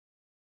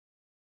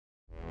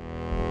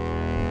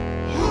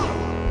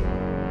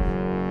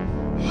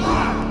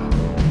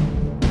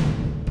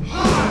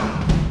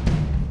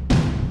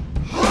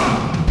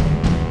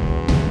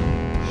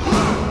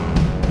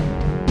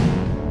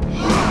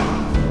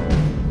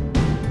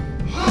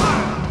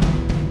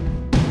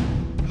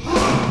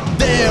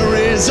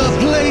There's a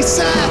place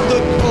at the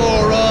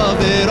core of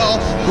it all,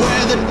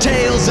 where the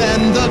tales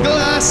and the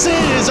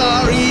glasses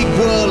are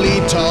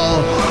equally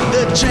tall.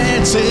 The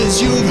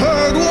chances you've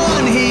heard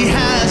one he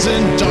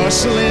hasn't are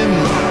slim.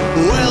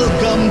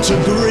 Welcome to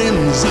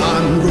Grimm's,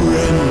 I'm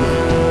Grimm.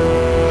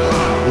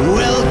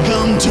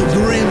 Welcome to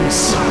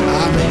Grimm's,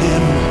 I'm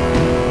him.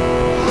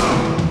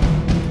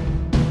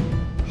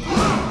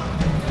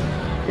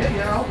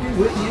 Yeah, I'll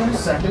be with you in a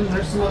second.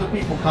 There's some other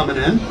people coming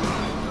in.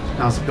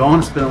 How's it going?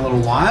 It's been a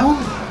little while,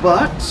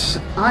 but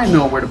I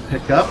know where to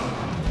pick up.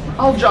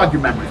 I'll jog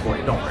your memory for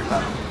you, don't worry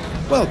about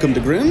it. Welcome to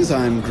Grimm's,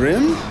 I'm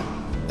Grimm.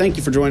 Thank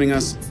you for joining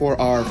us for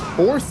our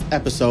 4th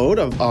episode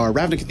of our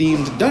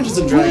Ravnica-themed Dungeons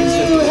 & Dragons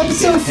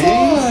episode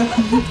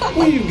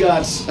 4! We've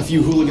got a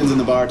few hooligans in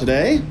the bar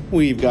today.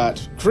 We've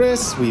got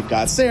Chris, we've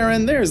got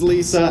Saren, there's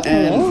Lisa,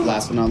 and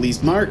last but not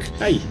least, Mark.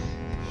 Hey.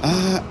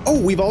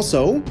 We've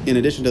also, in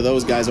addition to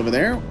those guys over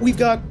there, we've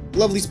got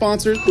lovely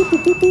sponsors boop,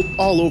 boop, boop, boop,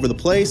 all over the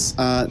place.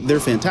 They're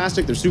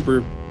fantastic. They're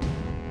super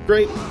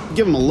great.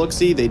 Give them a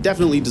look-see. They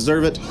definitely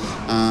deserve it.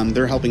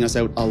 They're helping us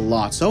out a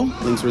lot. So,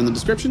 links are in the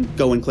description.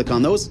 Go and click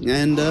on those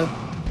and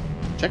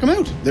check them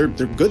out. They're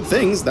good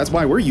things. That's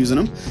why we're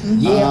using them.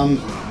 Yeah.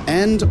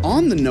 And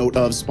on the note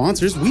of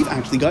sponsors, we've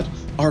actually got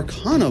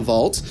Arcana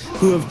Vault,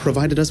 who have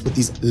provided us with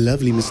these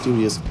lovely,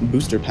 mysterious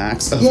booster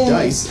packs of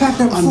dice.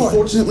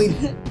 Unfortunately,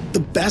 the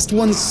best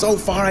ones so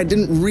far I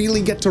didn't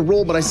really get to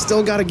roll, but I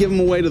still got to give them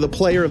away to the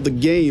player of the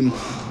game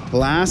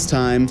last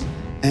time.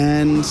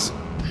 And,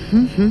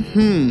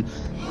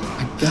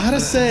 I gotta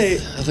say...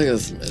 I think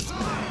that's...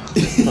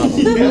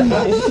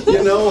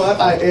 You know what?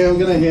 I am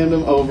going to hand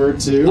them over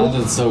to... Oh,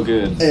 that's so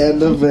good.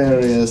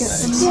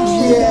 Andavarius.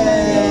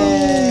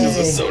 Yay! This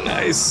is so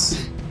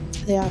nice.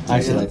 Yeah. I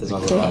actually like this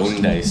one.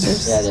 Bone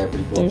dice. Yeah, they're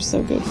pretty cool. They're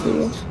so good for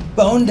you.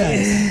 Bone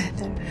dice.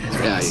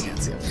 Yeah, you can't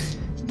see them.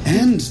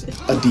 And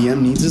a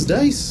DM needs his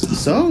dice.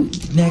 So,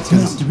 Next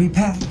mystery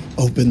pack.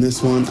 open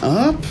this one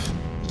up.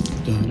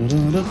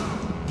 Da-da-da-da.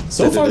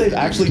 So far, they've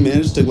actually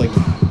managed to like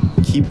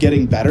keep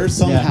getting better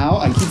somehow.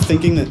 I keep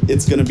thinking that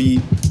it's going to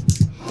be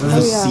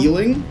the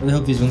ceiling. I really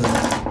hope these ones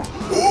are...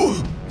 Ooh,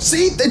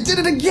 see, they did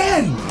it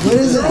again. What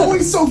is They're it?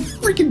 always so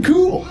freaking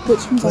cool.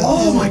 Which one?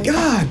 Oh my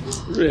god.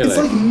 Really? It's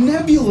like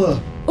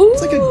nebula. Ooh.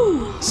 It's like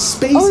a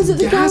space Oh, is it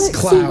the gas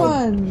galaxy cloud.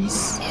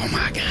 ones? Oh my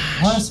I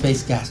gosh. want a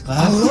space gas I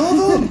cloud.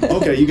 love them.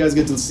 Okay, you guys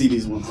get to see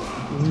these ones.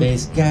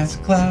 Space gas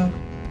cloud.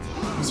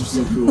 These are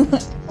so cool. Oh,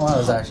 that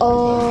was actually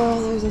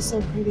Oh, those are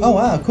so pretty. Oh,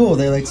 wow, cool.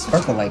 They like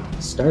sparkle like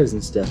stars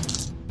and stuff.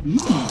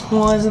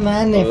 Oh, isn't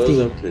that nifty?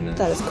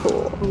 That is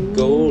cool.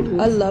 Gold.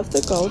 I love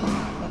the gold.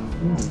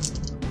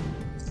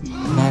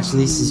 Match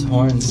Lisa's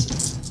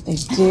horns. They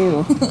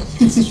do.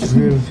 It's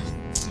true.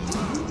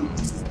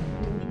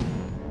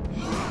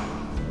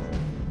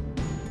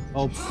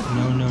 Oh,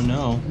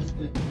 no.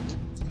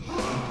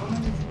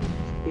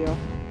 Yeah.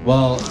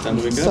 Well, Time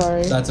to be good.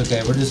 Sorry. that's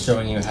okay. We're just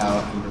showing you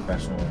how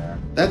unprofessional we are.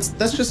 That's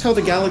just how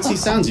the galaxy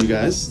sounds, you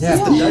guys. Yeah.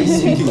 It's the dice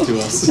speaking to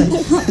us.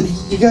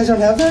 You guys don't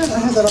have that? I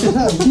have that on the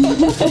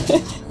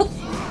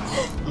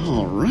tab.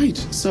 All right,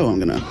 so I'm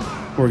gonna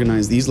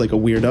organize these like a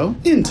weirdo.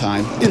 In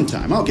time.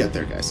 I'll get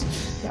there, guys.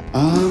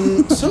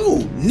 So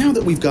now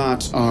that we've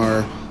got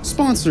our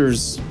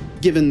sponsors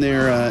given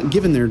their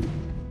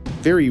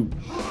very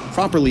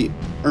properly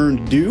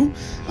earned due,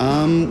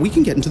 we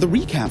can get into the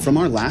recap from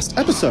our last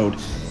episode.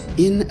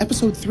 In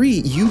episode 3,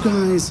 you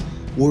guys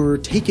were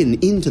taken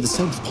into the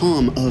South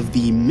Palm of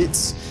the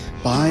Mitts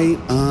by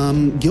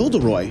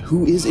Gilderoy,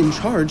 who is in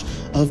charge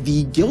of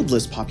the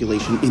guildless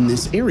population in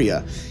this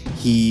area.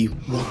 He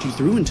walked you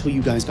through until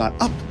you guys got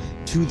up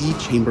to the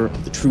Chamber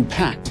of the True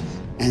Pact.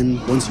 And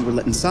once you were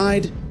let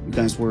inside, you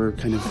guys were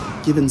kind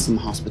of given some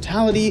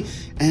hospitality,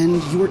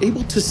 and you were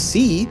able to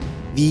see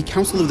the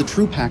Council of the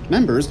True Pact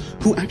members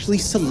who actually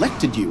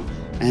selected you.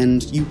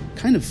 And you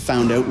kind of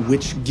found out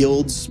which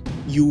guilds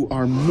you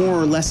are more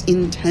or less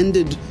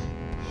intended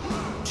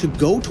to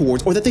go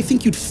towards, or that they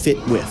think you'd fit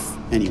with,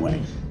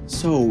 anyway.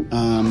 So,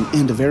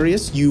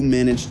 Andavarius, you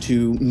managed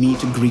to meet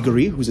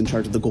Grigory, who's in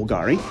charge of the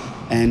Golgari,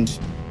 and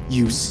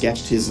you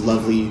sketched his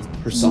lovely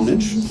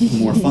personage,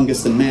 more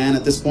fungus than man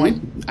at this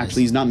point.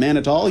 Actually, he's not man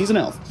at all, he's an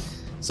elf.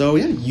 So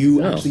yeah,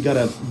 you actually got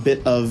a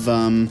bit of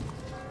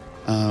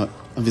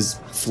his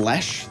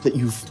flesh that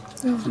you've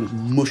kind of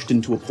mushed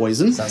into a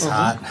poison. Sounds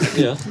hot.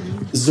 Yeah.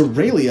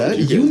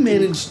 Zoralia, you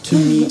managed to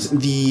meet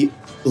the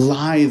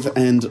lithe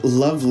and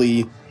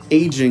lovely,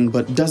 aging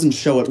but doesn't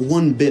show it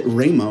one bit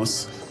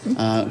Ramos,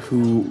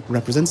 who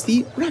represents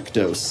the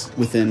Rakdos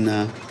within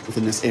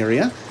this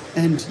area,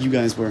 and you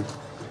guys were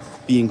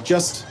being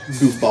just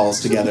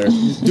goofballs together,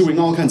 doing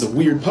all kinds of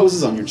weird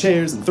poses on your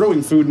chairs and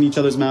throwing food in each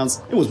other's mouths.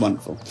 It was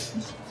wonderful.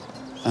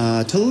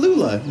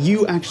 Tallulah,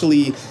 you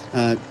actually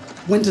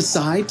went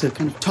aside to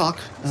kind of talk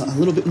a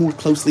little bit more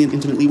closely and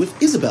intimately with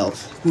Isabel,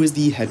 who is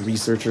the head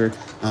researcher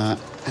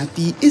at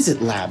the Izzet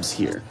Labs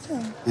here.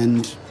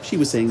 And she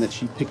was saying that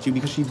she picked you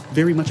because she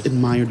very much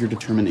admired your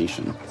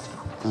determination.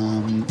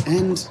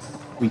 And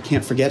we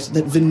can't forget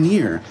that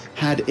Veneer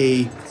had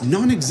a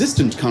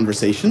non-existent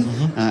conversation,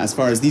 as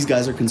far as these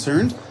guys are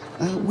concerned,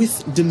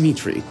 with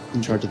Dimitri,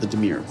 in charge of the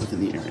Demir within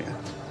the area.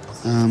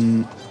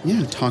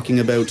 Talking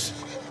about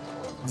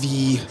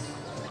the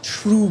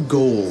true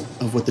goal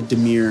of what the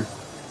Demir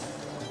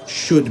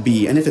should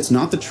be. And if it's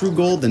not the true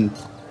goal, then,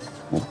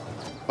 well,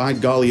 by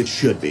golly, it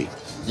should be.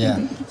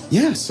 Yeah.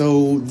 Yeah,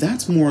 so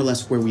that's more or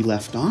less where we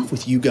left off,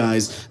 with you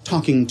guys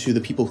talking to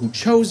the people who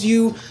chose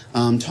you,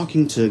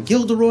 talking to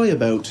Gilderoy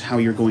about how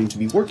you're going to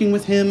be working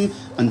with him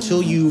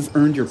until you've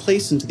earned your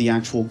place into the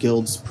actual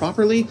guilds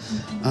properly,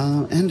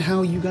 and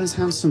how you guys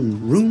have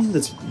some room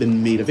that's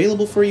been made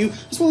available for you,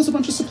 as well as a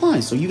bunch of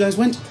supplies. So you guys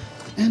went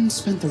and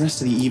spent the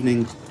rest of the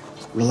evening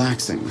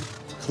relaxing,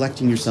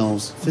 collecting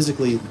yourselves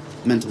physically,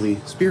 mentally,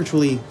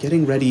 spiritually,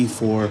 getting ready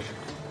for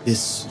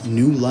this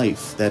new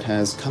life that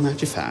has come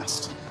at you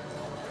fast.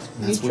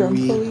 And that's where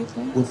we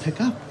will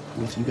pick up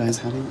with you guys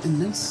having a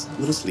nice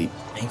little sleep.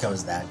 I think I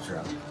was that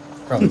drunk.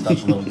 Probably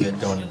felt a little good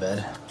going to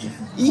bed.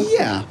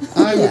 Yeah,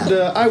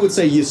 I would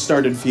say you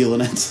started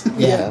feeling it.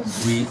 Yeah.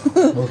 We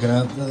woken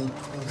up the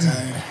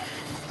time.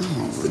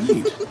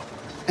 Alright.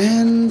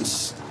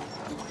 And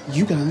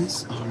you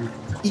guys are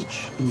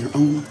each in your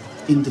own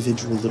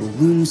individual little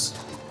rooms.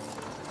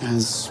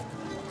 As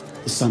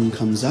the sun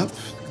comes up,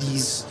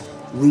 these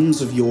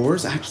rooms of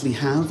yours actually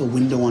have a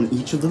window on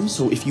each of them,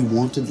 so if you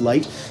wanted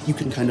light, you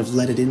can kind of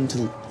let it in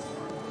to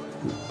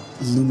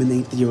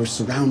illuminate your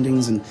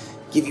surroundings and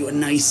give you a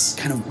nice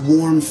kind of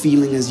warm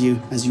feeling as you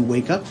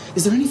wake up.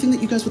 Is there anything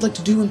that you guys would like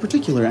to do in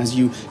particular as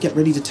you get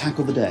ready to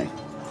tackle the day?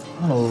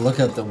 I'm gonna look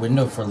out the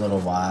window for a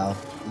little while,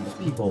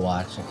 people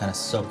watch, and kind of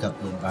soak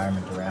up the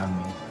environment around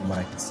me from what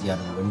I can see out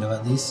of the window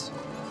at least.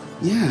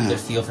 Yeah. Get a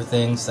feel for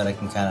things so that I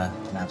can kind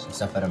of map some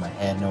stuff out of my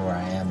head, know where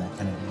I am, that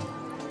kind of thing.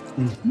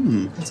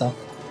 Mm-hmm. That's all.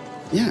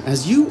 Yeah,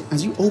 as you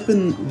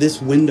open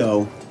this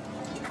window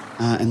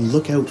and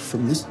look out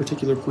from this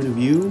particular point of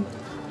view,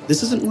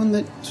 this isn't one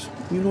that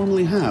you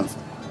normally have.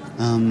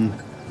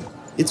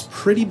 It's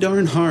pretty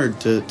darn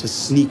hard to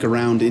sneak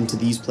around into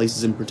these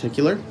places in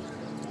particular.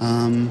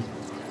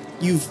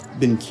 You've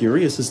been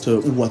curious as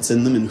to what's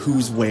in them and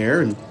who's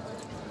where and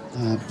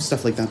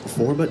stuff like that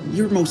before, but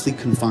you're mostly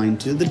confined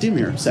to the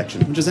Dimir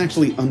section, which is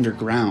actually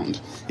underground.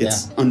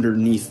 It's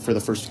underneath for the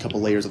first couple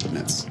layers of the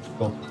myths.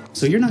 Cool.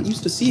 So you're not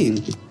used to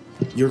seeing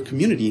your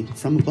community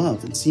from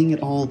above and seeing it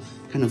all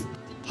kind of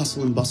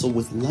hustle and bustle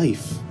with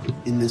life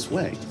in this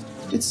way.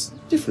 It's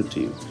different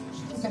to you.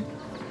 Okay.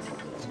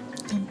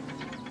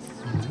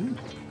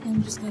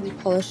 I'm just going to be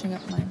polishing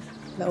up my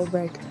little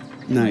rig.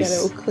 Nice. Get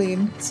it all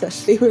clean,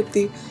 especially with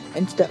the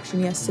introduction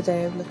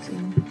yesterday of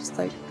looking just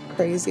like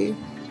crazy.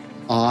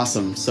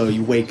 Awesome. So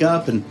you wake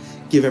up and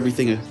give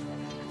everything a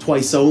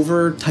twice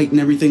over, tighten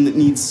everything that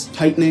needs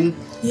tightening.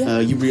 Yeah.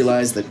 You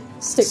realize that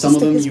Stick the some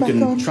of them stickers you back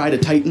can on. try to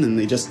tighten and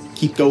they just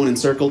keep going in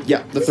circle.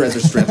 Yeah, the threads are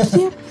stripped.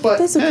 Yeah, But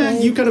that's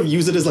okay. you kind of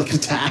use it as like a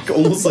tack,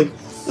 almost like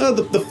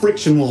the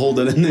friction will hold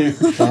it in there.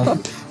 Well,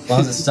 as long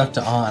as it's stuck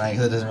to on, I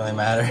guess it doesn't really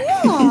matter.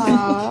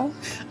 Yeah.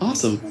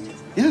 Awesome.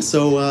 Yeah,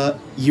 so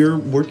you're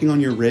working on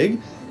your rig,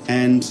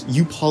 and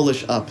you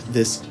polish up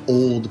this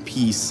old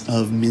piece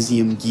of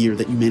Mizium gear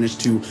that you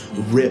managed to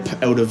rip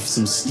out of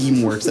some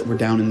steamworks that were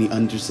down in the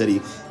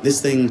Undercity.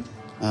 This thing,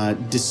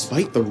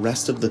 despite the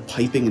rest of the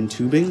piping and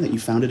tubing that you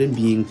found it in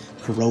being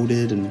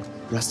corroded and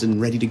rusted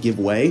and ready to give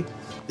way,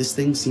 this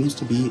thing seems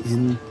to be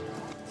in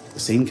the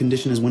same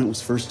condition as when it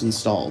was first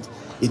installed.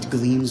 It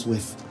gleams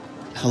with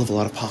a hell of a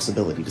lot of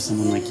possibility to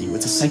someone like you.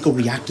 It's a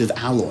psychoreactive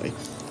alloy,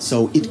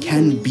 so it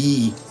can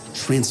be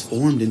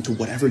transformed into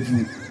whatever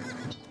you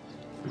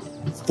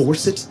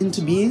force it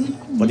into being,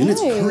 but in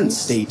its current Nice.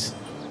 state,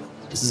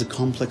 this is a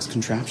complex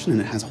contraption and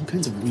it has all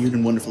kinds of weird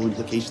and wonderful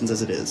implications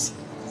as it is.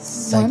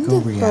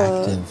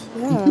 Psychoreactive.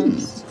 Wonderful.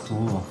 Yeah.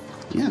 Cool.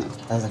 Yeah.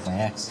 Sounds like my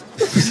ex.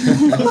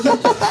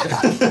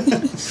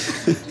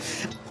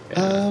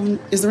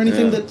 Is there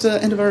anything that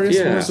End of Aries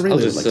or I'll Australia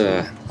would just like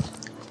to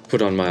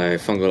put on my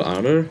fungal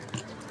armor.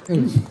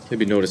 And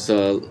maybe notice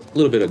a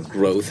little bit of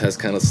growth has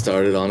kind of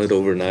started on it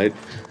overnight.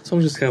 So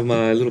I'm just have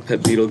my little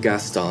pet beetle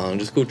Gaston,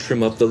 just go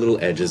trim up the little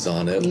edges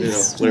on it,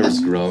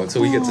 whatever's growing.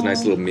 So we get a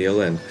nice little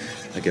meal and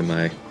I get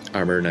my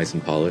armor nice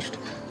and polished.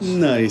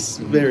 Nice.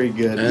 Very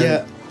good. And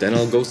Yeah. then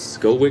I'll go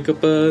wake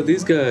up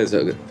these guys.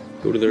 I'll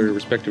go to their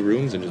respective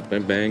rooms and just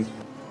bang bang.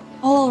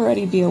 I'll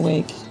already be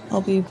awake.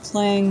 I'll be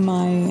playing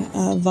my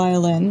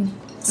violin,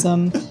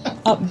 some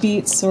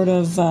upbeat sort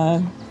of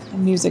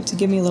music to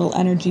give me a little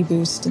energy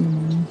boost in the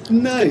morning.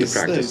 Nice.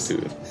 Practice Nice.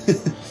 too.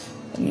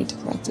 I need to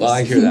practice. Well,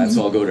 I hear that,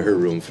 so I'll go to her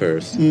room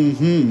first.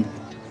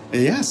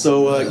 Yeah,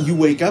 so you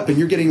wake up and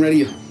you're getting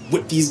ready to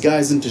whip these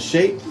guys into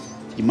shape.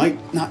 You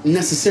might not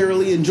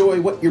necessarily enjoy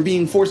what you're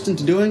being forced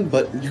into doing,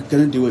 but you're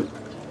gonna do it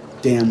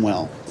damn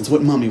well. It's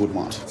what Mummy would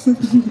want.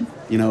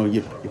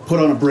 You put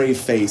on a brave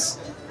face,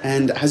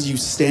 and as you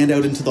stand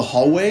out into the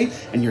hallway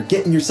and you're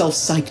getting yourself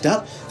psyched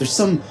up, there's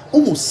some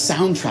almost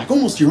soundtrack,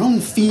 almost your own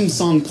theme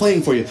song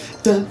playing for you.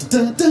 Dun,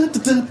 dun, dun,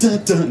 dun, dun,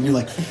 dun, dun. And you're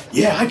like,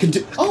 yeah, I can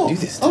do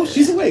this. Oh,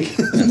 she's awake.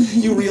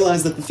 You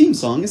realize that the theme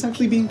song is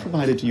actually being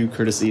provided to you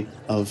courtesy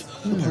of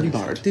the Party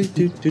Bard. Do,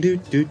 do, do, do,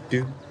 do,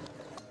 do.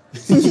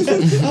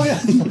 Oh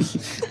yeah,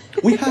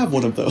 we have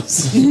one of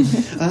those.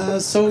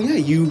 So yeah,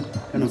 you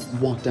kind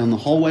of walk down the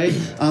hallway.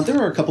 There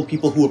are a couple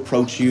people who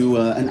approach you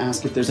and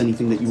ask if there's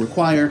anything that you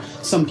require.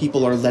 Some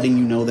people are letting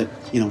you know that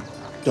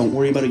don't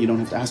worry about it. You don't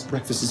have to ask.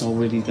 Breakfast is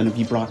already going to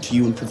be brought to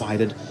you and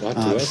provided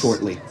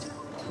shortly.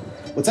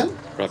 What's that?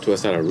 Brought to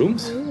us at our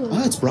rooms?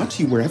 It's brought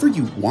to you wherever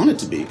you want it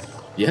to be.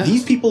 Yeah.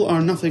 These people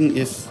are nothing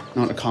if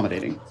not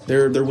accommodating.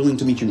 They're willing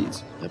to meet your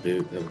needs. That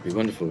would be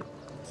wonderful.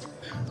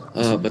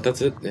 But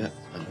that's it. Yeah.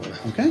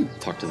 Okay.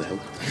 Talk to the help.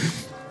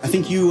 I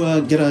think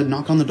you get a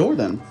knock on the door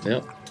then.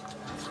 Yeah.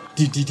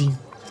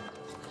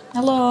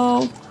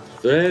 Hello.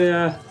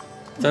 Aurelia,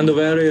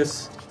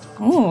 Sandovarius.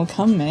 Oh,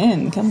 come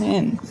in.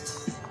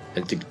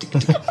 And tick.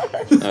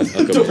 I'll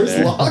come in Door's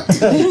there. locked.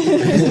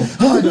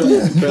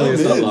 Apparently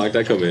it's not locked.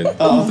 I come in.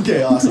 Oh,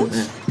 okay, awesome.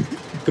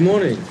 Good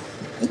morning.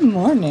 Good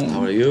morning.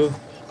 How are you?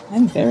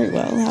 I'm very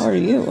well. How are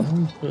you?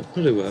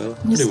 Pretty well. You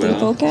Pretty sleep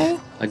well. okay?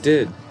 I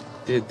did,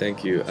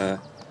 thank you.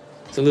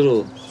 It's a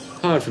little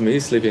hard for me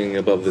sleeping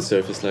above the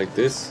surface like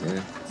this.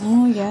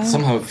 Oh, yeah.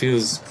 Somehow it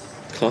feels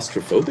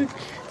claustrophobic.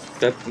 If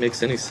that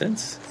makes any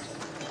sense.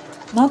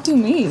 Not to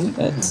me,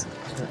 but...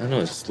 I know,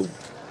 it's just the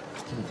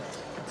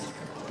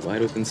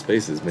wide open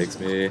spaces makes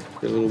me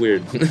feel a little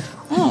weird.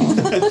 Oh.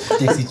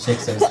 Dixie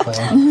Chicks I was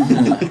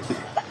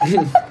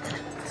playing.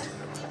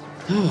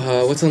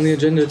 What's on the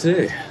agenda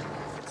today?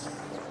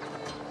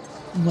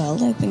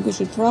 Well, I think we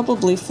should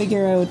probably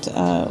figure out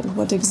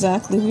what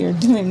exactly we are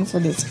doing for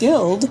this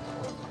guild.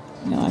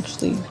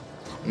 Actually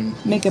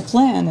make a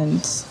plan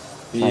and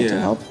try to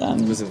help them.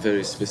 It wasn't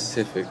very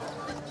specific.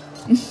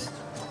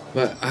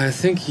 But I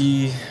think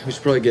we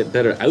should probably get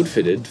better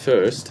outfitted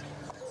first.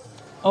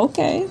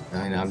 Okay.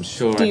 I mean, I'm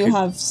sure Do you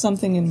have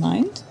something in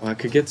mind? I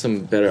could get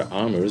some better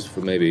armors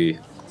for maybe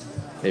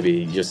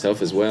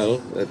yourself as well.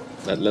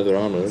 That leather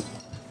armor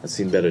has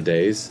seen better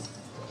days.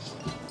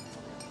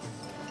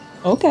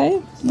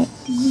 Okay.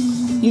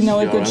 You know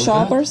a good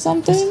shop or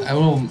something?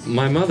 Well,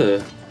 my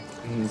mother,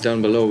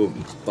 down below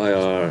by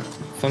our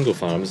fungal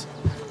farms,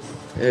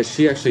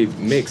 she actually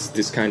makes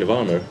this kind of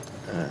armor.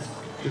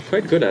 She's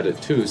quite good at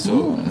it too,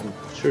 so I'm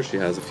sure she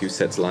has a few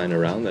sets lying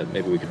around that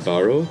maybe we could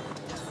borrow.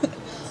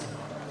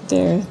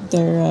 They're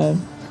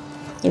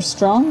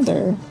strong.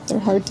 They're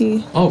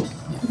hearty. Oh,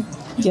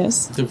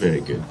 Yes. they're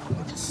very good.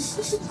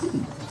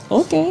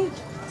 Okay.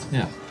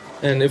 Yeah.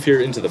 And if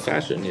you're into the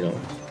fashion,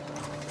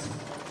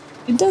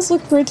 It does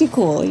look pretty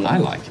cool. Yeah. I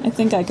like it. I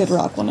think I could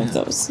rock one of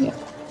those. Yeah.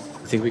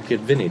 I think we could get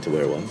Vinny to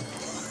wear one.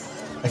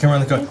 I come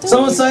around the corner.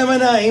 Someone say my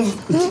name!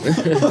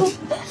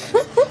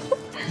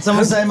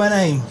 Someone say my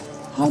name!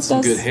 How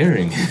Some good does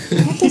herring.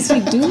 how does he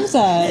do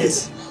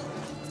that?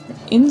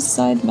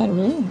 Inside my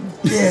room.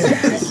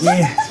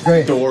 Yeah,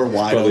 great. Door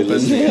wide Probably open.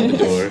 listening at the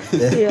door.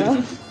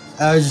 Yeah.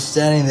 I was just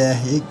standing there.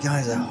 You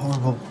guys are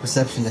horrible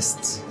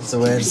receptionists. It's a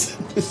word.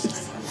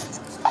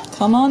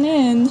 Come on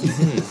in.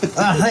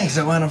 Thanks,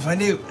 I wonder if I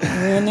do.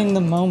 Ruining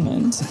the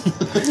moment.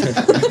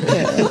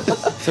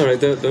 It's alright,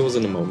 that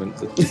wasn't a moment.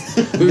 We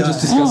were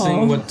just discussing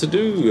Oh. what to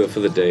do for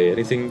the day.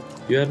 Anything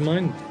you had in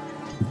mind?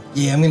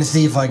 Yeah, I'm gonna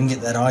see if I can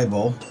get that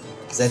eyeball.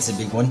 Because that's a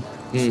big one.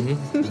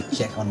 Mm-hmm. Big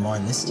check on my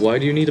list. Why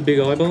do you need a big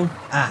eyeball?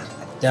 I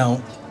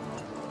don't.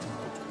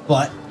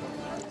 But,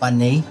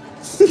 funny.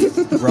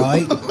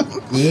 Right?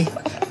 Yeah.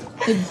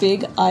 A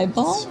big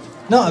eyeball?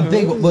 Not a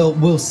big one. Well,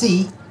 we'll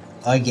see.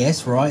 I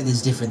guess, right?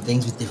 There's different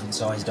things with different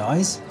sized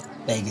eyes.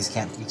 Beggars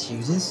can't be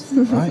choosers,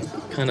 right?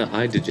 What kind of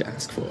eye did you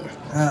ask for?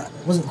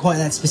 Wasn't quite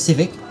that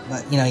specific,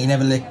 but you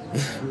never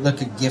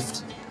look a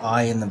gift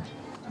eye in the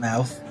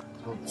mouth.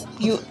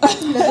 You're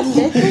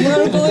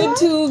going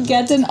to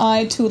get an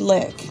eye to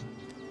lick.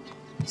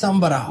 Something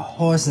about a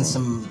horse and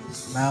some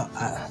mouth.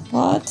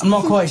 What? I'm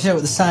not quite sure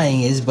what the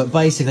saying is, but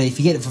basically, if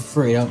you get it for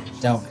free,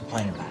 don't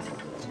complain about it.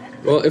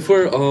 Well, if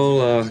we're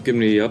all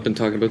giving up and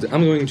talking about it,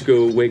 I'm going to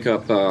go wake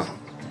up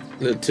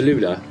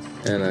Tallulah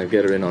and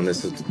get her in on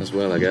this as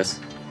well, I guess.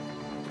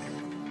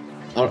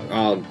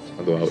 I'll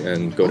go out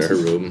and go to her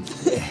room.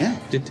 Yeah.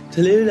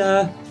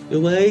 Tallulah, you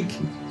awake?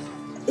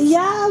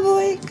 Yeah,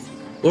 boy.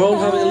 We're all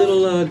having a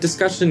little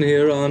discussion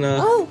here on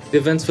Oh. the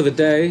events for the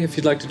day. If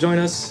you'd like to join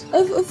us,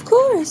 Of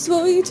course.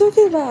 What were you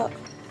talking about?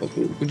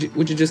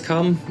 would you just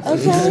come?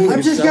 Okay.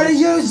 I'm just gonna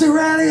use the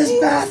ralliest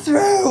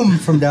bathroom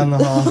from down the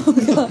hall.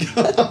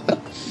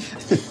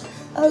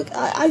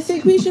 I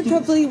think we should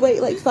probably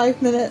wait like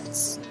 5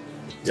 minutes.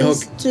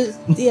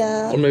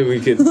 Yeah. Or maybe we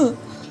could.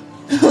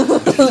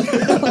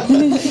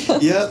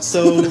 Yeah,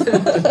 so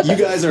you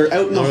guys are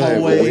out in the All right,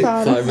 hallway. wait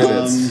 5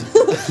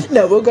 minutes.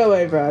 No, we'll go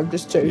over. I'm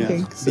just Yeah,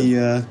 joking.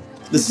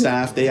 the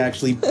staff, they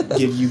actually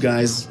give you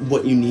guys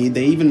what you need.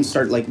 They even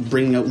start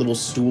bringing out little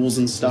stools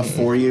and stuff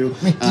for you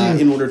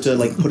in order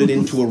to put it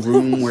into a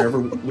room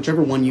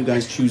whichever one you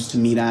guys choose to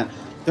meet at.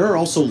 There are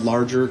also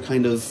larger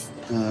kind of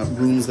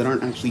rooms that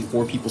aren't actually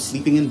for people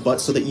sleeping in,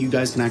 but so that you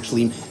guys can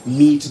actually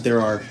meet.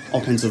 There are all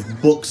kinds of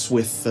books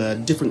with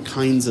different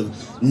kinds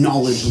of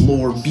knowledge,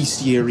 lore,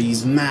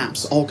 bestiaries,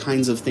 maps, all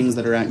kinds of things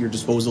that are at your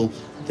disposal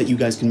that you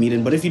guys can meet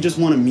in. But if you just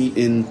want to meet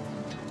in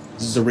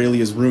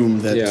Zorelia's room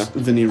that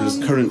Veneer is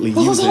currently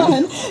Hold using.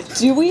 on.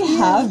 Do we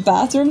have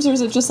bathrooms, or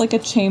is it just like a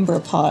chamber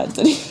pod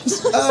that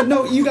he's...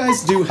 No, you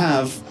guys do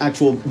have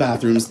actual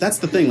bathrooms. That's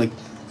the thing. Like,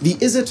 the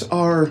Izzet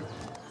are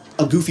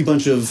a goofy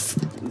bunch of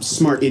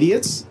smart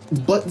idiots,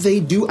 but they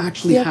do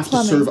actually have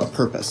to serve a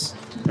purpose.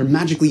 They're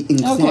magically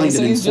inclined Okay, so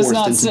and he's just enforced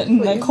not into... sitting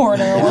in the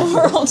corner while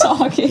we're all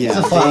talking.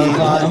 Yeah, they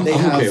I'm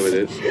have okay with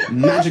it.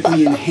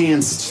 magically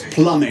enhanced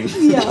plumbing.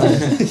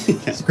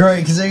 It's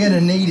great because they're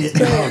gonna need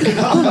it.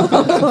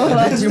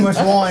 I had too much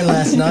wine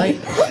last night.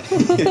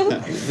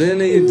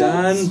 Then are you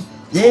done?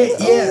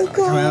 Yeah.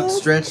 Come out,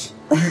 stretch.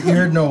 You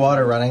heard no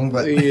water running,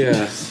 but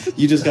Yeah.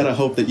 You just gotta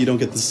hope that you don't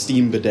get the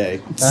steam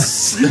bidet.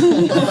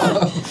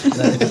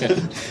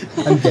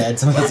 I'm dead.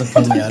 Someone has to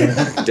pull me out of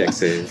it. Deck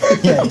save.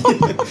 Yeah.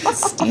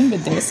 Steam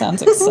bidet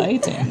sounds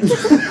exciting.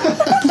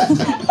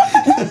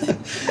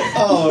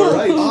 All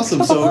right,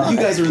 awesome. So you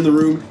guys are in the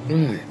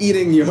room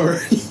eating your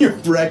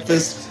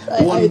breakfast.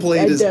 One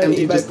plate is don't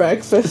empty. eat my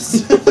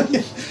breakfast.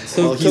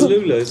 So, Well, he's-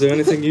 Tallulah, is there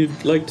anything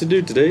you'd like to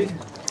do today?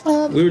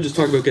 We were just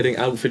talking about getting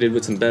outfitted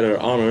with some better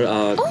armor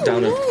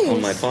down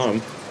on my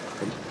farm.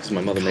 Because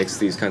my mother makes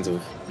these kinds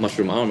of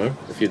mushroom armor.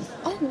 If you'd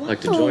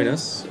like to join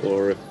us,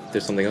 or if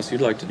there's something else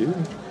you'd like to do.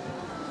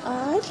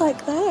 I'd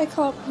like that. I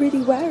can't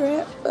really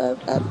wear it.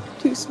 I'm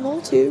too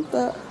small to,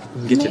 but...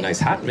 Get you a nice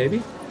hat,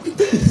 maybe?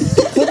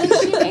 Couldn't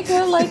she make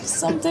her like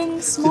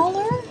something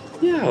smaller?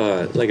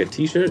 Yeah, like a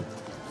t-shirt.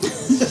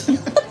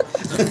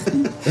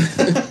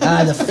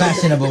 The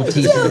fashionable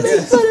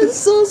t-shirts. But it's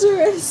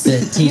sorceress.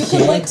 The You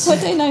could like t-shirts.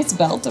 put a nice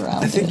belt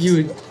around I think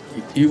it.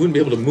 you wouldn't be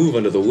able to move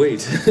under the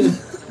weight.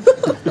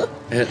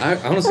 And I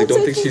honestly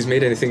don't think she's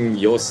made anything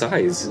your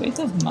size. Weight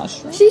of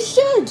mushrooms? She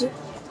should.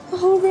 A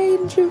whole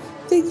range of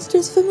things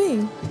just for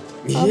me.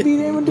 I'll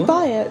be able to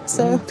buy it,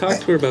 so... Talk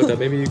to her about that.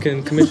 Maybe you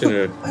can commission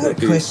her. I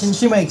have a question.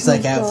 She makes like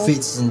Oh, God.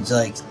 outfits and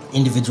like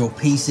individual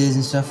pieces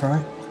and stuff,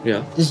 right?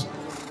 Yeah. Does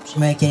she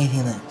make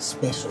anything like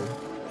special?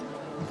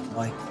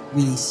 Like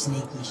really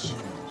sneaky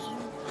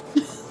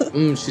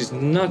shoes? She's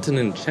not an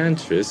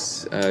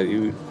enchantress.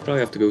 You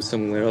probably have to go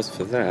somewhere else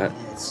for that.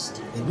 That's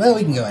stupid. Well,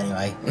 we can go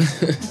anyway.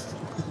 Maybe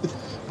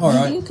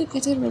Alright. you could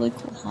get a really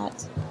cool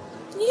hat.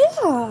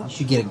 Yeah. You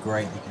should get a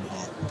great looking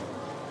hat.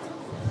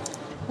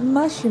 A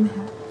mushroom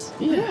hat.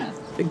 Yeah.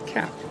 Big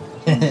cap.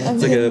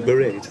 It's like a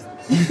beret.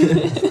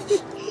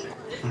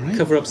 All right.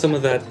 Cover up some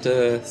of that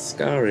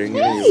scarring,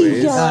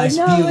 anyways. Yeah. It's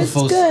no,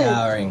 beautiful it's good.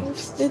 scouring.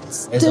 It's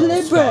It's all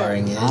deliberate.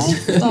 scarring I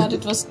is. thought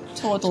it was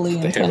totally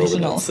The hair over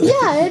intentional. that.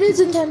 Yeah, it is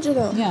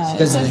intentional. Yeah,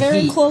 Because it's a of the very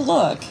heat. cool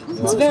look.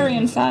 It's very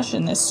in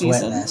fashion this Sweat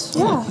season. vest.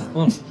 Yeah.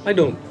 Well, I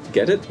don't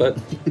get it, but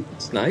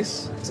it's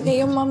nice. It's okay,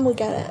 your mum will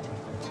get it.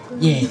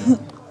 Yeah.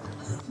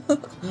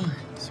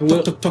 So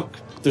Tuk, tuk, tuk.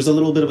 There's a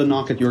little bit of a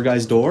knock at your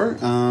guys' door,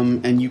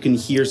 and you can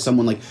hear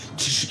someone like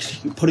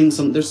putting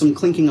some. There's some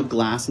clinking of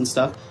glass and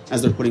stuff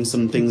as they're putting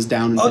some things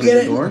down in I'll front of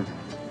get your it. door.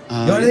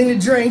 You want anything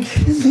to drink?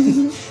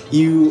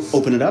 You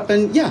open it up,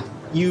 and yeah,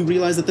 you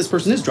realize that this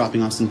person is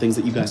dropping off some things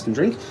that you guys can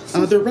drink.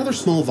 They're rather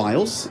small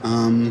vials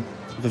of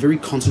a very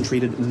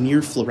concentrated,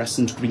 near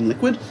fluorescent green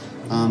liquid.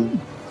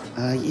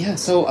 Yeah,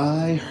 so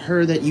I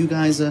heard that you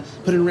guys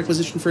put in a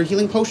requisition for a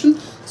healing potion,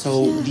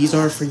 so these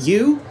are for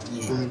you.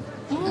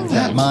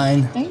 Got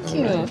mine. Thank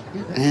you.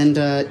 And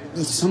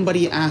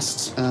somebody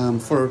asked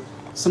for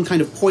some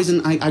kind of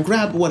poison. I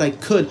grabbed what I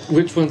could.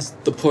 which one's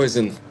the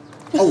poison?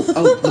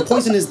 Oh, the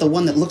poison is the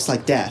one that looks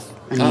like death.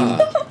 I mean,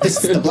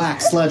 this is the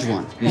black sludge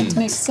one. That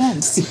makes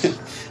sense.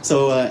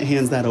 So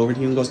hands that over to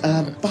you and goes,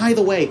 by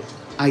the way,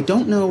 I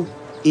don't know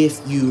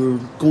if you're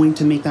going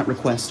to make that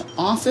request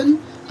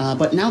often,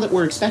 but now that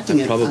we're expecting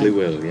it... Probably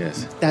will,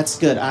 yes. That's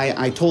good.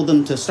 I told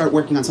them to start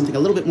working on something a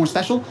little bit more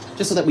special,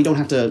 just so that we don't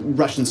have to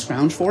rush and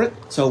scrounge for it.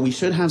 So we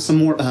should have some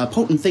more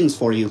potent things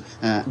for you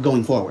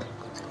going forward.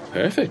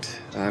 Perfect.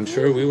 I'm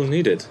sure we will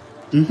need it.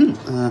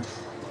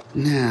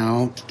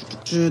 Now,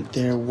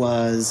 there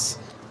was...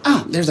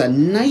 there's a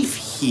knife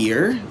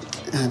here.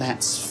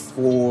 That's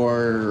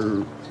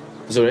for...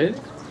 Zoraid,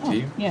 do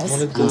you yes.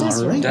 want It is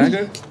the right.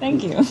 dagger?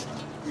 Thank you.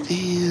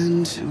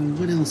 And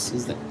what else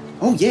is that?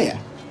 Oh, yeah.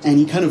 And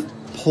he kind of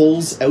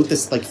pulls out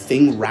this, like,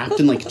 thing wrapped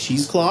in, like,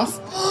 cheesecloth.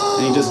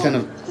 And he just kind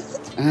of...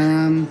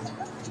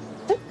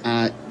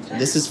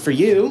 this is for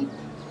you.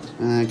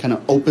 Kind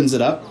of opens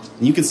it up.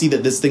 And you can see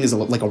that this thing is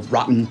like a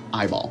rotten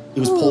eyeball. It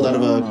was pulled out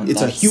of a...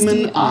 It's a That's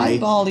human the eye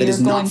eyeball that you're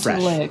is not going to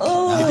fresh. lick.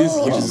 It is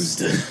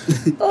used.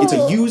 It's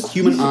a used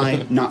human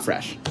eye, not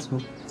fresh.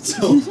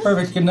 So,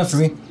 Perfect. Good enough for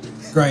me.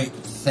 Great.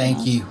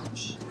 Thank you.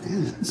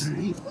 yeah, all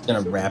right.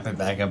 Gonna wrap it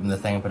back up in the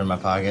thing and put it in my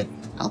pocket.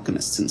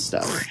 Alchemists and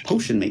stuff.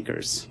 Potion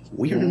makers.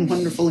 Weird and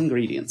wonderful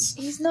ingredients.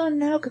 He's not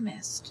an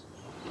alchemist.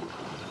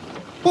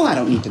 Well, I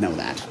don't need to know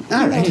that.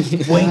 All right.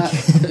 Wink.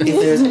 If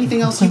there's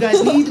anything else you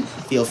guys need,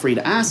 feel free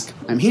to ask.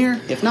 I'm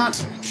here. If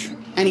not,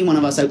 any one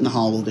of us out in the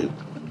hall will do.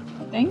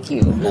 Thank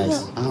you.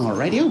 Nice.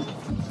 Alrighty.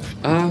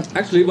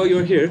 Actually, while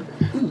you're here,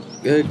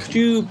 could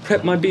you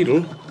prep my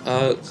beetle?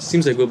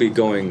 Seems like we'll be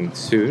going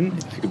soon.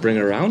 If you could bring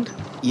her around.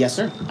 Yes,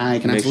 sir. I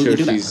can Make absolutely sure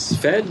do that. she's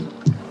fed,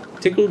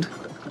 tickled.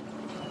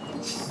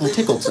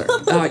 tickled, sir.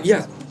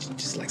 Yeah. She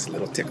just likes a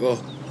little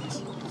tickle.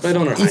 Right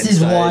on her It's his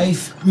hindside.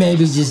 wife.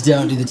 Maybe just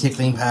don't do the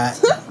tickling part.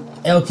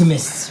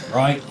 Alchemists,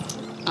 right?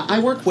 I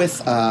work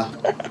with a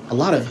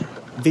lot of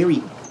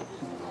very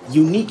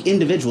unique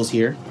individuals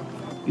here.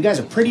 You guys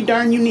are pretty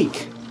darn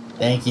unique.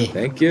 Thank you.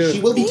 Thank you. She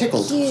will be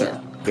tickled, you.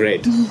 sir.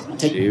 Great.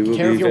 Take She will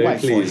care be of your very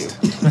wife pleased.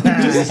 for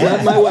you. She's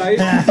not my wife.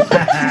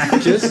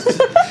 Just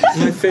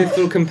my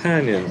faithful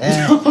companion.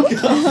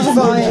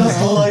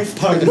 Life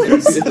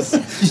partners.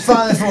 She's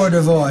filing for a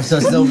divorce, so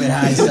it's a little bit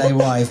hard to say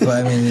wife,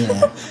 but I mean,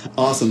 yeah.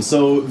 Awesome.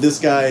 So this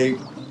guy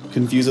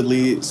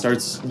confusedly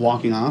starts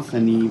walking off,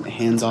 and he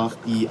hands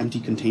off the empty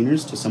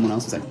containers to someone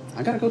else. He's like,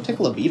 I gotta go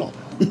tickle a beetle.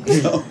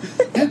 So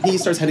yeah, he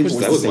starts heading towards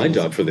That was the my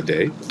stable. job for the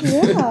day.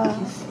 Yeah.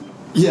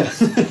 Yeah.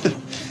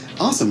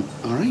 Awesome.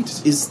 All right.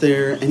 Is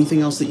there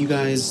anything else that you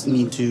guys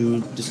need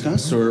to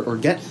discuss or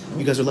get?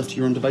 You guys are left to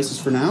your own devices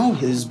for now.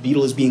 His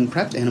beetle is being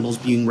prepped. Annabelle's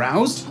being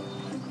roused.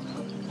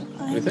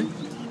 Anything?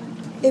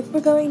 If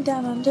we're going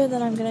down under,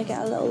 then I'm gonna get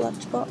a little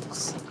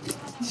lunchbox.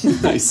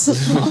 Nice.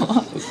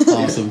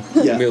 Awesome.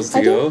 Yeah. Meals to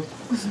I go.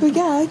 don't- But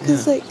yeah,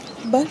 because like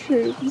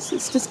mushrooms,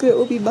 it's just gonna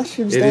all be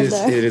mushrooms down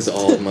there. It is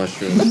all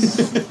mushrooms.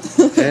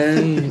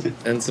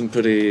 and some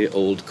pretty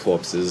old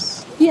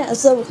corpses. Yeah,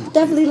 so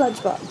definitely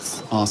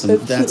lunchbox. Awesome.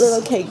 With cute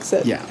little cakes.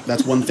 Yeah,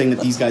 that's one thing that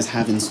these guys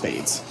have in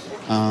spades.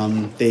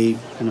 They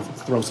kind of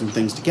throw some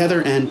things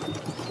together and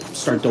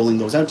start doling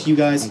those out to you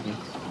guys.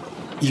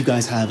 Mm-hmm. You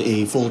guys have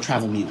a full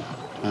travel meal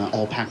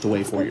all packed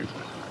away for you.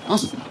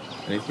 Awesome.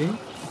 Anything?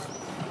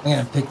 I'm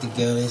gonna pick the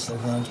girliest of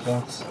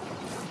lunchbox.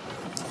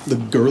 The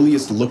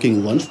girliest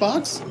looking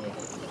lunchbox?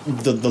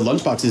 The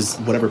lunchbox is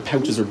whatever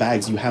pouches or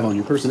bags you have on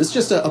your person. It's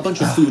just a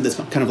bunch of food that's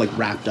kind of like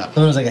wrapped up.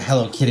 Someone's like a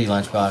Hello Kitty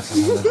lunchbox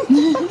or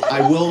something.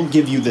 I will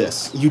give you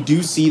this. You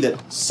do see that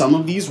some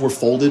of these were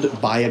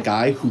folded by a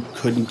guy who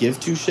couldn't give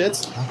two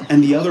shits,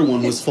 and the other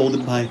one was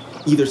folded by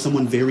either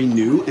someone very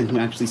new and who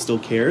actually still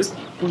cares,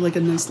 or like a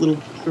nice little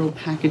girl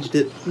packaged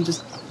it and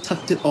just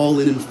tucked it all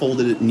in and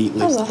folded it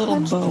neatly. Oh, a little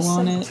bow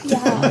on it. Yeah,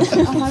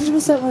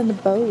 100% want the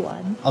bow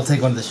one. I'll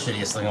take one of the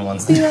shittiest looking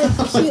ones. See, like,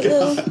 cute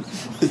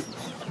little...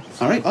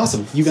 All right,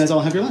 awesome. You guys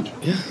all have your lunch.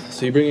 Yeah.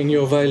 So you bringing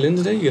your violin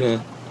today? You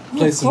gonna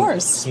play of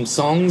course. some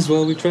songs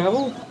while we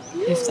travel?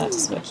 If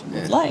that's what you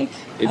would like,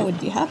 I It- would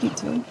be happy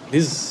to.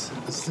 This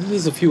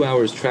is a few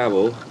hours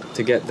travel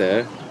to get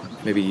there.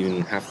 Maybe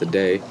even half the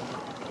day.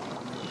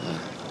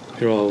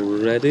 You're all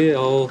ready?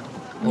 All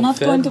I'm not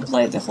fed? going to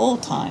play the whole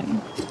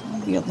time. It'll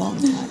be a long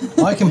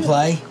time. I can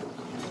play.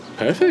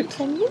 Perfect.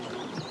 Can you?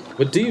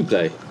 What do you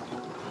play?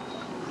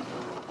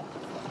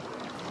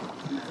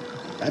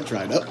 That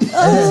dried up.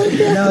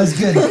 No, it's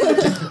good.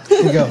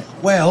 Here you go.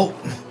 Well,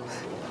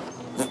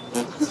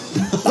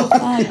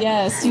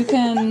 Yes, you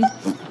can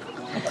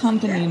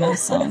accompany my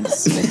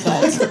songs with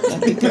that.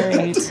 That'd be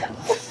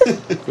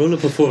great. Roll a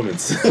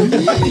performance.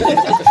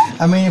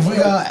 I mean, if we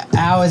got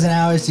hours and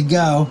hours to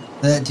go,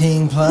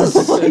 13 plus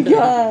Oh my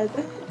god.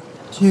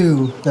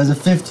 2, there's a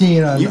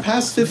 15 on. You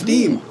pass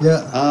 15.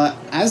 Yeah.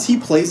 As he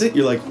plays it,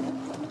 you're like,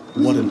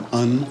 what an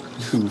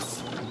uncouth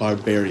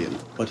barbarian.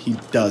 But he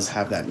does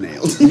have that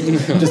nailed. Just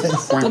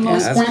The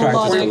most That's practiced a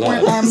melodic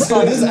lot. arm So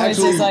pump it is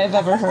noises actually- I've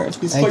ever heard.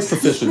 He's quite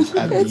proficient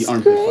at the It's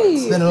armpit fights. great.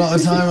 Spend a lot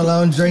of time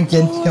alone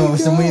drinking, come up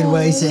with some weird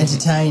ways to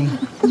entertain.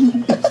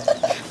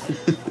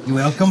 You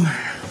welcome?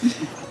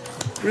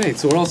 Great.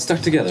 So we're all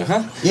stuck together,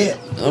 huh? Yeah.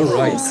 All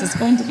right. This is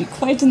going to be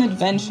quite an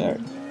adventure.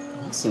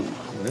 Awesome.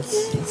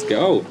 Let's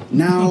go.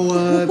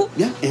 Now,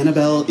 yeah,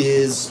 Annabelle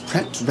is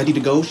prepped, ready to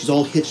go. She's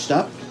all hitched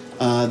up.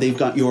 They've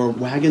got your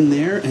wagon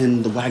there,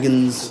 and the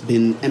wagon's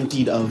been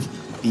emptied of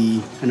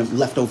the kind of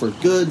leftover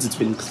goods. It's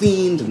been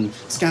cleaned and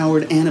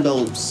scoured.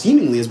 Annabelle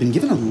seemingly has been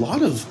given a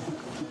lot of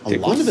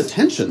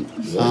attention.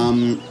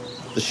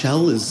 The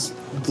shell is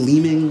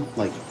gleaming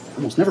like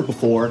almost never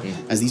before,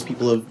 as these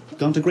people have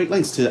gone to great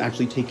lengths to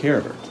actually take care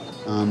of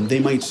her. They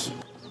might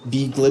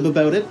be glib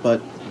about it,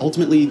 but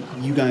ultimately,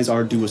 you guys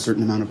are due a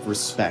certain amount of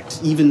respect,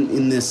 even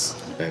in this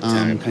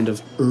Bedtime. kind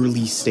of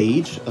early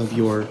stage of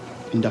your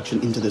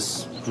induction into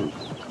this group.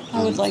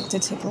 I would like to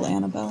tickle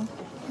Annabelle.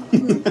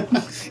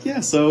 Yeah,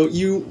 so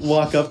you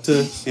walk up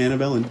to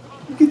Annabelle and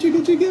get you.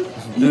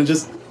 And it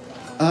just,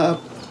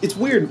 it's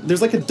weird.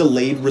 There's like a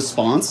delayed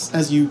response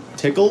as you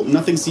tickle.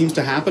 Nothing seems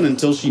to happen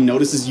until she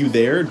notices you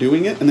there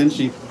doing it, and then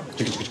she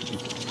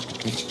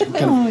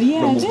Oh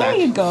yeah, rumbles there back-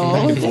 you go.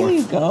 back and There forth.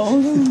 you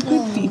go.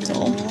 Good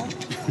beetle.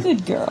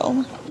 Good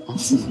girl.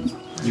 Awesome.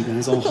 You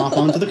guys all hop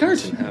onto the cart.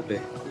 Happy.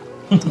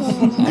 All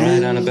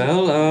right,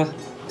 Annabelle.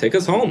 Take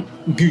us home.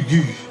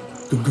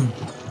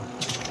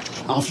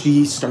 Off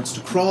she starts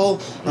to crawl.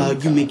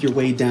 You make your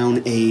way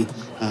down a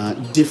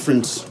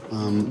different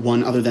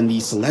one other than the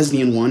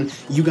Selesnian one.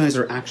 You guys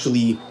are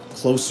actually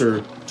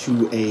closer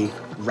to a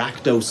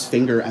Rakdos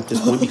finger at this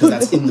point because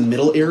that's in the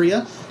middle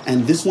area.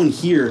 And this one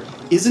here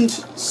isn't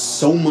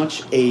so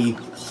much a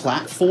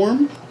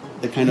platform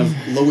that kind of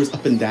lowers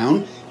up and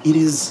down. It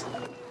is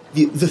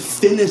the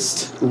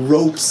thinnest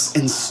ropes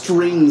and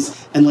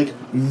strings and like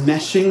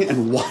meshing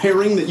and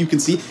wiring that you can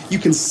see. You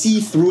can see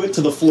through it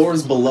to the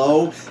floors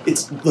below.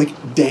 It's like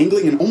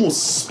dangling and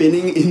almost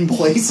spinning in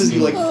place as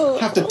you like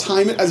have to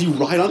time it as you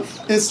ride on,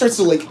 and it starts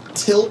to like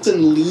tilt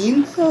and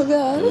lean. Oh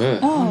god.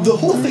 Oh, The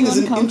whole thing is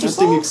an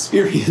interesting uncomfortable?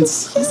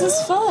 experience. This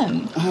is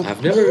fun.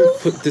 I've never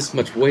put this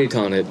much weight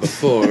on it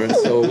before,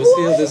 so we'll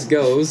see how this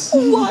goes.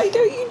 Why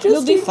don't you You'll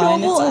just be do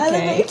fine, normal it's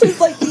okay. elevators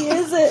like he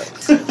is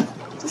it?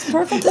 It's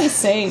perfectly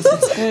safe.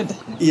 It's good.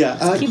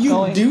 Yeah, keep you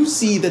going. do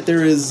see that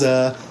there is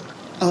a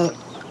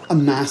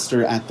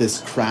master at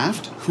this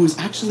craft who is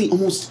actually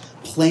almost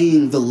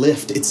playing the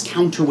lift, its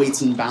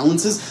counterweights and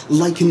balances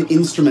like an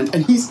instrument,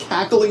 and he's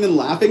cackling and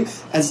laughing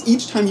as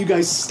each time you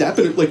guys step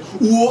and it like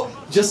whoa,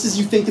 just as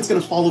you think it's going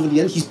to fall over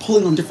the end, he's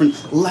pulling on different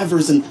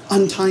levers and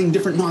untying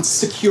different knots,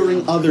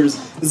 securing others.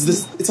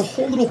 It's a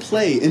whole little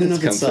play in and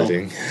of itself.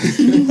 Comforting.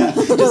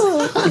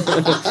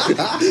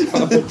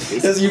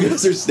 As you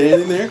guys are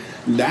standing there,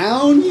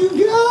 down you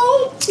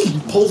go. He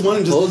pulls one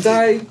and just Hold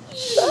tight.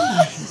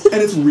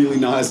 and it's really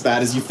not as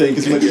bad as you think.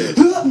 It's like,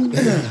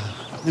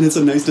 and it's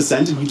a nice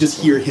descent, and you just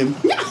hear him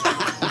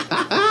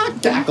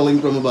cackling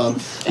from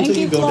above Thank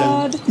you,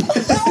 Claude.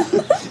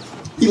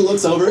 He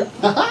looks over.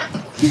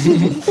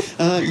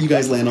 You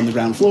guys land on the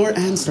ground floor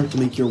and start to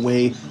make your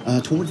way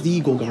towards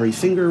the Golgari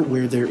Finger,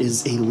 where there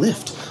is a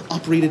lift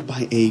operated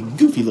by a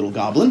goofy little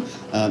goblin,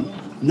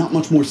 not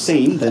much more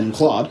sane than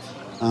Claude.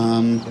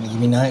 Gonna give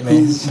me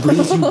nightmares. Who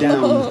brings you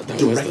down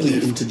directly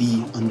into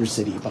the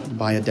Undercity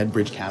by a dead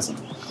bridge chasm.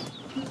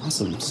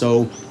 Awesome.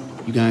 So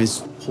you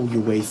guys pull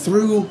your way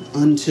through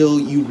until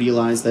you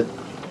realize that,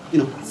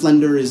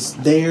 Flender is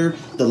there,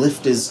 the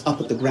lift is up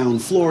at the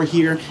ground floor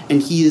here,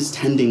 and he is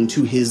tending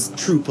to his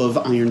troop of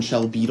iron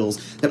shell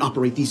beetles that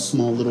operate these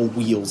small little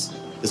wheels.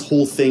 This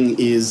whole thing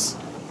is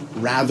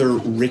rather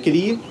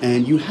rickety,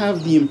 and you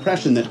have the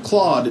impression that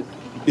Claude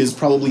is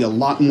probably a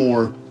lot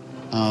more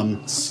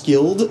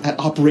skilled at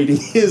operating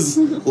his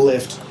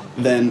lift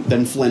than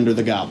Flender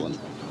the Goblin,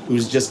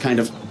 who's just kind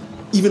of,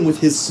 even with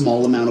his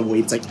small amount of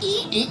weight, it's like,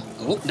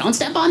 oh, don't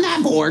step on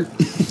that board.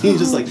 He's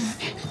just like,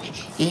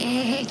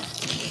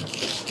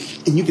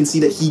 and you can see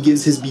that he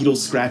gives his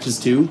beetles scratches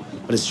too,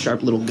 but his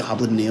sharp little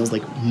goblin nails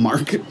like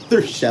mark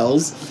their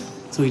shells.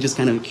 So he's just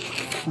kind of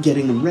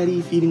getting them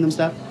ready, feeding them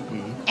stuff.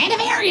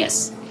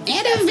 Antivarius!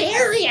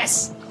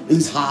 Antivarius! And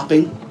he's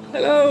hopping.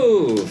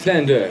 Hello,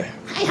 Flender.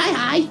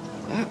 Hi.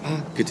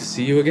 Good to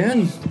see you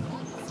again.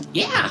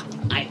 Yeah,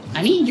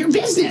 I mean your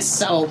business,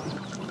 so...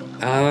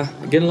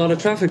 Getting a lot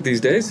of traffic these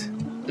days.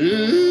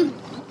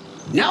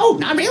 No,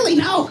 not really,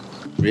 no.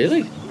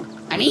 Really?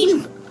 I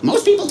mean,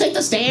 most people take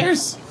the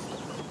stairs.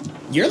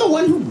 You're the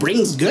one who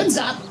brings goods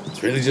up.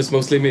 It's really just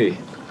mostly me.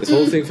 This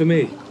whole thing for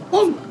me.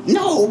 Well,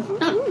 no,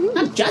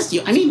 not just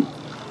you. I mean,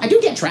 I do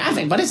get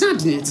traffic, but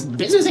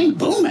business ain't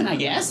booming, I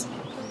guess.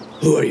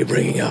 Who are you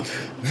bringing up?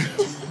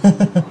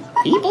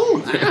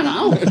 People? I don't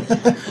know.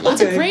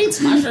 Lots of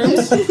crates,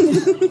 mushrooms.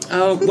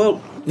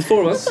 Well, the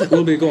four of us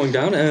will be going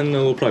down, and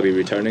we'll probably be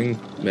returning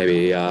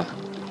maybe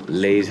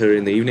later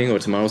in the evening or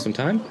tomorrow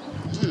sometime.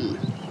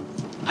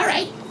 All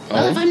right.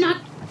 Well, if I'm not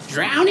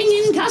drowning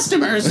in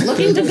customers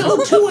looking to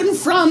go to and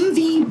from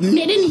the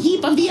midden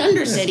heap of the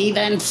Undercity,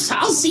 then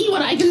I'll see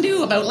what I can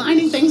do about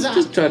lining things up.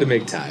 Just try to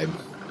make time.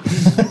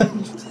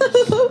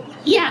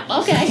 Yeah,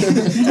 okay.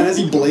 And as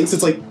he blinks,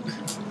 it's like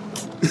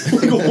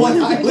one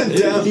island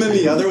down than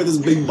the other with his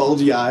big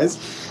bulgy eyes.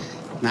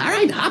 All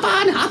right, hop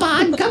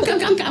on.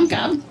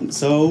 Come.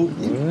 So,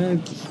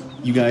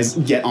 you guys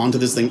get onto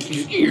this thing.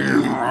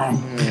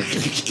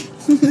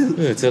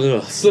 It's a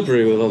little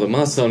slippery with all the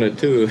moss on it,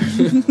 too.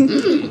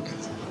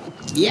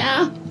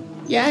 Yeah,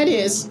 it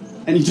is.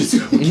 And he just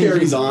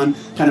carries on,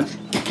 kind of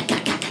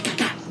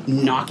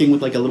knocking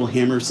with like a little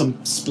hammer,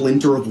 some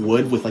splinter of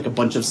wood with like a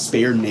bunch of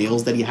spare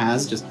nails that he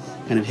has, just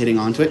kind of hitting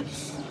onto it.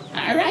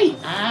 All right,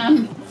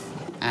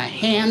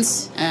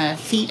 hands,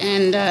 feet,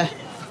 and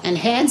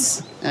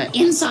heads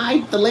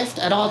inside the lift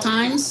at all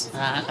times.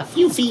 A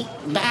few feet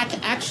back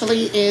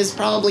actually is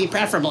probably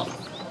preferable.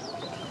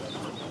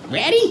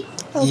 Ready?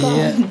 Oh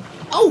Yeah. god.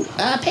 Oh,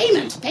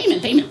 payment.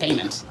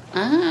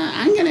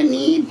 I'm gonna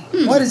need...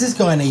 Why does this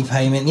guy need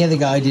payment? The other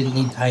guy didn't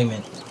need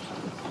payment.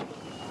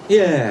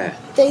 Yeah.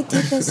 They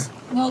did this.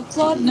 Well,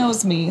 Claude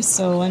knows me,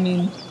 so I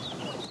mean.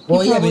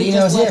 Well, yeah, but probably he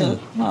just knows let him.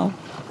 Well,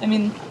 I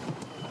mean,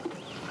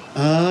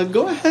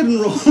 Go ahead and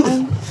roll.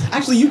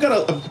 Actually, you've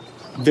got a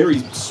very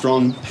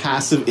strong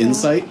passive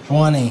insight.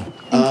 20.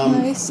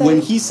 I say-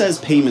 When he says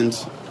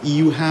payment,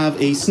 you have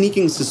a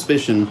sneaking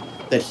suspicion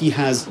that he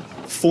has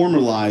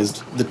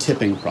formalized the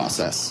tipping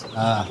process.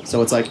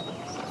 So it's like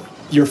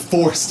you're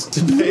forced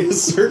to pay a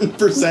certain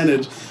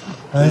percentage.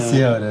 I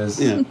see how it is.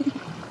 Yeah.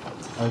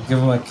 I'll give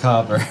him a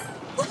copper.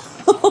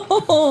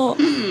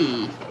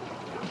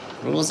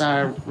 Rules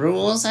are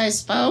rules, I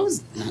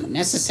suppose. Not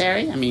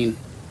necessary. I mean,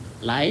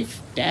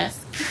 life, death.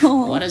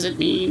 What does it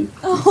mean?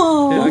 Yeah,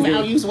 Who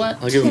values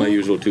what? I'll give him my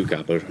usual 2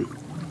 copper.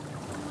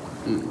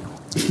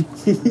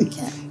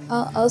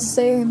 I'll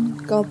say in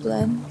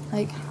Goblin,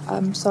 like,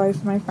 I'm sorry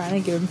for my friend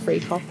and give him free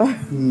copper.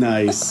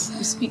 Nice.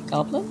 You speak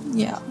Goblin?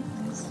 Yeah.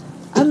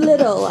 I'm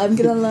little. I'm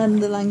gonna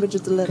learn the language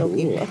of the little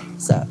people.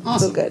 So,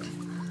 Awesome. feel good.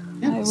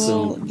 Yeah, I will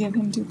so give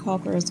him 2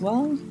 copper as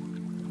well.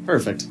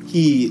 perfect.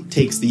 He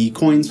takes the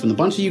coins from the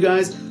bunch of you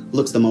guys,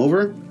 looks them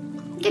over,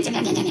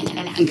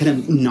 and kind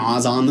of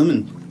gnaws on them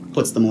and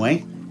puts them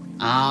away.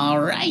 All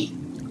right.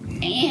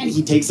 And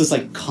he takes this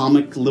like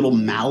comic little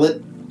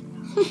mallet.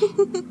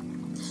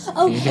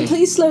 Oh,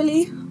 please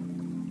slowly.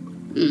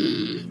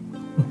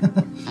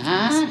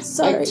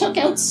 Sorry. I took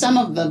out some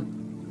of the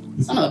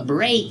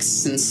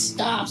brakes and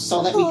stops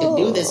so that we could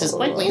do this as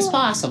quickly as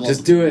possible.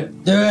 Just do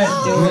it. Do it.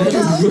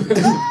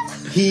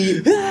 He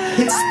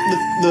hits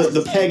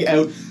the peg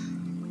out.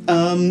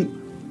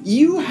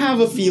 You have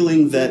a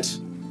feeling that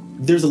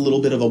there's a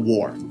little bit of a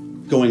war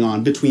going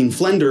on between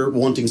Flender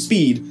wanting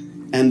speed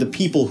and the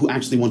people who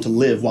actually want to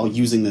live while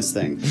using this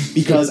thing.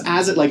 Because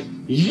as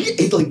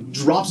it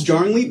drops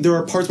jarringly, there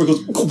are parts where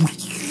it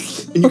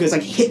goes, and you guys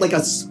like hit like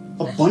a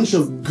bunch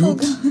of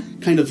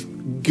gooped kind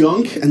of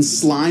gunk and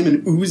slime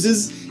and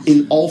oozes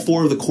in all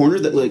 4 of the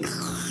corners that like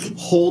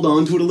hold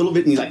on to it a little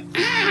bit, and he's like,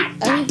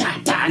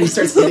 and he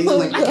starts hitting them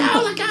like,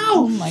 let go.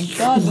 Oh my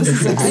god, this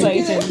is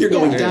exciting. You're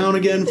going down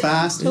again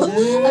fast. I'm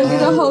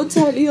gonna hold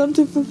tightly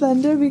onto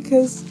Fafender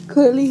because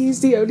clearly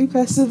he's the only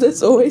person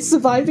that's always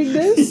surviving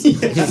this.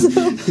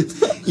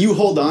 So. You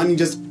hold on, you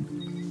just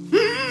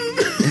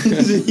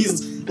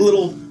his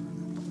little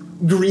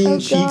green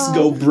cheeks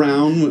go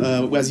brown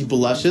as he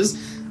blushes.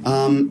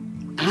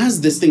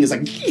 As this thing is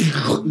like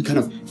kind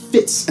of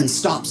fits and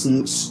stops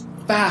and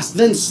fast,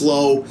 then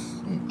slow.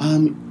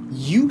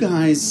 You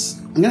guys,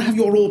 I'm gonna have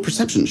you all roll a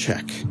perception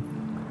check.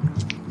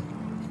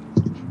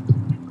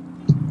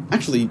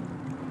 Actually,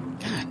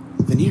 God,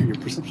 Veneer, your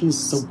perception is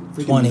so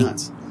freaking 20.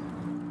 nuts.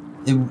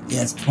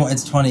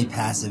 It's 20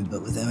 passive,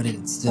 but without it,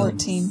 it's still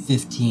 14.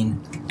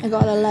 15. I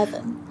got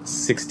 11.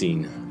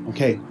 16.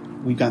 Okay,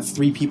 we've got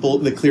 3 people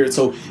that clear it.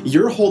 So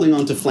you're holding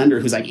on to Flender,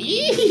 who's like,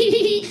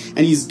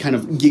 and he's kind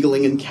of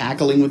giggling and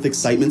cackling with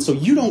excitement. So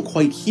you don't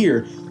quite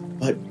hear,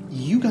 but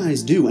you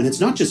guys do. And it's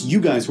not just you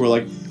guys who are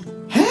like,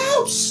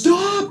 help,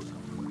 stop!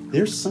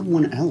 There's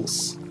someone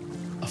else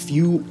a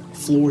few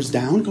floors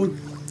down going,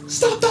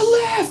 stop the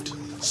lift!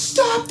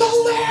 Stop the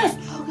lift!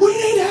 We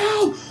need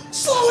help!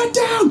 Slow it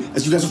down!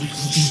 As you guys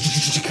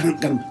are kind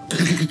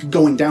of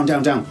going down.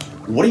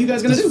 What are you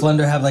guys going to Does do?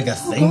 Flender have like a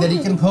thing that he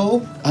can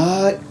pull?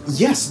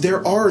 Yes,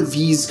 there are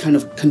these kind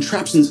of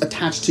contraptions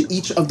attached to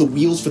each of the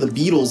wheels for the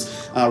beetles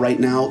right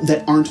now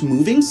that aren't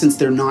moving since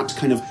they're not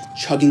kind of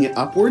chugging it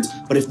upwards.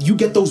 But if you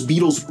get those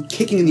beetles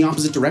kicking in the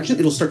opposite direction,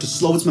 it'll start to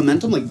slow its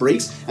momentum like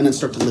brakes and then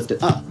start to lift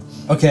it up.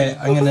 Okay,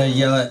 I'm gonna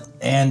yell at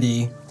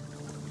Andy.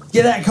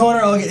 Get that corner,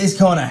 I'll get this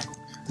corner.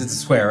 It's a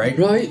square, right?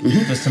 Right.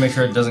 Just to make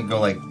sure it doesn't go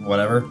like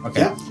whatever.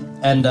 Okay. Yeah.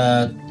 And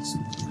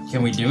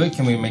can we do it?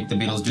 Can we make the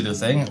beetles do their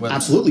thing?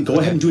 Absolutely. Go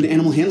ahead and do an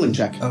animal handling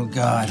check. Oh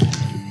god.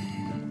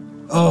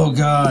 Oh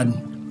god.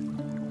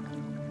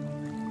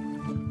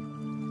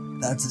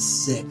 That's a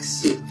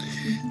 6.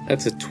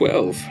 That's a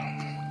 12.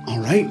 All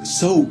right.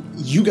 So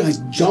you guys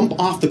jump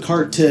off the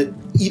cart to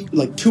eat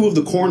like 2 of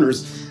the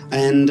corners,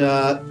 and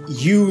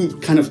you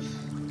kind of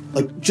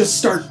like just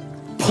start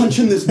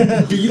punching this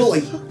beetle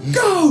like,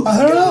 go!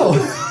 I don't know.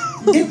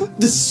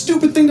 The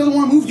stupid thing doesn't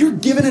want to move. You're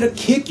giving it a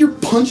kick. You're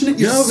punching it.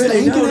 You're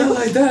spanking it. not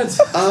like that.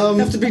 You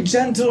have to be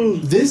gentle.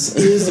 This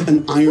is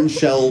an iron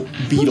shell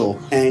beetle,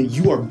 and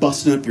you are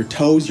busting up your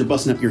toes. You're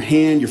busting up your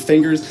hand, your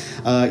fingers.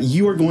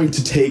 You are going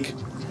to take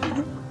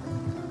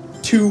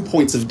 2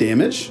 points of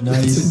damage.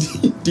 Nice.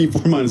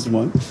 D4 minus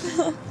 1.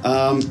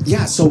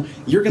 Yeah, so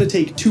you're going to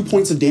take 2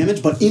 points of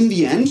damage, but in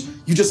the end,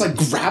 you just like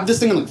grab this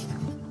thing and like,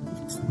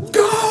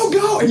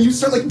 go! And you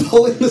start like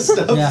pulling the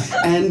stuff, Yeah.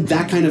 and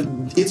that kind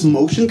of, its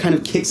motion kind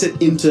of kicks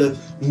it into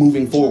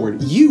moving forward.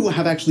 You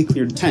have actually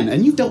cleared 10,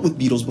 and you've dealt with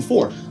beetles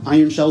before.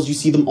 Iron shells, you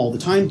see them all the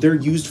time. They're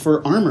used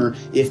for armor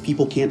if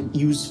people can't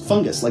use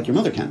fungus like your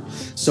mother can.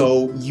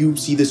 So you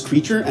see this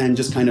creature and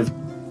just kind of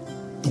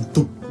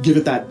give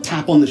it that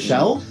tap on the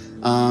shell,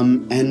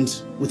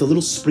 and with a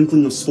little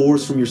sprinkling of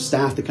spores from your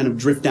staff that kind of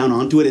drift down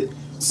onto it, it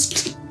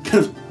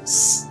kind of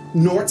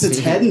snorts its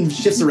head and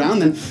shifts around,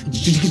 then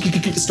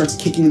starts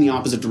kicking in the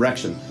opposite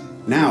direction.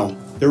 Now,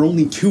 there are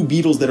only 2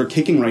 beetles that are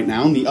kicking right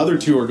now, and the other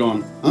 2 are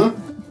going, huh?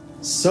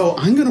 So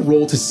I'm going to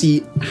roll to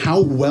see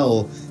how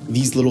well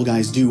these little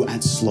guys do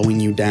at slowing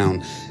you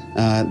down.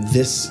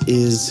 This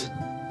is...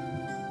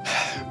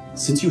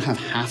 Since you have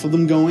half of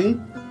them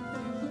going,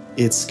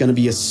 it's going to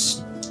be a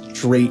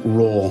straight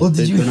roll. Well,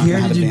 did you They're not hear?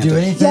 gonna have Did you do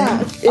advantage.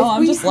 anything? Yeah. Oh,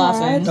 I'm just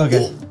laughing.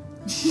 Okay.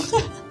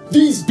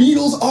 These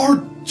beetles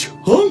are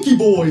chunky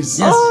boys!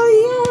 Yes.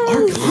 Oh, yeah.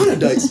 Arcana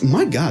dice.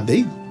 My god,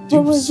 they What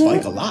do was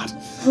spike it? a lot.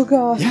 Oh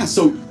god. Yeah,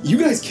 so you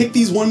guys kick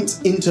these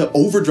ones into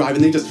overdrive,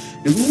 and they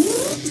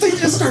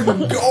just start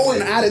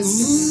going at it.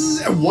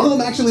 And one of them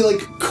actually like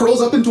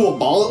curls up into a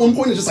ball at one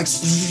point and just like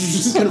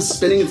just kind of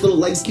spinning its little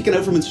legs, kicking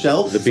out from its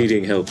shell. The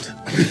beating helped.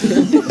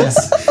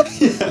 Yes.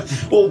 Yeah.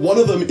 Well, one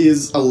of them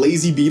is a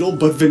lazy beetle,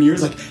 but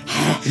Veneer's like,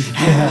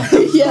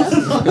 Yeah.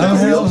 I'm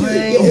helping.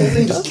 the whole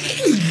thing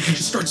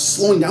just starts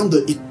slowing down.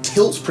 It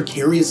tilts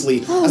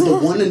precariously as the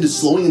one end is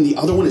slowing and the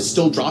other one is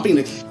still dropping.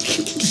 And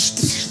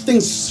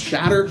things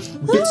shatter,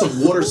 bits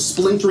of water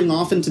splintering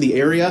off into the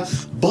area,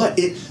 but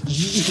it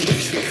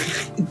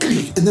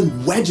and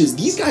then wedges.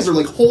 These guys are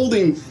like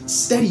holding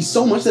steady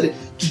so much that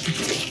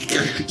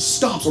it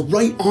stops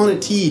right on a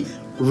tee,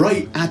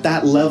 right at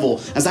that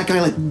level, as that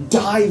guy like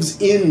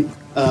dives in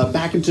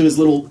back into his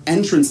little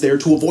entrance there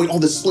to avoid all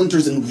the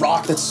splinters and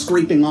rock that's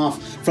scraping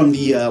off from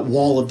the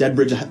wall of dead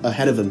bridge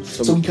ahead of him.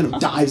 So he kind of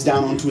dives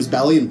down onto his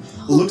belly and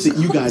looks at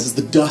you guys as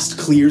the dust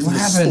clears and the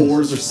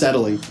spores are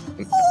settling.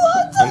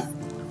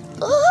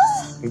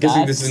 I'm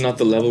guessing this is not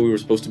the level we were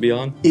supposed to be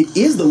on? It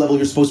is the level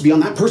you're supposed to be on.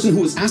 That person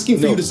who was asking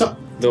for you to stop.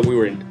 Though we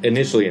were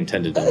initially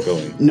intended on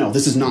going. No,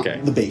 this is not Okay.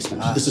 the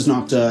basement. This is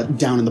not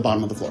down in the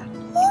bottom of the floor.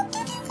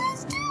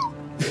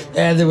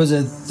 Yeah, there was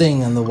a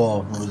thing on the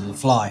wall. It was a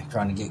fly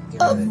trying to get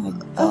rid of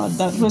it. God,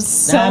 that was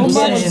so I'm much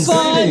getting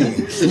fun.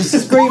 You're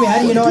screaming. How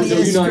do you know how to Do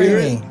get you not hear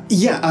it? screaming?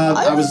 Yeah,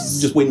 I was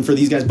just waiting for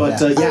these guys, but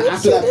Yeah.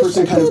 after that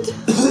person kind of,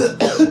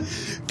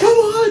 come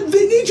on,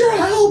 they need your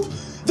help.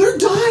 They're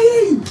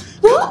dying.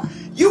 What?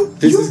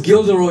 This is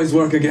Gilderoy's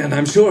work again,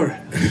 I'm sure.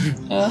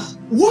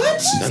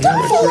 What?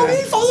 Stop!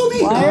 Follow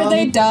me! Why are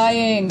they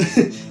dying?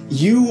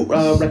 You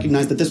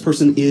recognize that this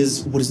person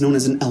is what is known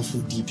as an elf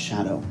of deep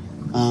shadow.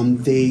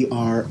 They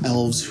are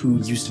elves who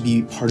used to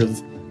be part of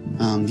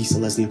the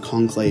Selesnya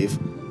Conclave,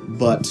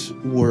 but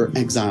were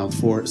exiled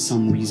for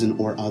some reason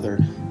or other,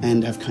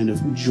 and have kind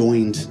of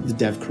joined the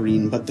Dev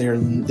Kareen, but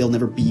they'll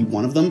never be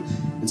one of them,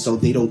 and so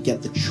they don't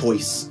get the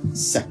choice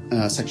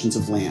sections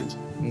of land.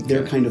 Okay.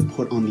 They're kind of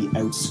put on the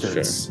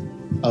outskirts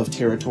of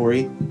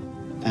territory,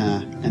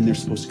 and they're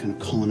supposed to kind of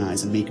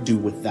colonize and make do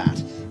with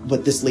that.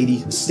 But this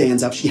lady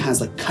stands up. She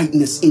has like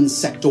chitinous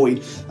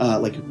insectoid,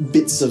 like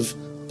bits of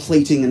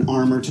plating and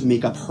armor to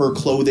make up her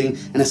clothing,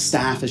 and a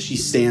staff as she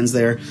stands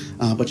there.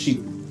 But she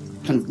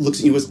kind of looks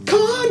at you as,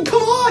 come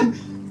on!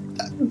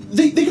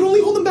 They could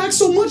only hold them back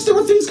so much. There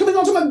were things coming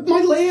onto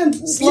my land.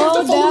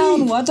 Slow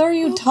down. What are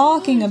you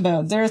talking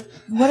about?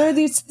 What are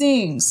these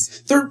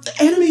things? They're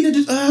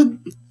animated.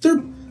 They're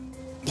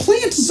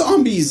plant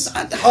zombies.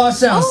 Oh, it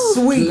sounds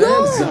sweet.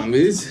 Plant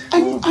zombies?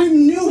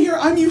 I'm new here.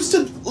 I'm used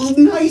to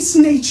nice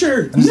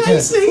nature.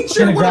 Nice nature.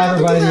 Gonna What grab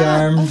her by happened to the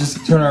that? arm,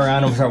 just turn her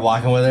around and start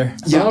walking with her.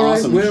 Yeah, All right,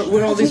 awesome. where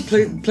are all these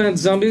plant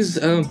zombies?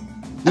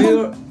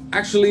 We're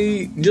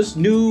actually just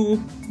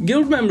new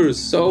guild members,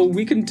 so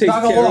we can take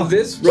Toggle care off. of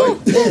this, right?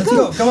 Let's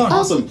go. Come on.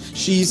 Awesome.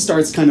 She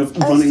starts kind of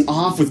running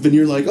off with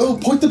Veneer like, oh,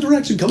 point the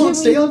direction. Come on,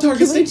 stay on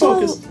target, stay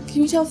focused.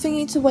 Can you tell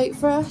Thingy to wait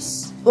for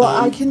us? Well,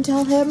 I can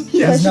tell him.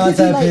 Yeah, He's not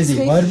that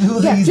busy. Why do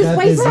people think he's just that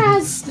wait busy? for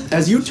us.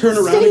 As you turn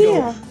around Stay and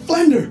go, here.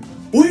 Blender,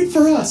 wait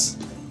for us.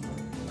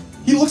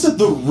 He looks at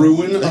the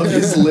ruin of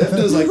his lift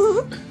and is like,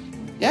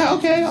 yeah,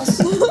 okay, I'll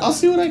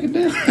see what I can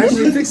do.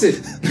 Actually, fix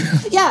it.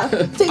 Yeah,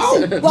 fix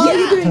it. While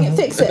you're doing it,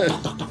 fix it.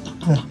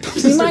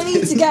 We might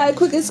need to get a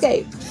quick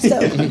escape. So,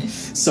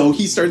 So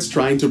he starts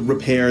trying to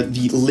repair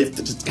the lift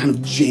that just kind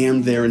of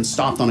jammed there and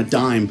stopped on a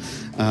dime.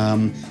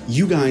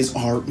 You guys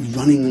are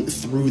running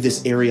through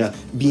this area,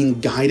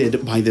 being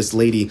guided by this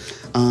lady.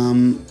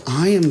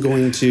 I am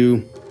going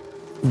to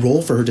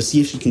roll for her to see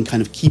if she can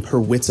kind of keep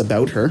her wits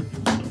about her.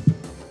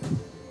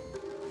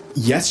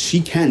 Yes,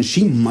 she can.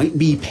 She might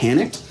be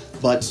panicked,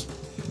 but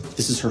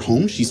this is her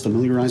home. She's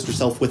familiarized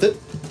herself with it.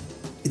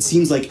 It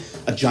seems like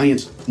a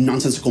giant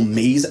nonsensical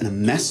maze and a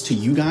mess to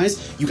you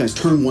guys. You guys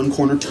turn one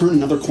corner, turn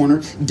another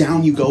corner,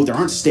 down you go. There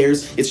aren't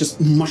stairs. It's just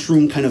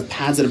mushroom kind of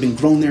pads that have been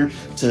grown there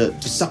to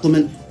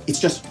supplement. It's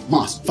just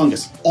moss,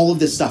 fungus, all of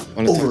this stuff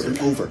over and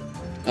over.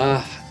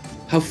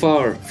 How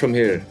far from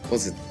here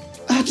was it?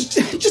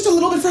 Just a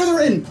little bit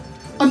further in.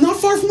 I'm not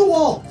far from the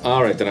wall.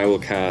 All right, then I will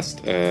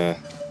cast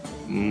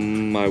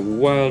my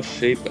wild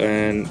shape,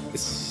 and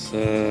it's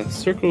a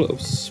circle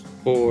of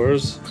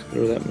spores,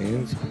 whatever that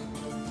means.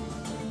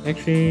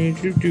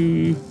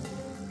 Actually,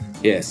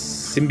 yes,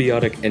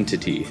 symbiotic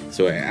entity.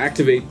 So I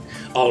activate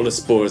all the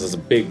spores as a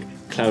big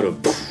cloud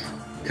of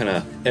kind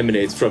of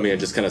emanates from me and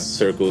just kind of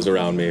circles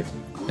around me,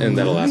 and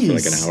that'll last for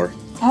like an hour.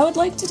 I would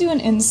like to do an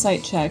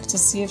insight check to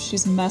see if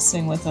she's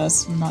messing with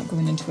us and not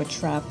going into a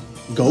trap.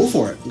 Go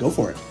for it. Go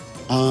for it.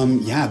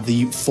 Yeah,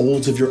 the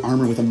folds of your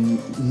armor with a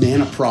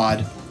mana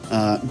prod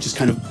just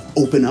kind of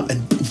open up and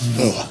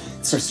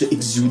starts to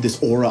exude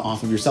this aura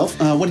off of yourself.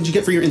 What did you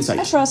get for your I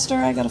insight? trust her.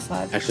 I got a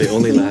 5. Actually,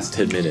 only lasts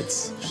 10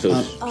 minutes.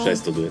 So should I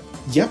still do it?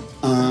 Yep.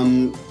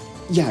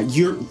 Yeah,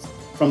 you're...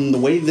 From the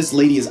way this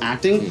lady is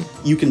acting,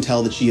 you can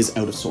tell that she is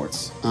out of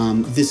sorts.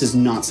 This is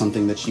not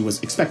something that she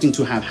was expecting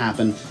to have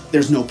happen.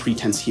 There's no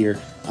pretense here.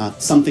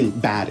 Something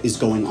bad is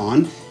going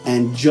on.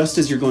 And just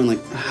as you're going like,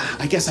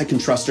 I guess I can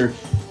trust her,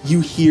 you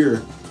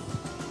hear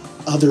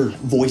other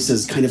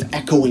voices kind of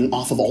echoing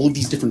off of all of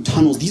these different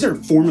tunnels. These are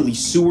formerly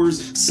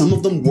sewers. Some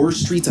of them were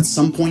streets at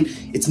some point.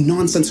 It's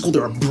nonsensical.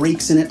 There are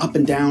breaks in it up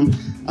and down.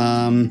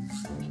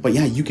 But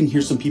yeah, you can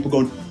hear some people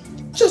going,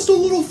 just a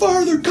little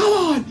farther. Come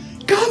on.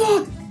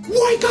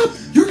 Wake up.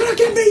 You're going to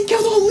get me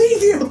killed. I'll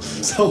leave you.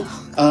 So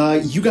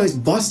you guys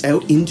bust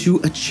out into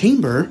a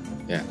chamber.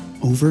 Yeah.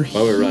 Over here.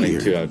 While we're running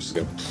too, I'll just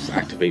go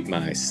activate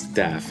my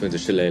staff into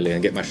Shillelagh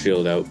and get my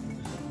shield out.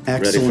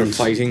 Excellent. Ready for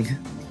fighting.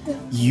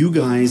 You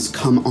guys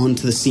come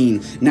onto the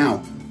scene. Now,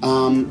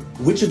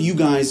 which of you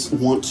guys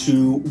want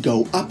to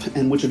go up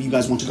and which of you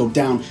guys want to go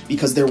down?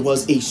 Because there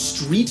was a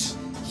street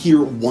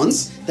here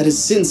once that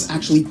has since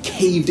actually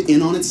caved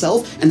in on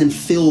itself and then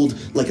filled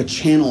like a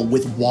channel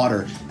with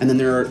water. And then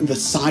the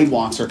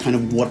sidewalks are kind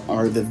of what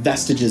are the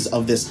vestiges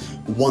of this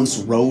once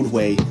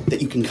roadway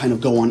that you can kind of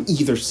go on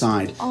either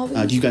side.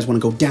 Do you guys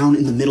want to go down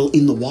in the middle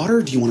in the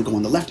water? Do you want to go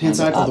on the left-hand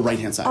side or the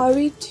right-hand side? Are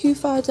we too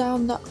far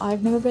down that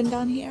I've never been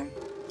down here?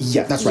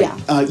 Yeah, that's right.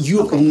 Yeah. You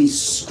have only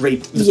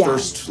scraped the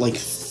first like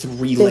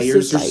 3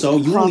 layers or so.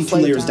 You were only 2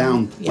 layers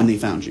down when they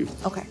found you.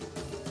 Okay.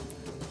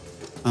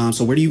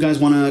 So where do you guys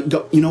want to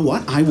go? You know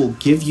what? I will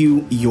give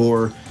you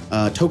your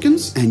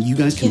tokens, and you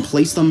guys can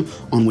place them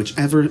on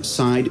whichever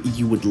side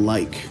you would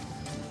like.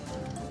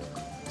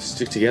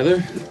 Stick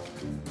together?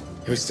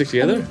 Can we stick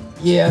together?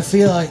 Yeah, I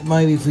feel like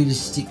maybe if we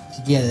just stick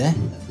together,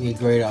 that'd be a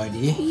great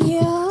idea.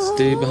 Yeah.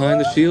 Stay behind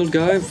the shield,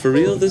 guy, for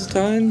real this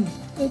time?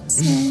 It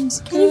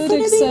sounds good,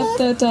 except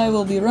that I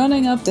will be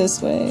running up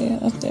this way,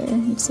 up there.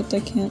 Except I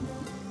can't.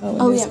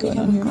 Oh, it is going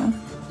on here now.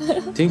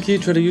 Tinky,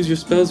 try to use your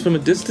spells from a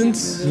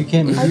distance? You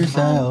can't move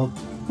yourself.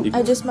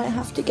 I just might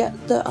have to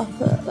get the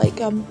upper,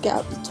 get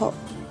up the top,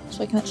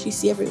 so I can actually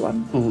see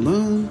everyone. Hold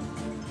on.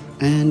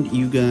 And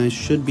you guys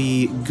should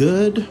be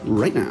good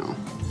right now.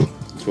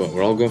 So what,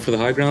 we're all going for the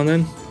high ground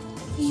then?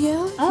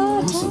 Yeah.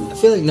 Awesome. I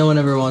feel like no one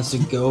ever wants to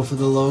go for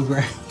the low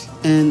ground.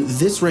 And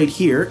this right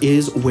here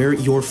is where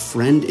your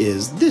friend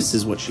is. This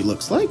is what she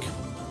looks like.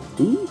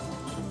 Ooh.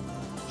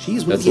 She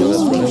is with the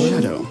Elven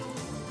Shadow.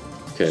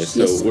 Okay,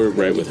 so we're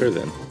right with her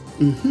then.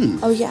 Mm-hmm.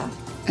 Oh, yeah.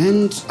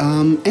 And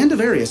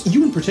Avarius,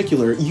 you in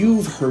particular,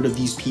 you've heard of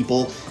these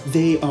people.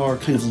 They are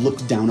kind of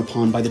looked down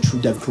upon by the true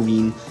Dev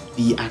Kareen,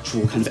 the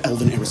actual kind of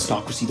elven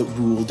aristocracy that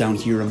rule down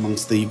here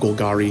amongst the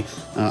Golgari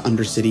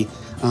Undercity.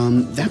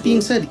 That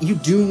being said, you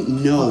do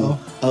know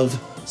of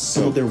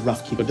some of their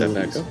rough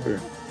capabilities. Put that back up, or?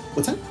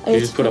 What's that? Did you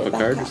just put up a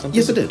card or something?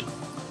 Yes, I did.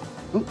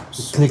 Oh,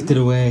 Clicked it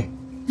away.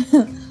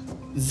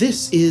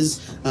 This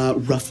is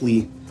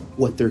roughly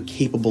what they're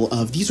capable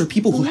of. These are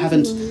people who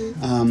haven't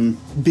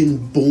been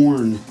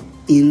born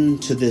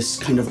into this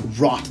kind of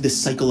rot, this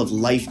cycle of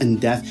life and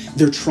death.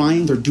 They're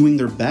trying, they're doing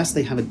their best,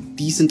 they have a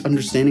decent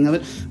understanding of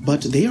it,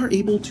 but they are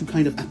able to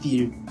kind of, at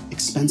the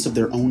expense of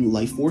their own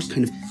life force,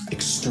 kind of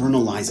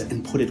externalize it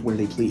and put it where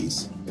they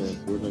please. Yeah,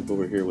 we're like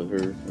over here with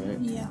her, right?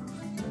 Yeah.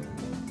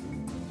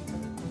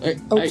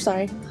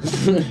 Sorry.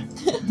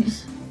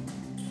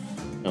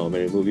 Oh,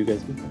 may I move you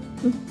guys?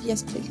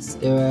 Yes, please.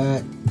 Do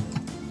it.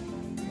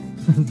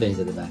 Base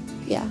at the back.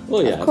 Yeah.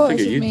 Well, yeah, Of course, I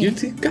figure you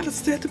me. gotta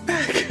stay at the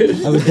back.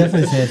 I would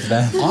definitely say it's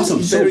bad.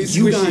 Awesome. So Very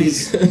you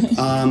squishy.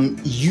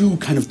 guys, you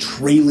kind of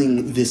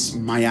trailing this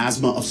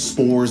miasma of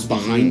spores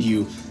behind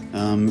you,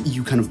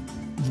 you kind of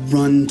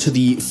run to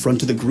the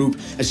front of the group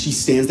as she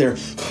stands there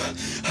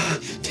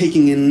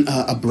taking in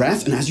a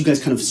breath, and as you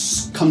guys kind of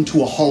come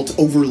to a halt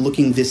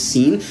overlooking this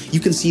scene, you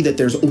can see that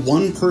there's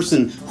one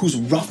person who's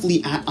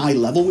roughly at eye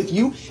level with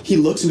you. He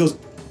looks and goes,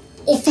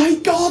 "Oh,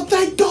 thank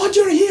God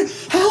you're here!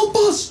 Help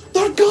us!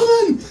 They're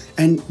coming!"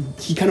 And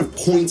he kind of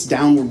points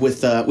downward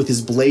with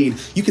his blade.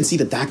 You can see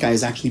that guy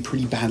is actually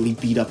pretty badly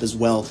beat up as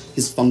well.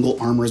 His fungal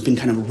armor has been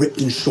kind of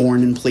ripped and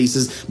shorn in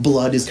places.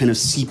 Blood is kind of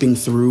seeping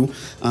through.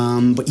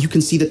 But you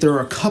can see that there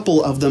are a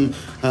couple of them,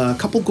 a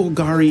couple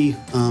Golgari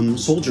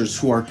soldiers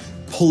who are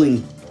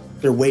pulling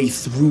their way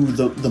through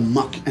the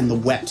muck and the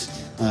wet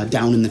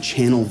down in the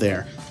channel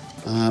there.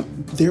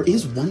 There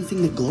is one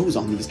thing that glows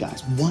on these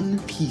guys. One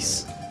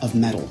piece of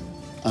metal.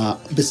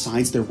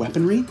 Besides their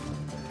weaponry,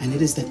 and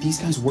it is that these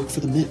guys work for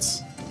the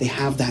Mitts. They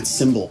have that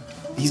symbol.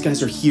 These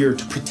guys are here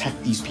to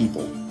protect these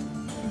people.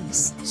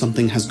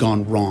 Something has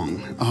gone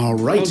wrong. All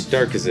right. How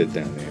dark is it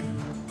down there?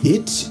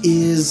 It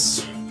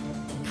is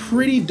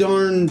pretty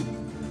darn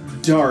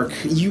dark.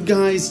 You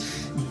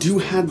guys do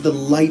have the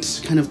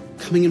light kind of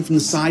coming in from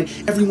the side.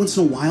 Every once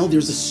in a while,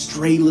 there's a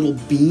stray little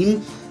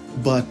beam,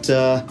 but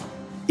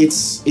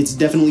it's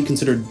definitely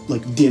considered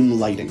like dim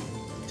lighting.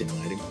 Dim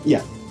lighting?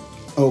 Yeah.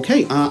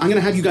 Okay, I'm gonna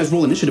have you guys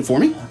roll initiative for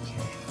me.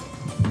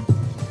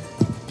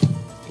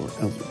 For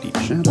Elven Deep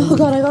Shadow. Oh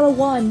god, I got a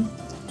 1.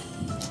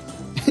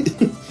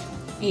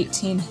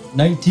 18.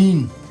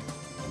 19.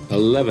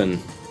 11.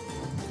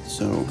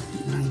 So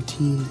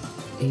 19,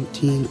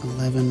 18,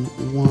 11,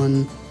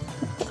 1.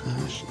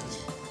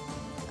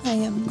 I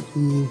am.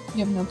 You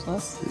have no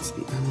plus. That's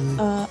the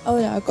ally. Oh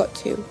no, I got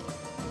 2.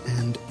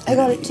 And I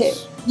got a 2.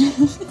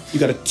 You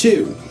got a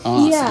 2.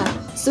 Awesome.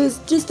 Yeah, so it's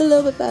just a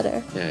little bit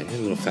better. Yeah, you're a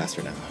little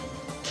faster now.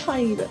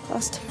 Tiny bit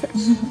faster.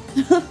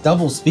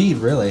 Double speed,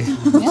 really.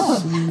 Yeah.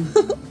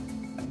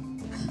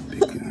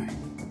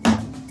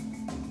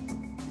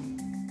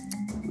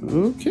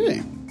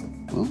 Okay.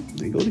 Well,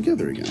 they go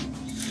together again.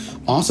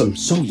 Awesome.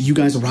 So you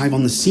guys arrive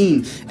on the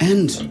scene,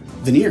 and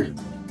Veneer,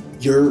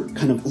 you're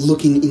kind of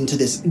looking into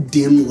this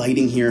dim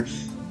lighting here.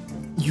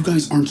 You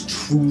guys aren't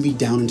truly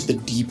down into the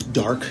deep,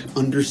 dark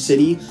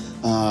Undercity,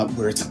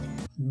 where it's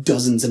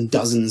dozens and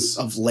dozens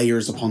of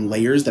layers upon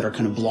layers that are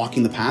kind of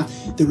blocking the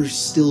path. There are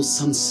still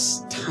some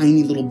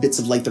tiny little bits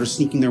of light that are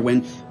sneaking their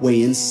way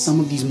in. Some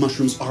of these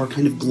mushrooms are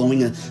kind of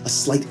glowing a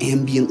slight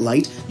ambient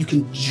light. You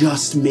can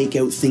just make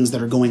out things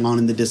that are going on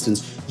in the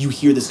distance. You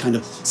hear this kind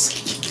of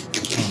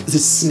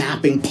this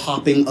snapping,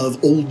 popping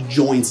of old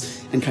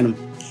joints and kind of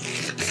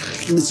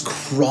this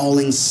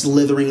crawling,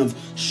 slithering of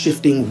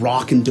shifting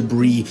rock and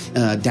debris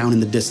down in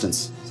the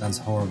distance. Sounds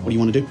horrible. What do you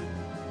want to do?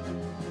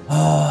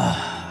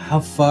 How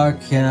far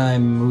can I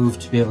move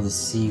to be able to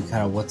see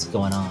kind of what's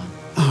going on?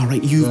 All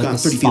right, you've got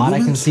 30 feet of spot I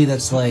movement. can see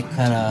that's like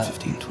kind of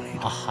 15, 20, a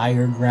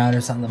higher ground or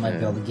something that might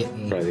be able to get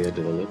me. Probably the edge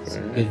of the lip,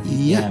 right? Good,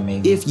 yeah,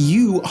 maybe. If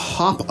you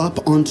hop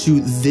up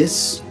onto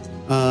this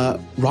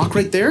rock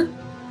right there,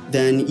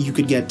 then you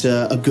could get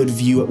a good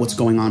view at what's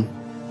going on.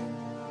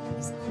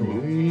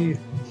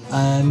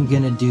 I'm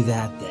gonna do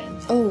that then.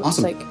 Oh,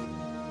 Awesome. Like,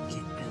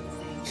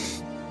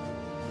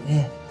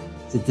 Yeah.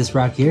 Is it this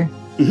rock here?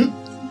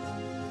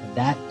 Mm-hmm.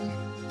 That?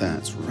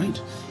 That's right.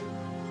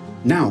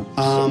 Now,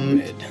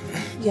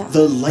 yeah.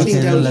 the lighting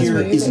Okay, down let's here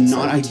move. is It's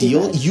not not too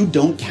ideal. bad. You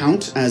don't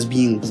count as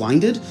being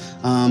blinded,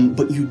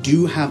 but you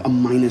do have a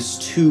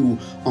 -2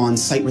 on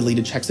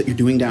sight-related checks that you're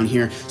doing down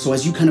here. So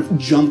as you kind of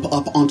jump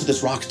up onto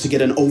this rock to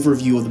get an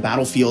overview of the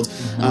battlefield,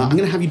 I'm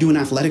going to have you do an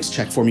athletics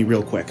check for me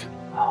real quick.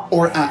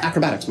 Or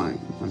acrobatics, my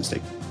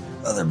mistake.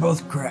 Oh, they're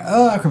both correct.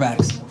 Oh,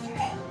 acrobatics.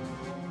 Okay.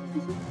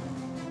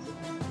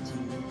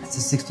 That's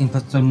a 16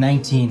 plus, so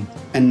 19.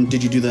 And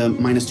did you do the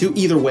 -2?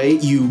 Either way,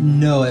 you...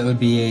 No, it would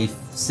be a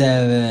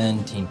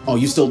 17. Oh,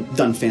 you've still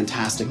done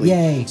fantastically.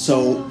 Yay.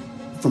 So,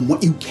 from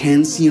what you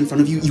can see in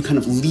front of you, you kind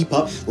of leap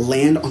up,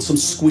 land on some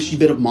squishy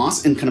bit of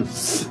moss, and kind of,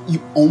 you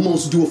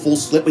almost do a full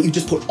split, but you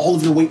just put all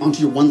of your weight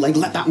onto your one leg,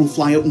 let that one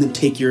fly out, and then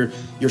take your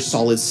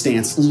solid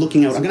stance,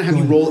 looking out. I'm going to have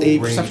you roll a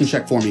perception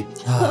check for me.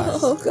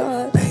 Oh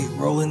god. Hey,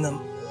 rolling them.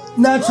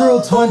 Natural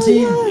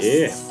 20.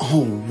 Yeah.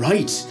 All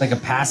right. Like a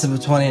passive of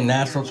 20 and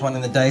natural 20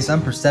 in the dice.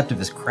 I'm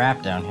perceptive as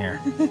crap down here.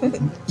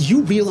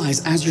 You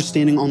realize as you're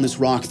standing on this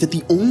rock that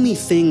the only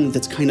thing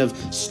that's kind of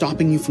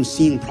stopping you from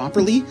seeing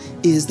properly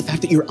is the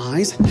fact that your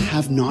eyes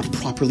have not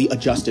properly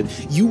adjusted.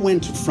 You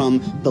went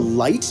from the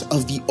light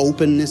of the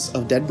openness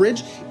of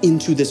Deadbridge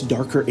into this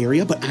darker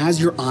area, but as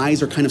your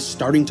eyes are kind of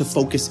starting to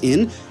focus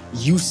in,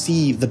 you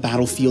see the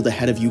battlefield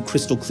ahead of you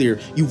crystal clear.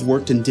 You've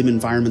worked in dim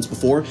environments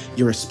before.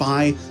 You're a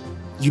spy.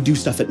 You do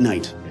stuff at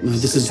night.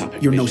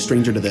 You're no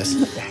stranger to this.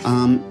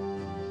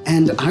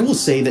 And I will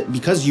say that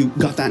because you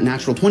got that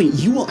natural 20,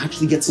 you will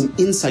actually get some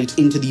insight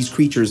into these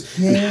creatures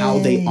and how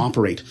they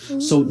operate.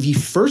 So the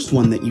first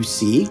one that you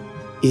see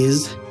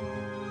is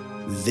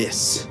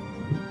this.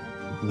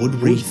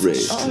 Woodwraith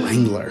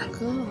Strangler.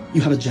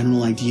 You have a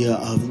general idea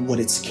of what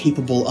it's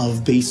capable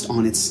of based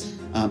on its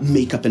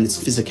makeup and its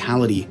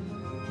physicality.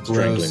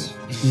 Strangling.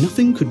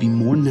 Nothing could be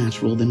more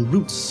natural than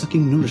roots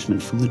sucking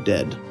nourishment from the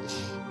dead.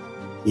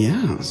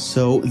 Yeah,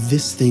 so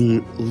this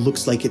thing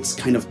looks like it's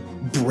kind of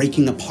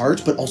breaking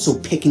apart, but also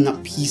picking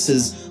up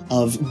pieces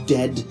of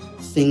dead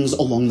things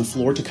along the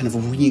floor to kind of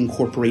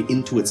reincorporate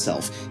into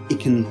itself. It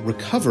can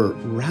recover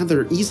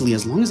rather easily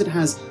as long as it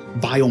has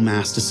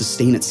biomass to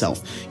sustain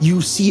itself.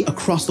 You see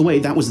across the way,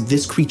 that was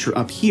this creature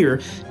up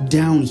here.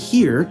 Down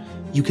here,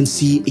 you can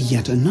see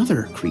yet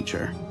another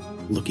creature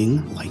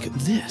looking like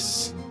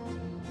this.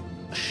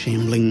 A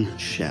shambling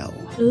shell.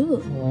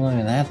 Ooh. Oh, look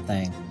at that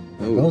thing.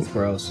 They're Ooh. both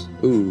gross.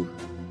 Ooh.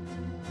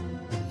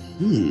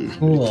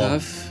 Cool.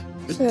 Tough.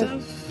 Bit Sure.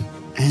 tough.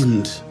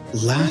 And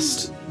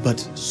last but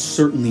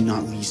certainly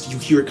not least, you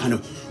hear it kind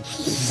of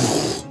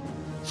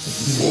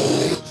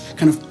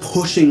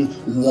pushing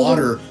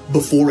water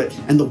before it,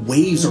 and the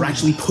waves are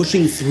actually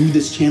pushing through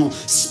this channel,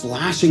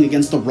 splashing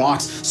against the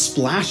rocks,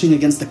 splashing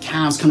against the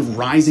calves, kind of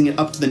rising it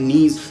up to the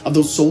knees of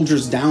those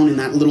soldiers down in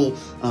that little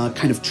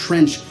kind of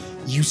trench.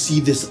 You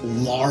see this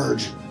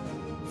large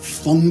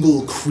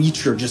fungal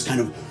creature just kind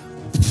of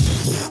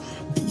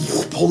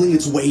pulling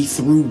its way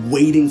through,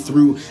 wading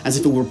through as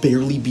if it were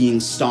barely being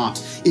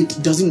stopped. It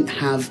doesn't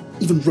have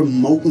even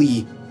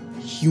remotely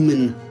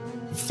human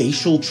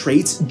facial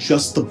traits,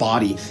 just the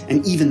body,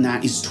 and even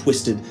that is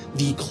twisted.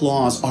 The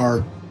claws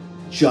are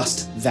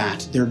just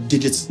that. They're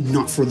digits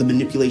not for the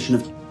manipulation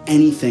of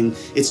anything.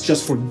 It's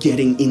just for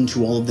getting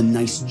into all of the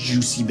nice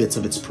juicy bits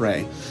of its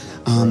prey.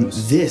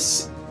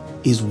 This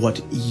is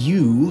what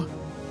you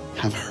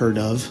have heard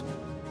of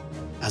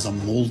as a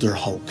Molder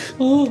Hulk.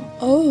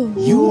 Oh.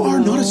 You are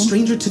not a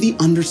stranger to the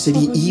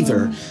Undercity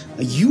either.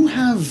 You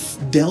have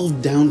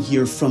delved down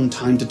here from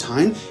time to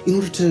time in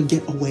order to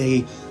get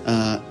away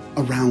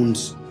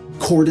around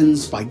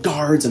cordons by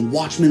guards and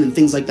watchmen and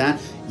things like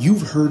that.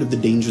 You've heard of the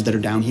dangers that are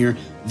down here.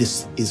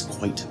 This is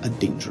quite a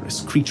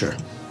dangerous creature.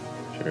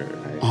 Sure.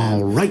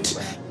 All right.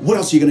 What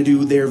else are you going to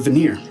do there,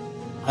 Veneer?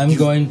 I'm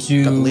going Got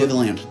the lay of the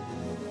to land.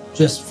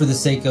 just for the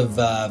sake of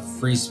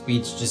free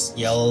speech, just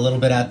yell a little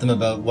bit at them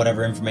about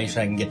whatever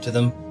information I can get to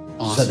them,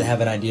 so that they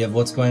have an idea of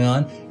what's going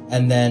on.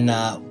 And then,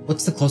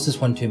 what's the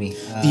closest one to me?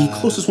 The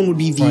closest one would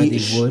be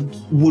the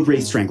Wood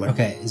Wraith Strangler.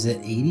 Okay, is it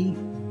 80?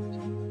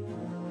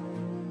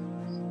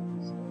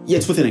 Yeah,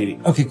 it's within 80.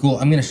 Okay, cool.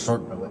 I'm gonna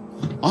short bow it.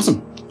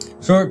 Awesome.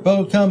 Short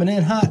bow coming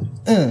in hot.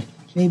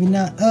 Maybe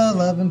not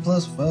 11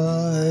 plus 5.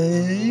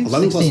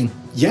 11 16. plus.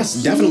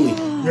 Yes, definitely.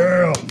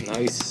 Yeah.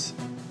 Nice.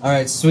 All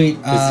right, sweet.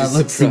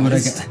 Let's see what I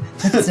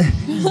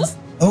got.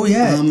 Oh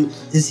yeah.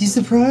 Is he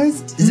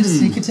surprised? Is it a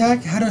sneak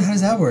attack? How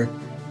does that work?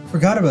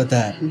 Forgot about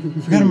that.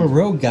 Forgot I'm a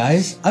rogue,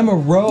 guys. I'm a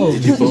rogue.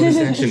 Did you bonus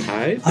action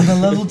hide? I'm a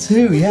level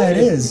 2. Yeah, it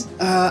is.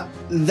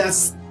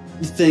 That's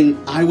the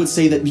thing. I would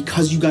say that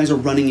because you guys are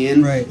running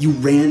in, you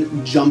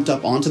jumped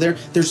up onto there.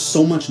 There's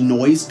so much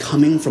noise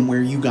coming from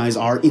where you guys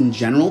are in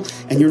general,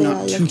 and you're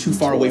not too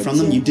far away from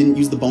them. You didn't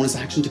use the bonus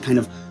action to kind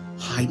of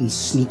hide and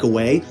sneak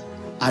away.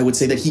 I would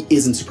say that he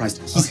isn't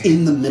surprised. He's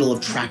in the middle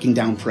of tracking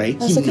down prey.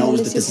 He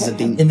knows that this is a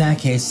danger. In that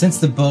case, since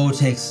the arrow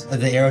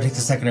takes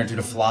a second or two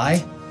to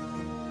fly,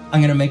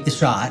 I'm gonna make the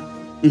shot.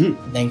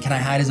 Mm-hmm. Then can I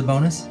hide as a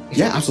bonus?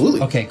 Yeah,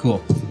 absolutely. Okay,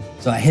 cool.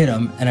 So I hit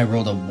him and I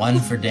rolled a 1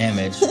 for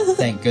damage.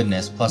 Thank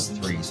goodness, plus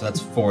 3, so that's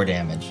 4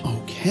 damage.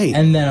 Okay.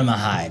 And then I'm a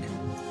hide.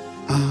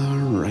 All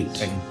right.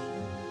 So I can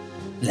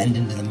blend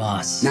into the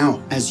moss.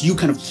 Now, as you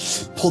kind of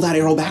pull that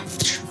arrow back,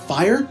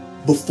 fire.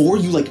 Before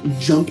you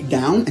jump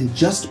down and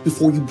just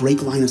before you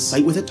break line of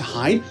sight with it to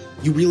hide,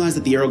 you realize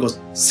that the arrow goes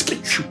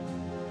straight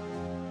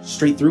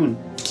through, and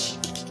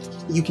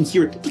you can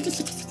hear it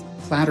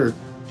clatter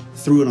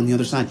through it on the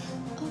other side.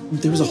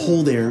 There was a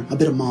hole there, a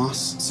bit of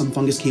moss, some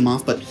fungus came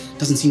off, but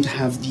doesn't seem to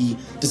have the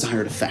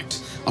desired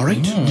effect. All right,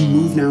 we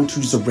move now to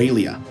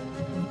Zoralia.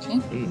 Okay.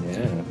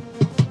 Yeah.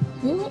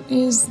 Who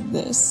is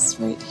this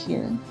right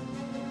here?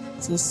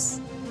 Is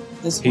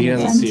this He one?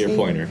 doesn't see your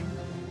pointer.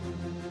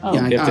 Oh.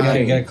 Yeah, You have to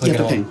ping. gotta click you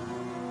have to it ping.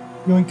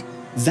 Yoink.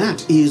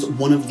 That is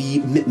one of the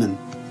Mitmen.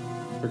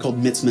 They're called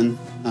Mitsmen.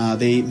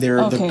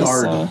 They're the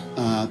guard. So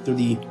They're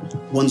the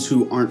ones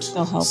who aren't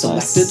they'll help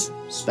selected, us.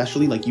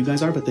 especially like you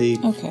guys are, but they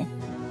Okay.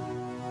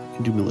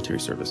 can do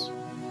military service.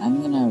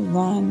 I'm gonna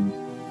run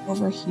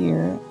over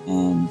here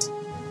and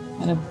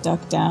kind of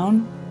duck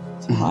down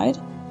to hide.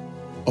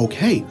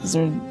 Okay.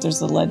 There's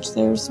a ledge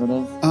there, sort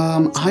of?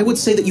 I would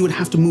say that you would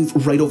have to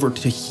move right over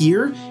to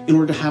here in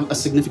order to have a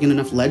significant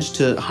enough ledge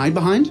to hide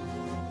behind.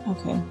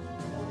 Okay. I'm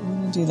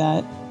gonna do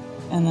that.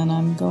 And then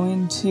I'm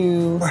going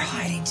to... We're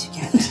hiding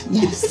together.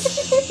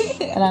 Yes.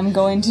 And I'm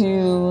going to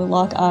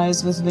lock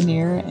eyes with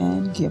Veneer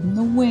and give him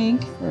the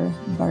wink for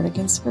Bardic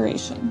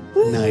Inspiration.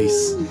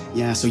 Nice.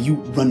 Yeah, so you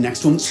run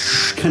next to him,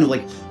 kind of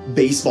like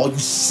baseball, you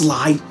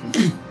slide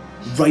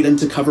right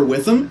into cover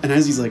with him, and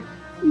as he's like,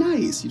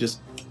 nice, you just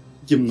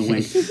give him the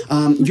wink.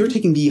 You're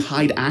taking the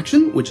hide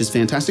action, which is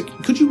fantastic.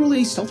 Could you roll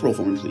a stealth roll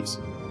for me, please?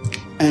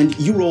 And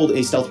you rolled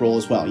a stealth roll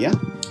as well, yeah?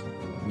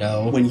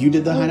 No. When you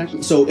did the hide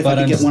action? So if I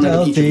could I'm get one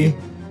out of each of you.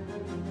 stealthy.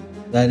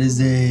 That is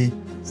a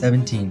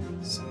 17.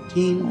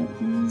 17.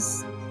 That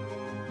is...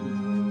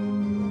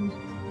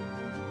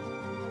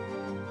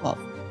 12.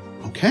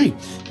 Okay,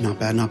 not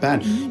bad, not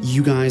bad.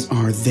 You guys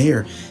are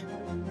there.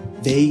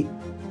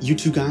 You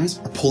two guys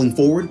are pulling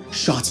forward,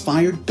 shots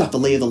fired, got the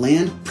lay of the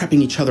land,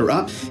 prepping each other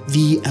up.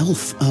 The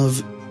elf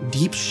of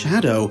Deep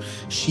Shadow,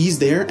 she's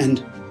there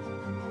and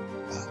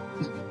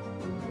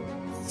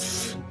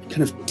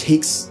kind of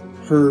takes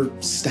her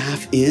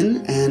staff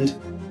in, and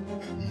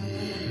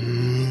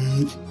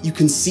you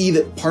can see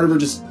that part of her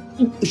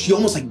she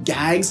almost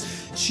gags.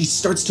 She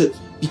starts to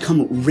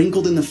become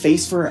wrinkled in the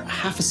face for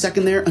half a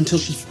second there until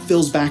she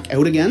fills back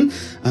out again.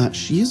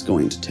 She is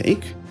going to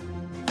take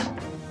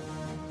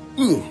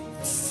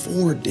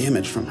 4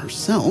 damage from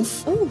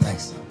herself. Oh,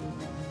 Nice.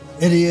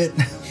 Idiot.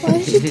 why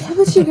did she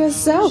damage you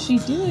guys out? She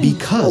did.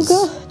 Because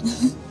Oh, God.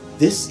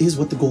 this is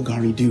what the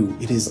Golgari do.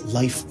 It is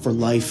life for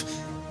life.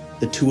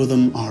 The two of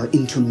them are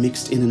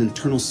intermixed in an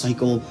eternal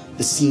cycle.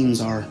 The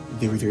seams are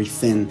very, very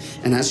thin.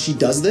 And as she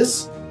does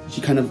this, she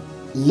kind of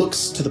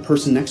looks to the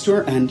person next to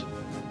her and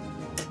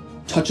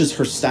touches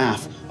her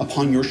staff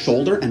upon your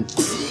shoulder, and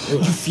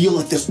you feel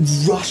this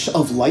rush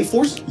of life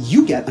force.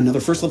 You get another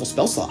first level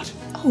spell slot.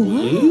 Oh,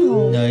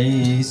 wow.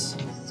 Nice.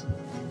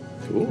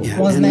 Cool. Yeah,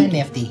 Wasn't and that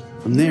nifty?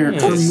 from there, her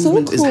That's so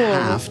movement is cool.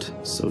 halved.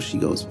 So she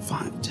goes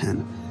 5,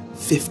 10,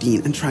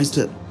 15, and tries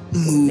to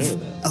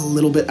move a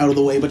little bit out of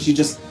the way, but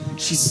she's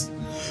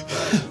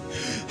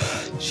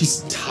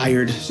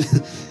tired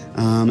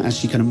as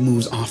she kind of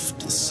moves off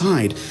to the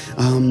side.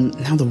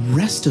 Now the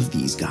rest of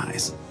these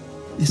guys,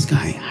 this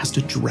guy has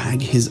to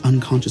drag his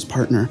unconscious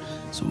partner.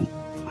 So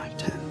 5,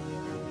 10,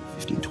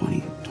 15,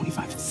 20,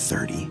 25,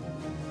 30.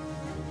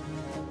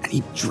 And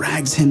he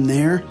drags him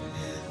there.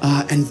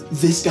 And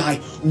this guy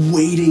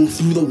wading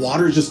through the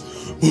water just...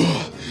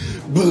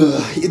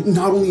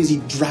 not only is he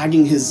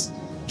dragging his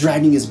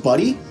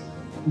buddy,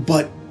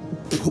 but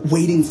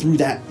wading through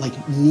that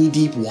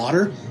knee-deep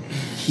water,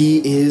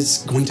 He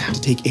is going to have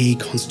to take a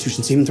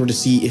Constitution saving throw to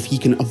see if he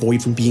can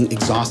avoid from being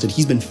exhausted.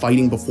 He's been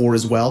fighting before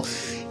as well.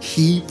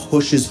 He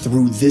pushes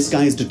through. This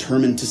guy is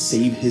determined to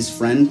save his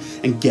friend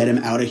and get him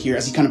out of here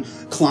as he kind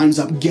of climbs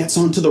up, gets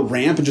onto the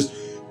ramp, and just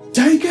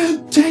take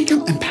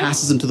him, and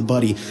passes him to the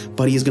buddy.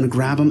 Buddy is going to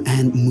grab him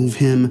and move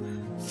him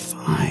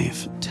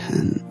 5,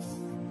 10,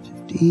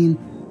 15.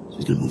 So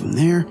he's going to move him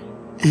there.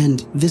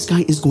 And this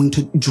guy is going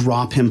to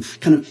drop him,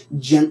 kind of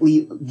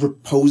gently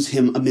repose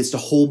him amidst a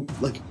whole,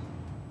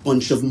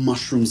 bunch of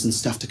mushrooms and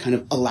stuff to kind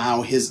of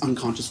allow his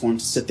unconscious form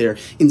to sit there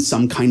in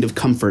some kind of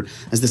comfort,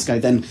 as this guy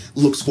then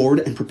looks forward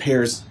and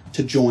prepares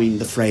to join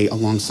the fray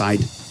alongside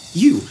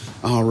you.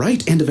 All right,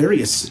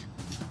 Andavarius,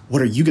 what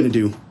are you going to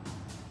do?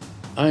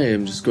 I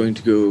am just going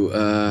to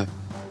go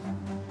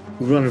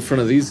run in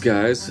front of these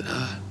guys.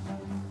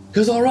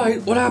 Because, all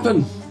right, what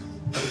happened?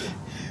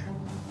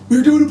 We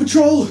were doing a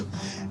patrol.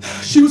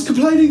 She was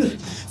complaining that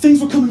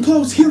things were coming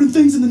close, hearing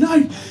things in the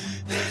night.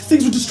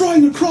 Things were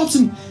destroying her crops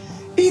and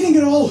eating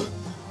it all.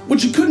 When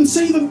she couldn't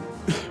see them,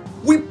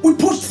 we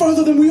pushed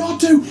further than we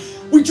ought to.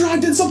 We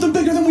dragged in something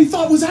bigger than we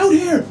thought was out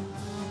here.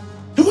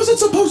 It wasn't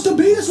supposed to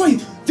be this way.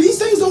 These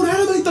things don't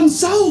animate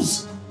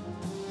themselves.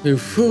 You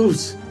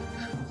fools.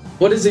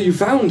 What is it you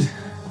found?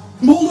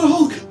 Molder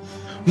Hulk.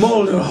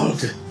 Molder Hulk.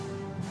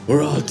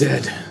 We're all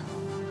dead.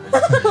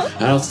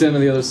 I'll stand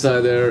on the other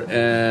side there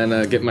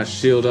and get my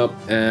shield up,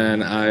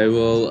 and I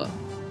will.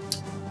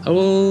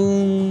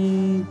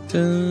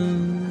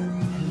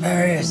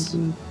 Various.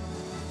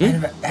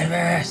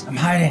 Adverse, I'm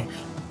hiding.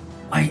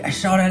 I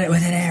shot at it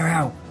with an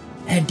arrow.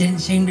 It didn't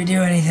seem to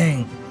do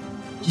anything.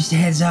 Just a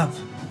heads up.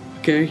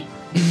 Okay.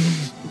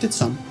 Did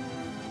some.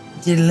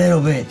 Did a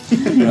little bit.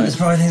 There's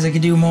probably things I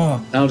could do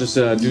more. I'll just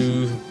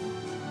do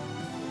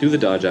the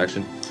dodge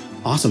action.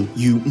 Awesome.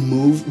 You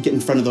move, get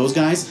in front of those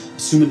guys,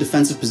 assume a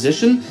defensive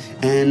position,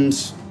 and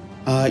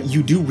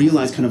you do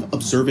realize, kind of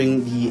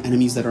observing the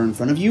enemies that are in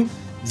front of you,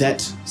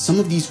 that some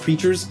of these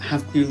creatures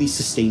have clearly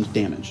sustained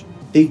damage.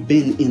 They've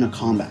been in a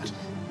combat.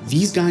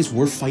 These guys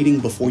were fighting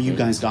before you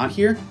guys got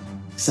here,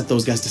 except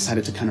those guys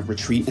decided to kind of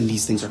retreat, and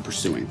these things are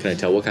pursuing. Can I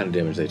tell what kind of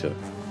damage they took?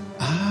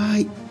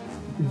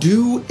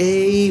 Do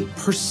a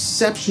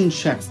perception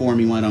check for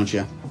me, why don't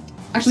you?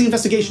 Actually,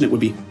 investigation it would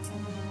be.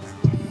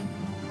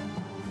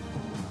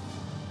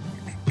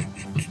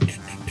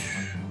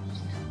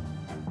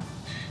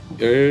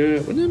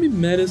 Wouldn't that be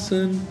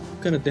medicine?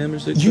 What kind of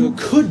damage they took? You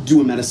could do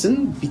a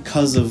medicine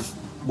because of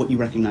what you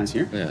recognize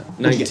here. Yeah,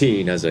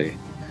 19 as I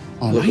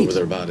look over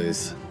their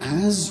bodies.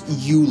 As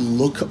you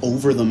look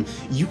over them,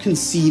 you can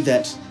see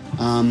that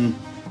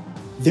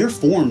their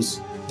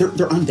forms, they're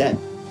undead.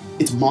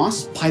 It's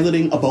moss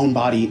piloting a bone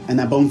body, and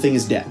that bone thing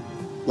is dead.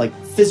 Like,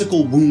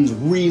 physical wounds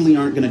really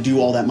aren't going to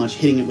do all that much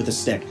hitting it with a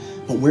stick.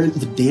 But where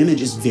the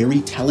damage is very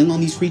telling on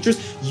these creatures,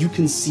 you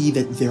can see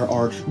that there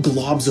are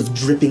globs of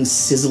dripping,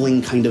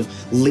 sizzling kind of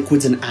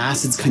liquids and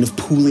acids kind of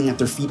pooling at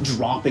their feet,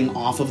 dropping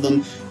off of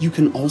them. You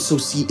can also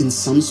see in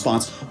some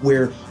spots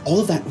where all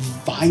of that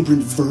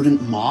vibrant,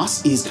 verdant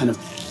moss is kind of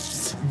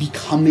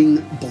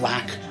becoming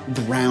black,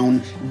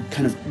 brown,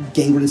 kind of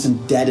gangrenous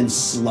and dead and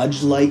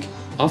sludge-like.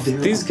 Off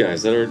these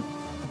guys that are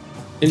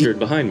injured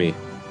behind me.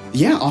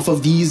 Yeah, off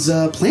of these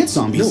plant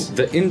zombies. No,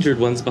 the injured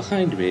ones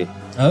behind me.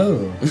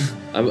 Oh.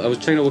 I was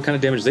checking out what kind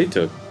of damage they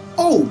took.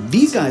 Oh,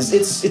 these guys,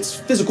 it's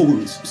physical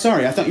wounds.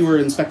 Sorry, I thought you were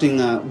inspecting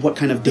what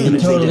kind of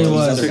damage totally they did.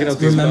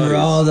 Was. Remember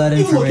all that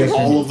information. You look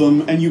at all of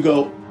them and you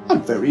go,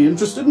 I'm very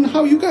interested in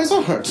how you guys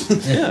are hurt.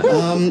 Yeah.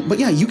 But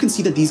yeah, you can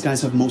see that these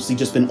guys have mostly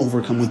just been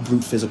overcome with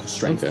brute physical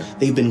strength. Okay.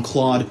 They've been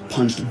clawed,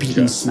 punched,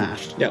 beaten,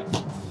 smashed. Yeah.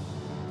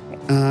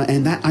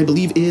 And that, I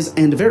believe, is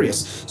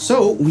Andavarius.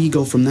 So we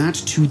go from that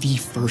to the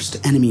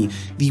first enemy.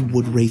 The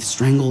Wood Wraith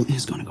Strangle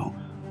is going to go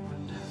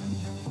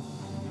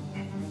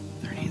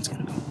 30. It's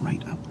going to go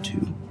right up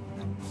to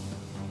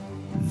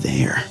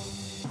there.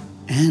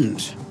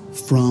 And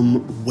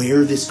from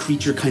where this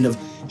creature kind of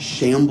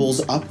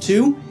shambles up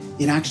to,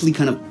 it actually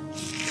kind of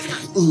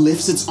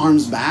lifts its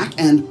arms back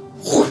and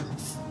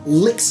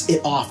licks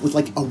it off with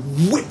like a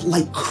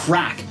whip-like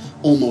crack,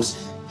 almost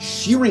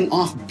shearing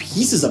off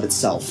pieces of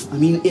itself. I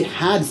mean, it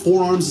had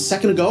 4 arms a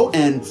second ago,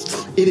 and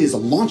it is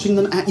launching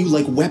them at you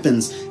like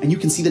weapons. And you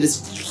can see that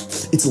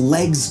its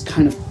legs,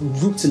 kind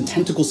of roots and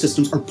tentacle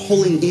systems, are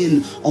pulling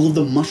in all of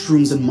the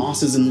mushrooms and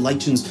mosses and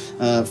lichens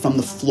from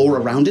the floor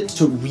around it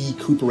to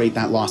recuperate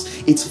that loss.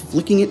 It's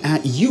flicking it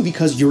at you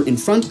because you're in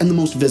front and the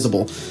most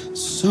visible.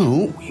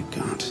 So we've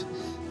got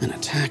an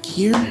attack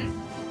here.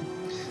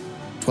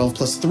 12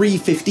 plus 3,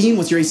 15.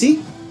 What's your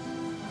AC?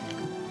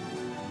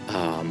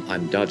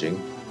 I'm dodging.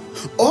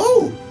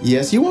 Oh,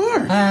 yes you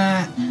are.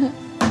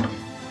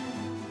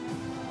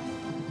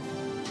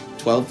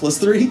 12 plus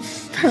 3?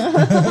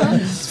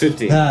 It's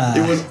 15.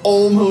 It was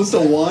almost a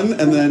 1,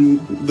 and then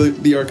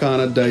the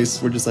Arcana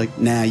dice were just like,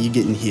 nah, you're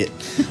getting hit.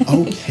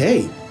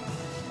 Okay.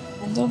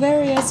 And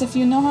Ovarius, if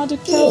you know how to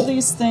kill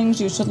these things,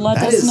 you should let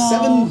us know.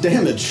 That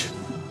is 7 damage.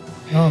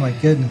 Oh my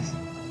goodness.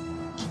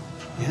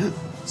 Yeah.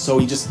 So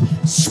he just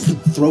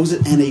throws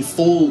it, and a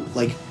full,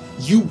 like,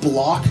 you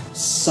block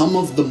some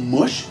of the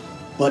mush,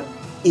 but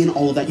in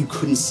all of that, you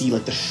couldn't see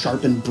like the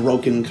sharp and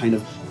broken kind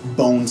of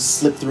bones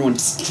slip through and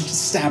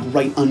stab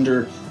right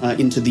under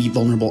into the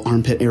vulnerable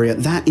armpit area.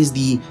 That is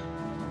the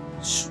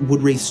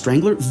Woodwraith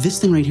Strangler. This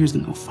thing right here is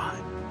going to go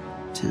 5,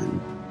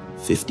 10,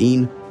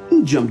 15,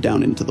 and jump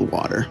down into the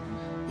water.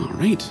 All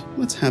right,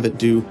 let's have it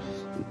do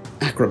an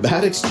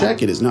acrobatics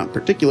check. It is not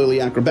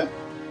particularly acrobatic.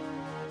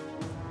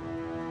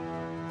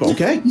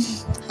 Okay.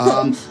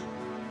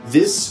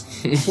 This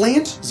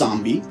plant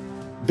zombie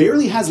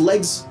barely has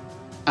legs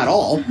at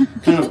all,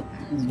 kind of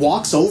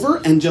walks over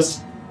and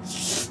just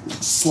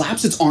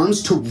slaps its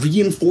arms to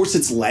reinforce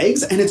its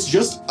legs, and it's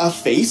just a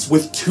face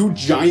with 2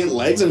 giant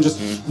legs and just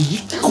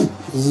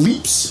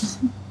leaps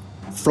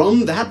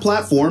from that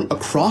platform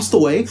across the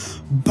way,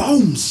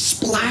 boom,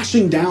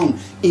 splashing down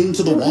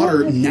into the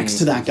water next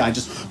to that guy,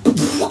 just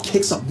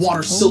kicks up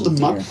water, silt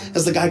him up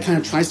as the guy kind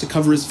of tries to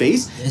cover his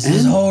face. This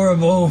is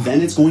horrible.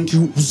 Then it's going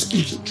to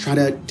try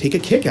to take a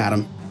kick at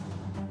him.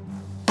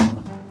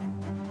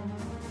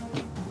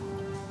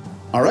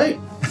 All right.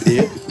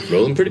 Yeah.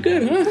 Rolling pretty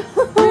good,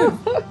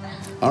 huh?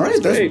 All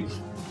right. That's great.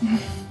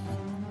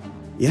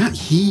 Yeah,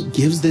 he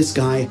gives this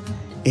guy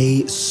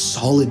a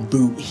solid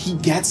boot. He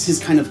gets his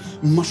kind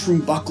of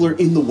mushroom buckler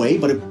in the way,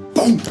 but it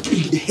boom,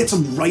 hits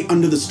him right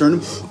under the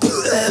sternum.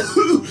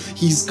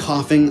 He's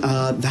coughing.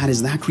 That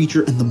is that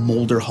creature, and the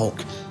Molder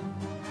Hulk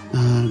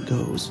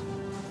goes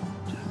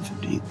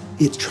 15.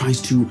 It tries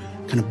to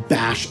kind of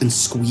bash and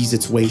squeeze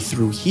its way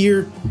through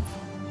here.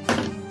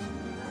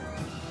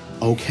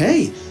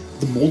 Okay.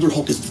 The Molder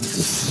Hulk is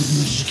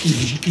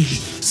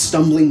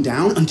stumbling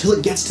down until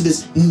it gets to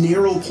this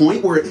narrow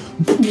point where it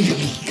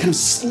kind of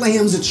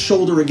slams its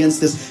shoulder against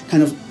this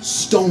kind of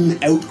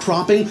stone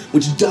outcropping,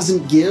 which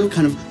doesn't give,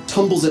 kind of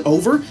tumbles it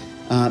over.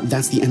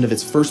 That's the end of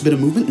its first bit of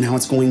movement. Now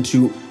it's going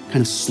to kind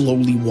of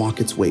slowly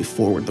walk its way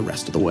forward the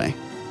rest of the way.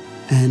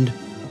 And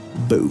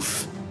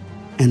boof.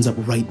 Ends up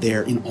right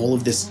there in all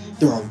of this.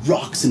 There are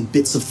rocks and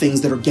bits of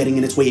things that are getting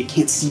in its way. It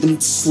can't see them.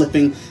 It's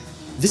slipping.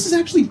 This is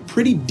actually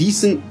pretty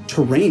decent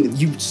terrain.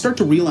 You start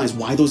to realize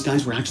why those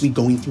guys were actually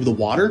going through the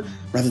water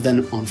rather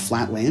than on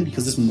flat land,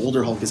 because this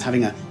Molder Hulk is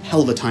having a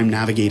hell of a time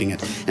navigating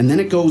it. And then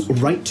it goes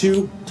right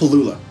to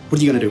Tallulah. What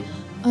are you going to do?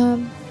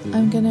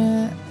 I'm going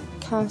to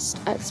cast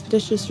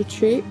Expeditious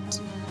Retreat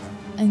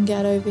and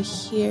get over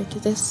here to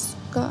this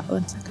guy.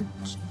 1 second.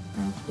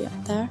 I'll be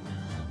up there.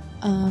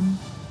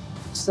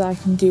 So that I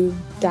can do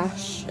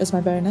dash as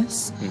my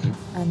bonus.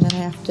 And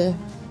then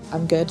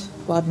I'm good.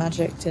 Wild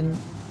magic didn't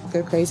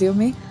go crazy on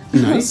me.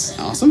 Nice.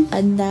 Awesome.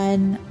 And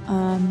then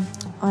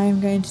I am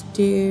going to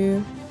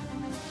do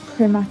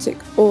Chromatic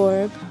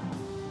Orb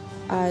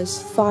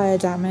as fire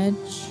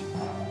damage.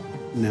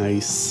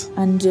 Nice.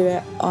 And do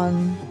it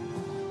on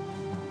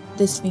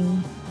this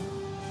thingy.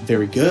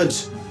 Very good.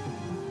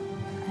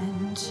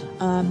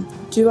 And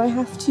do I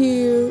have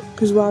to,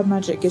 because wild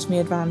magic gives me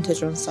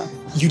advantage on stuff.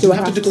 You do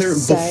have to declare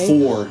it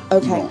before.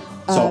 Okay.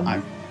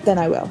 So then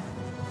I will.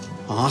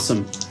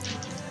 Awesome.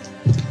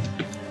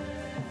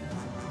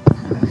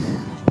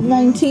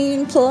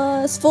 19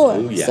 plus 4.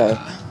 Oh, yeah. So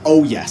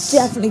oh, yes.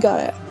 definitely got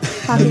it.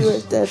 Happy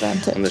with the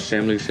advantage. On the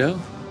Shambling Shell?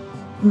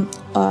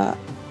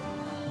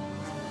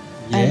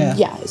 And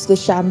yeah, it's the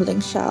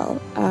Shambling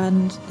Shell.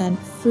 And then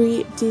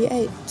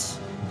 3d8.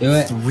 Do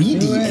it.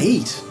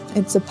 3d8?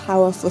 It's a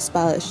powerful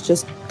spell. It's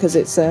just because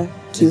it's a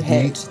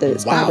 2-hit that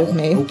it's bad with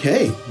me.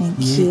 Okay. Thank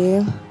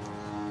you.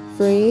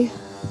 3,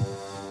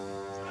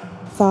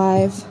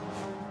 5,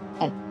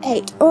 and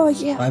 8. Oh,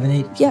 yeah. 5 and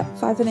 8. Yep,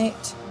 5 and 8.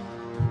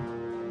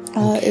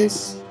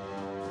 Is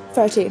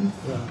 13.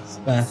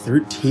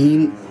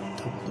 13.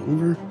 Doubled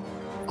over.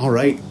 All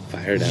right.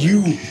 Fire damage.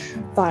 You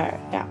Fire,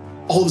 yeah.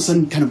 all of a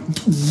sudden kind of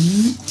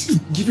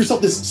give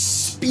yourself this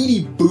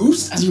speedy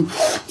boost as you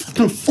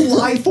kind of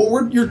fly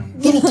forward. Your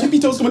little tippy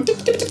toes going tick,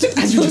 tick, tick, tick,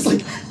 as you're just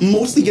like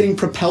mostly getting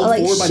propelled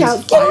forward by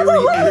this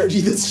fiery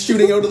energy that's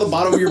shooting out of the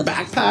bottom of your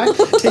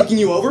backpack, taking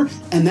you over.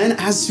 And then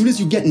as soon as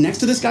you get next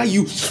to this guy,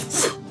 you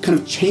kind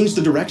of change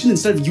the direction.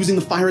 Instead of using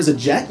the fire as a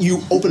jet,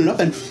 you open it up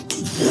and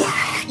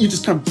you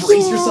just kind of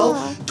brace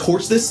yourself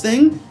towards this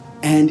thing,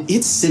 and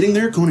it's sitting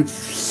there going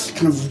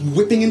kind of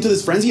whipping into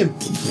this frenzy, and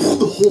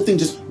the whole thing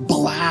just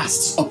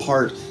blasts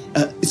apart.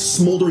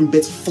 Smoldering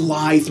bits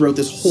fly throughout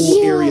this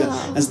whole area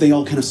as they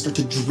all kind of start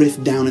to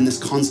drift down in this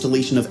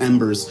constellation of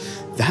embers.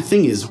 That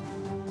thing is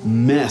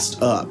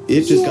messed up.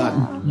 It just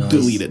got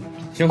deleted.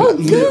 Oh,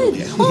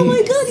 good! Oh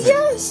my god,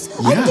 yes!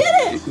 I did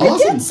it!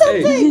 Awesome. I did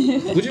something!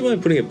 Hey, would you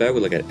mind putting it back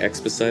with like an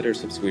expediter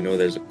so we know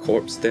there's a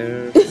corpse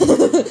there? He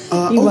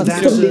wants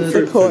to loot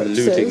for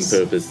corpses. Looting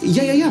purpose.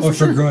 Yeah. Or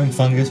for growing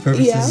fungus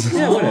purposes.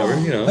 Yeah, whatever,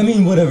 you know. I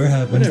mean, whatever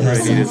happens. Whatever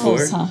I need it for.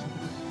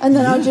 And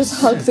then I'll just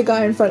hug the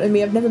guy in front of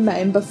me. I've never met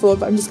him before,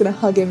 but I'm just going to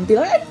hug him and be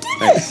like, I did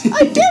it!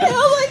 I did it!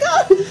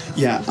 Oh my god!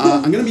 Yeah,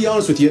 I'm going to be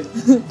honest with you.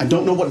 I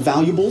don't know what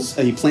valuables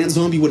a plant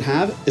zombie would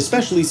have,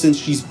 especially since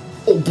she's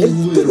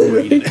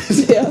obliterated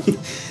it. Yeah.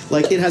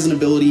 Like, it has an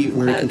ability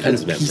where it can kind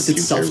of piece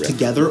itself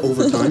together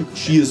over time.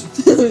 She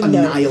is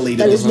annihilated.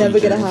 That is this never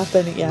going to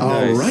creature. happen. Yeah.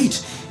 All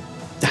right.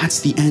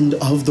 That's the end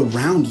of the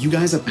round. You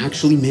guys have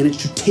actually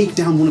managed to take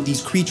down one of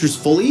these creatures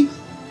fully.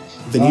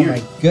 Veneer. Oh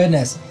my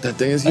goodness. That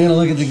thing is I'm gonna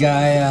huge. look at the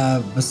guy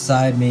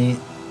beside me,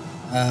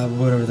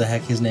 whatever the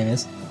heck his name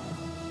is.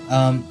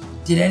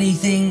 Did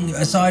anything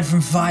aside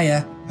from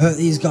fire hurt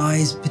these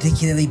guys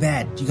particularly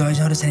bad? Do you guys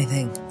notice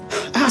anything?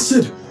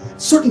 Acid!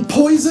 Certain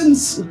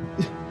poisons!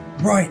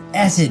 Right,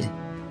 acid.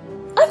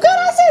 I've got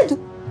acid!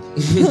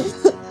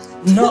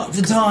 Not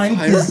the time,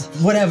 because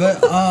whatever.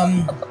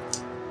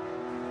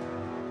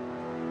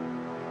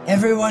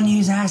 Everyone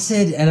use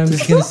acid, and I'm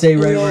just gonna say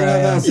right where I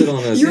am. Acid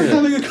on us, You're yeah.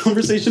 having a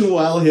conversation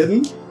while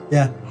hidden?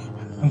 Yeah,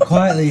 I'm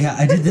quietly.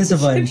 I did this a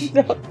bunch.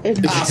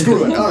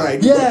 Screw it. All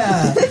right.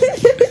 Yeah,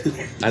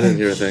 I didn't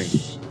hear a thing.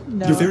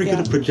 No, You're very good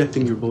at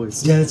projecting your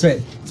voice. yeah, that's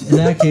right. In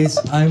that case,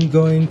 I'm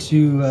going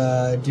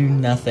to do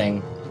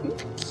nothing.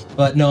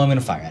 But no, I'm gonna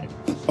fire at it.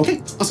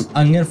 Okay, awesome.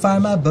 I'm gonna fire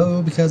my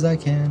bow because I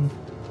can.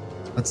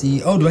 Let's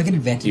see. Oh, do I get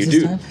advantage You this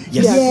do. time?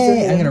 Yes. Yeah.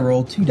 Yay! I'm gonna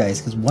roll 2 dice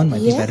because one might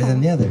be better than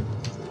the other.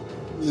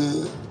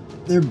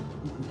 They're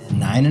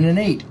 9 and an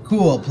 8.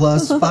 Cool.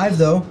 Plus 5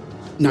 though.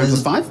 9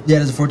 plus 5? Yeah,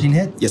 does a 14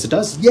 hit? Yes, it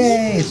does.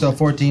 Yay! So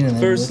 14 and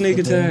then First sneak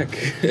with the-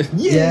 attack.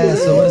 Yeah.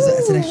 So what is that?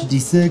 It's an extra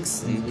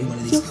D6. And do one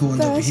of these cool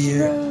ones over fast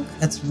here. rogue.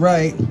 That's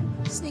right.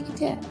 Sneak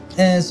attack.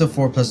 And so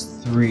 4 plus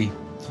 3.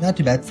 Not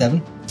too bad.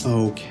 7.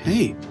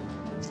 Okay.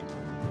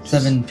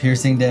 7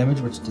 piercing damage,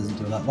 which doesn't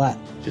do a lot. What?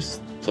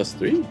 Just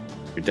 +3?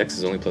 Your dex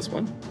is only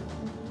 +1?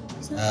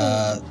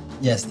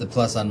 Yes, the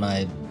plus on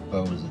my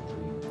bow is a 3.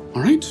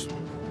 All right.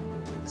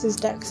 His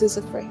dex is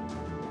a 3.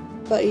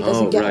 But he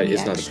doesn't Oh, get right, any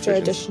it's not a extra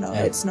proficiency. additional.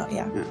 Yeah. It's not,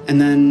 Yeah. And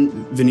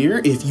then,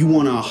 Veneer, if you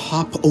want to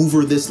hop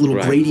over this little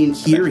Right. gradient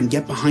here Okay. and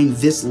get behind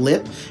this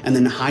lip and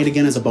then hide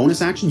again as a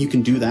bonus action, you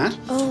can do that.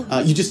 Oh.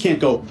 You just can't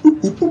go boop,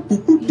 boop, boop,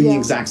 boop, boop, in the Yeah.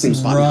 exact same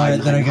spot. and Right,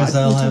 hide, then I hide, guess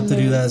hide. I'll have to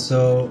do that.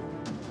 So,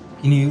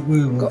 can you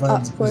Go was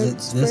it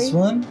upwards this 3?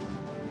 one?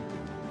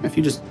 If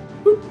you just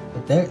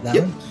Right there, that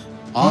Yep. one.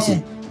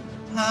 awesome.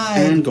 Yeah. Hi.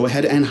 And go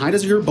ahead and hide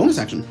as your bonus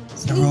action.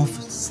 I roll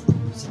for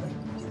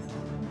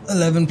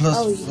 11 plus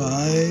Oh,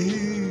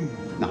 5.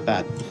 Not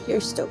bad.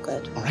 You're still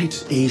good. All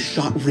right, a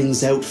shot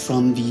rings out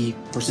from the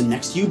person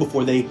next to you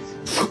before they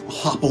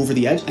hop over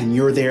the edge, and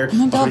you're there Oh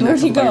my God, behind that where'd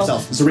he by go?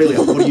 yourself. Zerelia,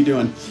 what are you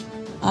doing?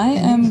 I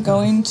am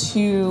going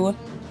to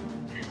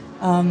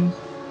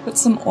put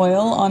some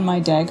oil on my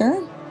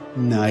dagger,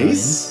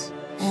 Nice.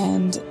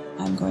 and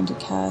I'm going to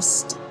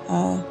cast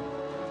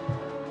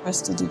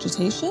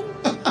Prestidigitation,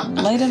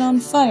 light it on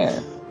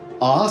fire.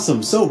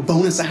 Awesome. So,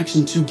 bonus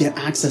action to get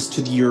access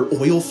to your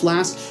oil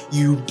flask.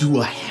 You do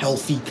a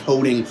healthy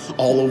coating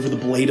all over the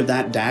blade of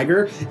that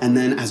dagger, and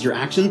then as your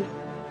action,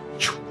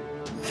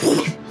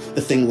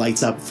 the thing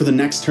lights up. For the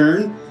next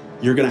turn,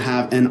 you're going to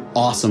have an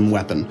awesome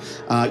weapon.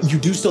 You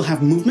do still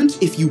have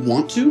movement if you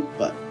want to,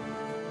 but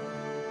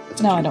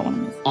No, I don't want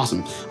to move.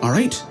 awesome. All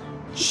right.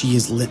 She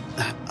has lit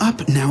that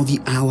up. Now the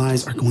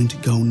allies are going to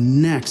go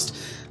next.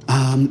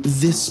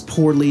 This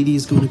poor lady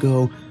is going to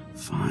go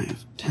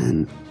 5,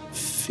 10,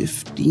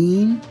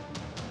 15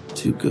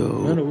 to Run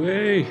go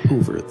away.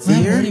 over Run,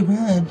 there. buddy,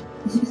 run.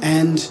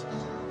 And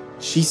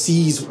she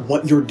sees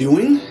what you're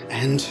doing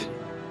and...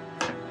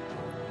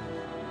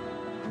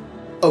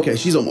 Okay,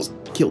 she's almost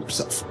killed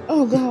herself.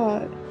 Oh,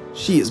 God.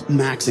 She is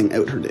maxing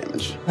out her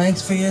damage.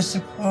 Thanks for your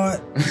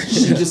support.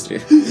 She just... Your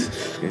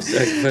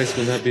sacrifice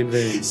will not be in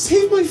vain.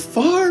 Save my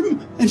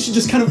farm! And she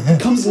just kind of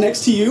comes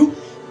next to you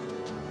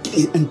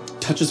and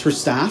touches her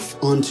staff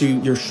onto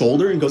your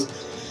shoulder and goes,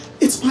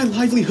 "It's my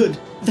livelihood.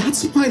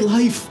 That's my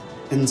life."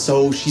 And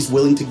so she's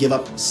willing to give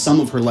up some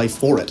of her life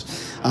for it.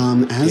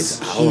 As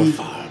It's our she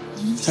farm.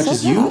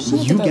 touches So you,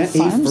 passionate you about get a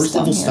farms first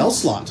level down here. spell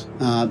slot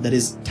that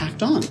is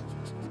tacked on.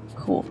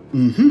 Cool.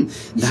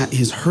 That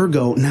is her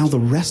go. Now the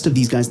rest of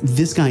these guys,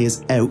 this guy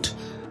is out.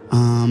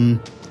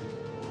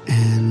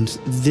 And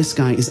this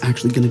guy is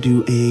actually going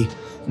to do a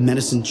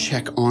medicine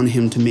check on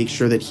him to make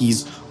sure that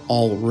he's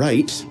all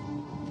right.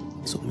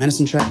 So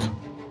medicine check.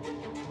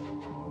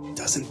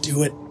 Doesn't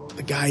do it.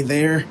 The guy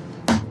there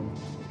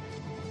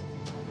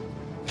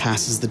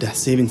passes the death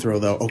saving throw,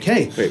 though.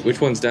 Okay. Wait, which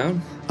one's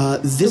down?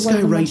 This one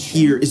guy with the right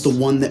here is the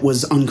one that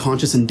was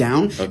unconscious and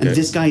down, Okay. and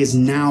this guy is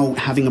now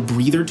having a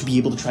breather to be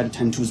able to try to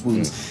tend to his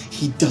wounds.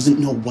 He doesn't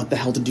know what the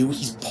hell to do.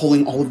 He's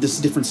pulling all of this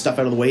different stuff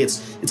out of the way.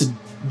 It's a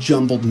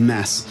jumbled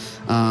mess.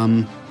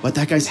 But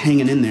that guy's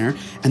hanging in there.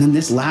 And then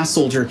this last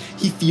soldier,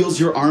 he feels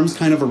your arms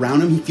kind of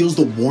around him. He feels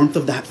the warmth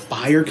of that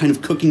fire kind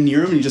of cooking near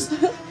him, and he just...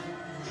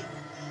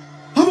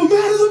 I'm a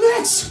man of the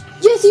mix!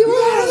 Yes, you Man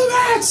of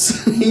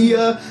are!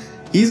 the mix!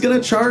 He's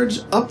gonna charge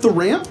up the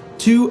ramp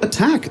to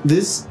attack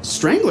this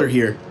strangler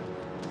here.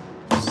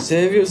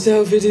 Save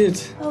yourself,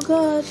 idiot. Oh,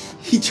 God.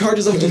 He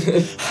charges up,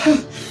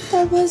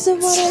 That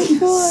wasn't what I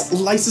thought.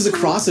 slices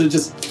across it, it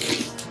just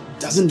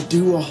doesn't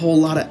do a whole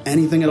lot of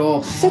anything at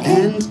all.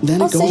 okay. And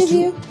then I'll it goes save to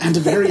you.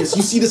 Antivarius.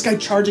 You see this guy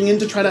charging in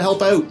to try to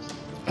help out.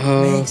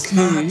 Make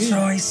smart Okay.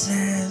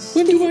 choices.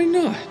 When do I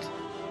not?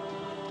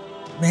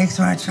 Make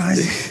smart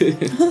choices.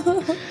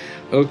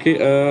 Okay,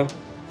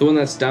 the one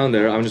that's down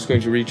there, I'm just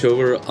going to reach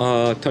over,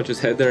 touch his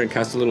head there and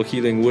cast a little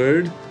healing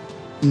word.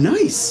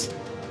 Nice.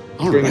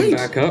 All Bring him right.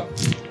 back up.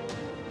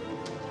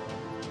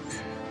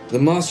 The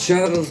moss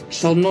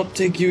shall not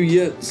take you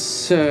yet,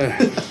 sir.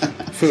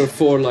 For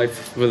 4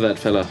 life for that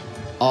fella.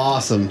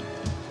 Awesome.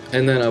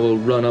 And then I will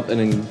run up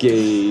and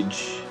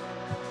engage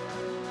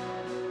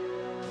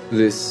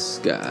this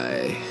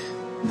guy.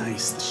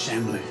 Nice, the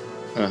Shambler.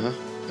 Uh-huh.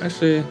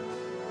 Actually,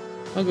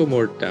 I'll go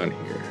more down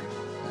here.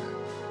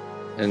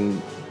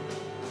 And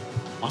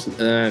Awesome.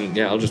 And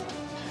yeah, I'll just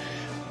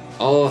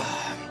all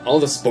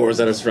the spores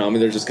that are surrounding me,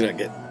 they're just gonna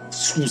get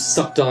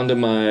sucked onto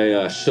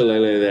my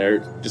shillelagh there.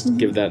 Just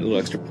give that a little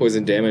extra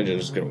poison damage and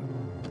just gonna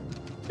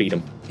beat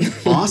him.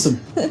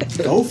 Awesome.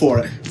 Go for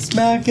it.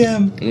 Smack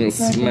him.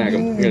 Smack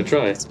him. I'm gonna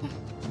try.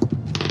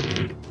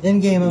 In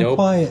game, I'm Nope.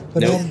 quiet,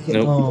 but Nope.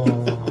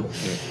 Oh.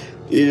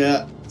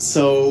 Yeah,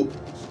 so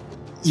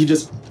you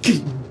just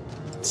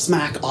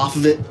smack off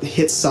of it,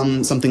 hit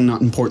something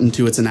not important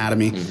to its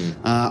anatomy.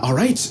 All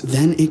right,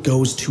 then it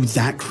goes to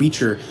that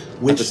creature,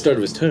 At which... the start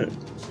of his turn,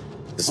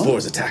 the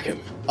spores attack him.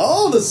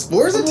 Oh, the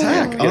spores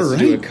attack! He All has to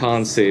do a right.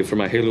 con save for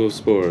my halo of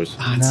spores.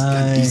 Ah, it's got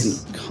a Nice.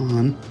 decent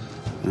con.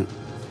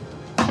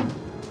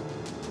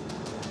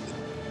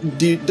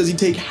 Does he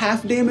take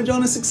half damage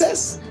on a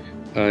success?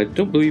 I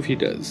don't believe he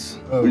does.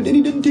 But then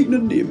he didn't take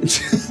none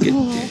damage.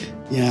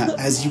 Yeah,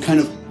 as you kind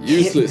of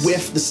Useless. hit,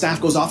 whiff, the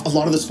staff goes off. A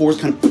lot of the spores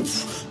kind of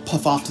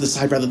puff off to the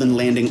side rather than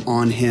landing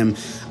on him.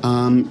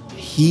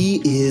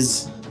 He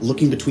is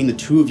looking between the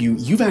two of you.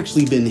 You've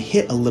actually been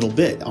hit a little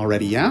bit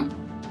already, yeah?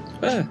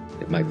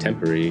 My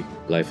temporary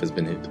life has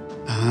been hit.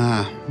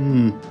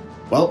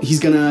 Well, he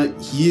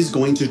is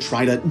going to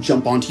try to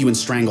jump onto you and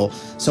strangle.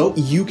 So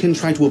you can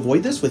try to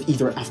avoid this with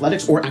either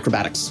athletics or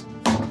acrobatics.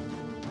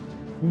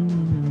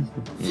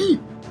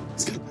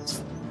 It's gonna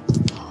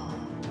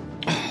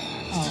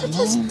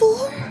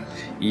 +4?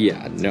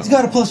 Yeah, no. He's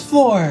got a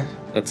 +4.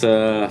 That's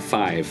a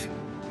 5.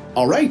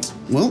 All right.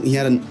 Well, he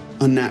had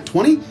a nat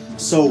 20.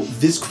 So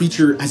this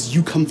creature, as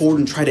you come forward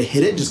and try to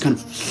hit it, just kind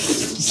of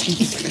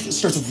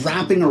starts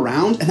wrapping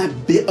around, and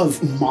that bit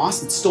of moss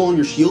that's still on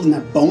your shield and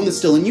that bone that's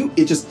still in you,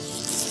 it just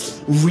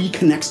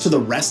reconnects to the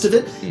rest of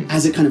it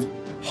as it kind of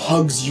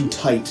hugs you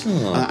tight.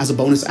 As a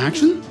bonus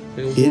action,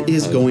 it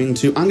is going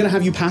to... I'm going to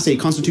have you pass a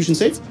Constitution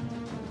save.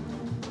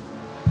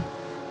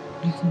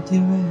 You can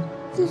do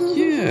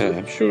Yeah,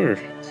 I'm sure. it.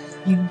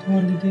 You can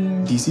totally do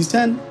it. DC's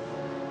 10.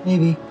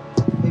 Maybe you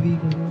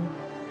can do it.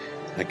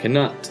 I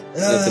cannot.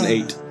 That's an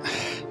 8.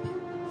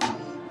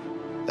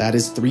 That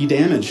is 3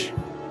 damage.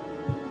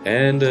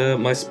 And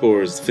my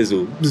spores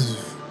fizzle.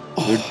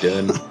 We're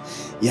done.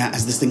 Yeah,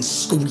 as this thing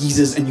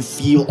squeezes and you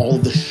feel all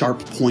of the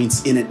sharp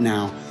points in it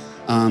now,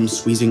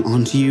 squeezing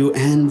onto you,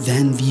 and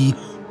then the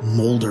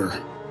molder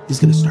is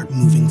going to start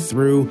moving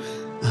through.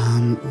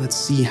 Let's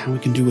see how we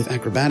can do with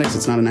acrobatics.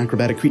 It's not an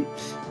acrobatic creature.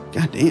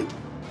 God damn.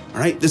 All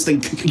right, this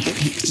thing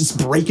just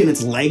breaking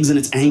its legs and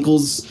its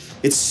ankles.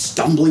 It's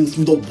stumbling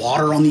through the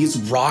water on these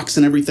rocks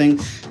and everything.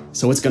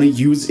 So it's going to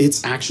use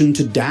its action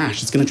to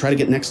dash. It's going to try to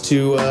get next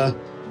to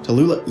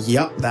Lula.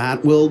 Yep,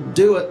 that will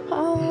do it.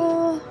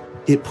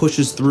 It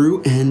pushes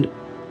through and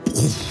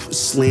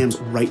slams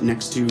right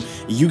next to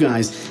you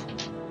guys.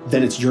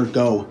 Then it's your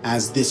go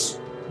as this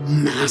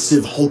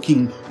massive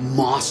hulking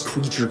moss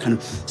creature kind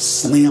of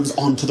slams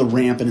onto the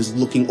ramp and is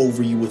looking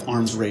over you with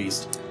arms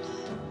raised.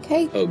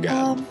 Okay. Oh,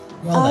 God.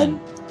 Well then.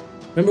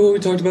 Remember what we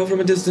talked about from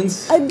a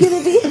distance? I'm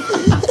gonna be So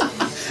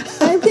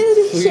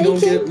you don't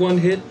shaking. get one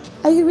hit?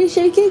 I'm gonna be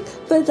shaking,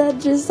 but then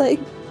just like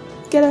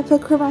get up a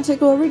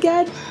chromatic orb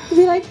again and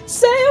be like,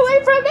 stay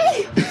away from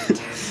me!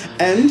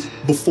 And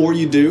before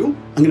you do,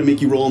 I'm going to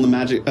make you roll on the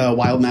magic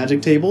wild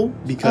magic table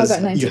because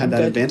got 19, you had that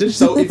good. advantage.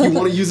 So if you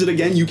want to use it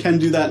again, you can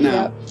do that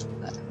now. Yep.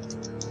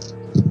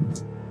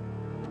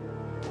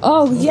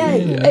 Oh,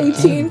 yay!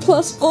 18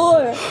 plus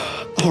 4!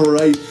 All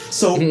right.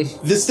 So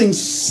this thing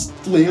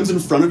slams in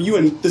front of you,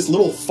 and this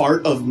little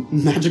fart of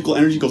magical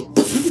energy goes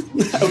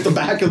out the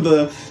back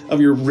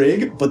of your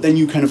rig. But then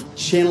you kind of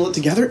channel it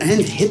together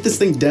and hit this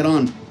thing dead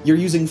on. You're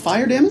using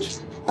fire damage?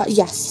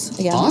 Yes,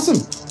 again. Awesome.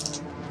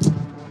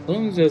 As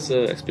long as there's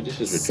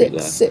expeditious retreat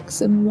left.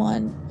 6 and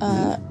 1.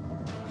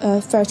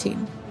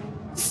 13.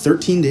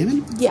 13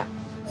 damage? Yeah.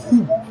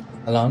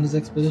 How long does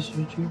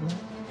Expedition Retreat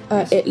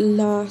last? It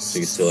lasts So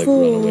you can still like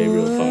run away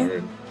real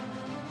far.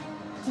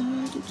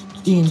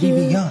 D&D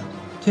Beyond.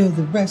 To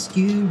the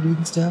rescue,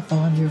 reading stuff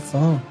on your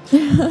phone.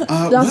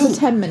 Lasts for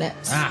 10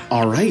 minutes.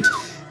 All right.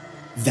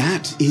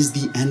 That is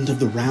the end of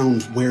the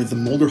round where the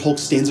Molder Hulk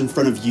stands in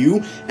front of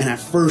you, and at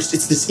first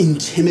it's this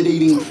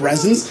intimidating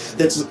presence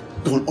that's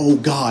going, oh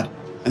God.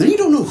 And then you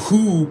don't know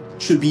who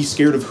should be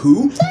scared of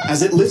who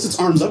as it lifts its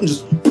arms up and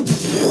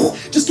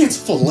just gets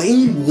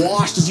flame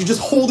washed as you just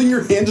holding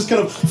your hand, just kind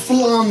of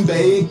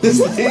flambe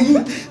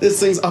this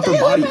thing's upper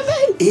body.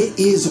 It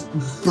is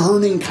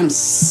burning, kind of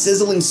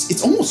sizzling.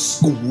 It's almost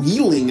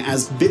squealing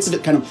as bits of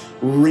it kind of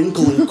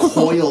wrinkle and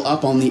coil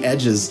up on the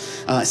edges.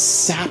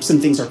 Saps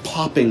and things are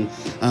popping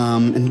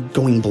and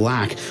going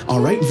black. All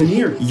right,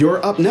 Veneer,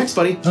 you're up next,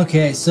 buddy.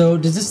 Okay, so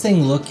does this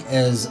thing look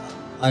as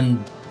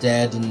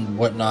undead and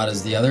whatnot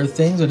as the other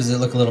things, or does it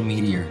look a little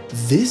meatier?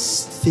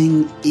 This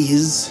thing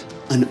is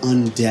an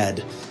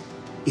undead.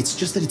 It's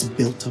just that it's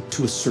built up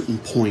to a certain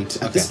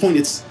point. At this point,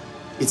 it's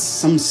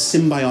some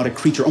symbiotic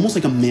creature, almost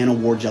like a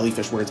man-o-war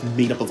jellyfish, where it's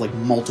made up of like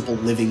multiple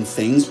living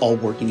things all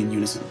working in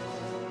unison.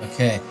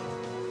 Okay.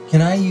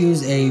 Can I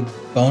use a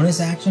bonus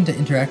action to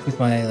interact with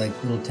my like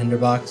little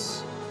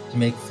tinderbox to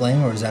make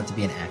flame, or does that have to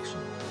be an action?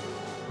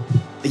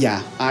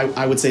 Yeah,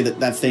 I would say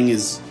that thing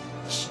is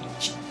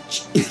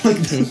like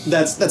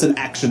that's an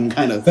action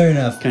kind of Fair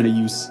enough. kind of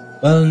use.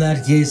 Well, in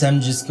that case,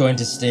 I'm just going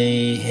to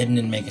stay hidden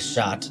and make a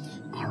shot.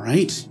 All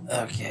right.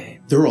 Okay.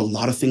 There are a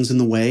lot of things in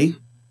the way,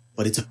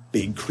 but it's a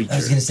big creature. I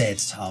was gonna say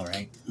it's tall,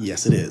 right?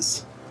 Yes, it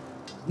is.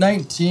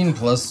 19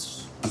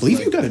 plus. I believe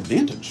you got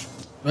advantage.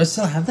 Do I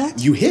still have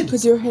that? You hit.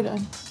 Because you're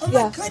hidden. Oh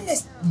my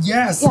goodness!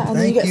 Yes. Yeah, and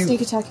then you thank get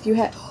sneak attack if you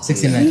hit.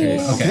 16, 19.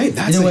 Okay,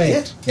 that's Either a way,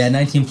 hit. Yeah,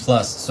 19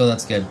 plus, so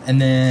that's good.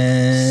 And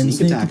then Sneak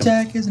sneak attack 'em.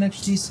 attack is an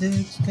extra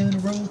d6. Gonna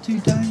roll 2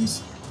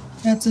 dice.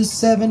 That's a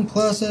 7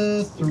 plus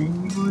a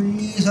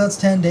 3, so that's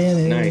 10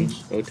 damage. 9.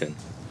 Oh, 10.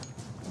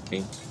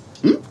 Okay.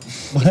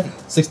 What?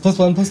 6 plus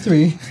 1 plus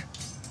 3.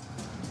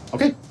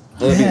 Okay.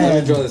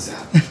 Let me draw this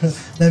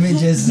out. Let me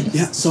just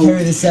Yeah, so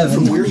carry the 7.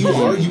 from where you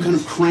are, you kind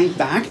of crank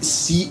back,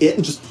 see it,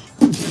 and just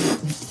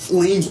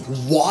flames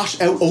wash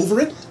out over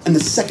it. And the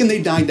second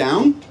they die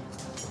down,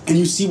 and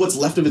you see what's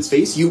left of its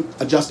face, you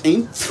adjust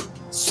aim,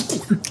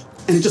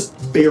 and it just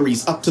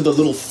buries up to the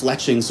little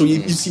fletching. So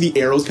you see the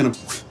arrows kind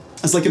of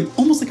as like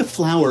almost like a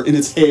flower in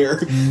its hair,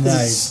 as it's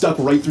Nice. stuck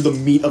right through the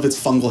meat of its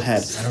fungal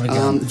head. Son of a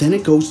gun. Then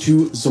it goes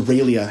to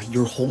Zoralia.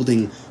 You're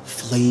holding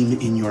flame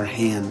in your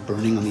hand,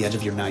 burning on the edge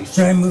of your knife.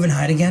 Should I move and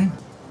hide again?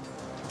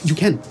 You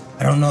can.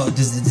 I don't know.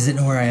 Does it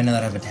know where I am now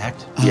that I've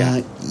attacked?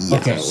 Yeah.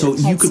 Okay. So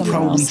you Hide could somewhere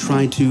probably else.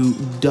 try to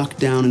duck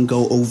down and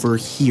go over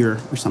here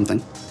or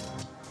something.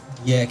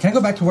 Yeah, can I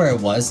go back to where I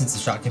was since the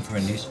shot came from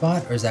a new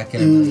spot? Or is that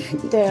gonna like,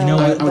 You know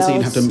what? I would say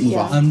you'd have to move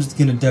off. I'm just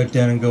gonna duck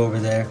down and go over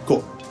there.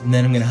 Cool. And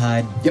then I'm gonna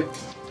hide. Yep.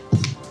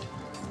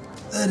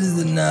 That is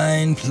a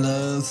 9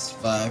 plus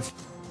 5.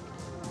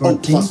 Oh,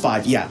 14? plus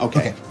 5. Yeah, okay.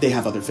 Okay. They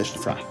have other fish to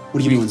fry.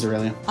 What are you doing,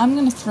 Zoralia? I'm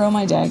gonna throw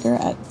my dagger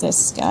at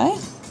this guy.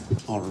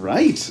 All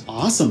right.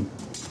 Awesome.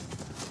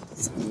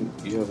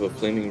 You have a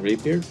flaming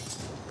rapier?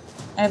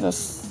 I have a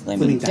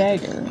flaming Flaming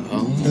dagger. dagger.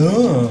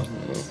 Oh.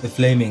 The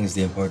flaming is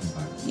the important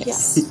part.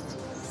 Yes.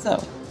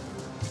 So.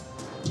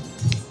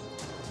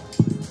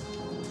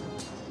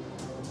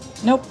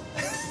 Nope.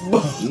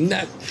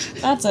 Nat.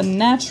 That's a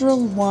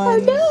natural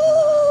 1.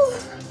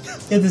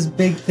 Get this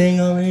big thing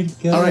already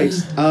to go. All right.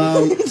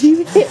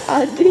 You hit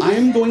Andy. I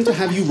am going to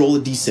have you roll a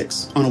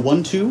d6. On a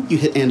 1-2, you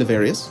hit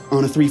Andavarius.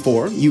 On a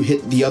 3-4, you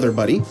hit the other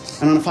buddy.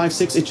 And on a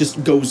 5-6, it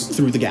just goes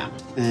through the gap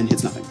and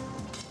hits nothing.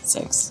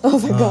 6. Oh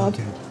my god.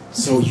 Okay.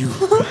 So you,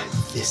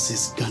 this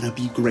is gonna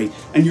be great.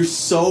 And you're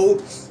so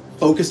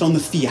focused on the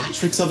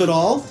theatrics of it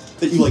all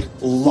that you like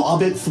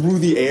lob it through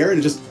the air and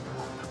it just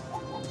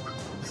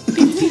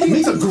it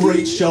makes a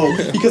great show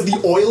because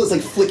the oil is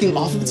like flicking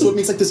off of it, so it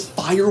makes like this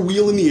fire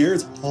wheel in the air.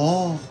 It's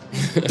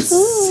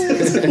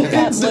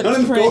That down in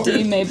looked the pretty.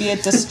 corner. Maybe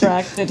it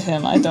distracted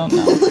him. I don't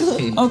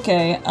know.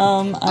 Okay. I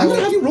I'm gonna will.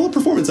 have you roll a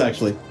performance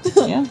actually.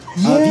 Yeah.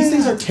 These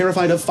things are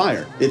terrified of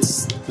fire.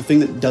 It's the thing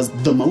that does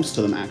the most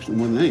to them actually,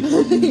 more than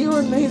anything. You were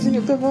amazing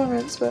at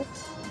performance, but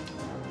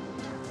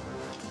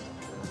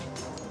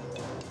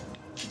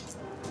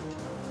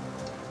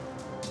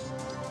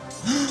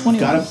 21.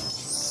 Got it.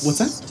 What's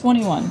that?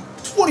 21.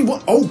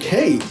 21.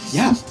 Okay.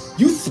 Yeah.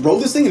 You throw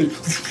this thing and it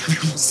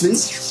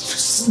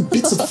sends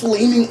bits of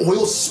flaming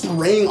oil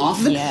spraying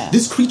off of it. Yeah.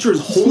 This creature is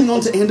holding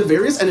on to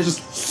Andavarius and it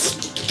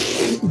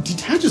just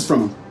detaches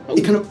from him.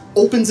 It kind of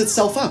opens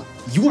itself up.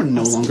 You are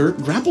no longer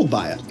grappled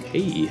by it.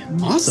 Hey.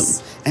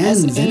 Awesome.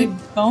 As And a then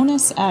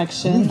bonus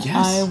action, Ooh, yes.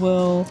 I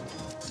will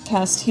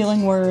cast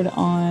Healing Word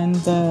on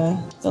the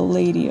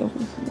lady over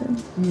here.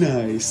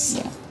 nice.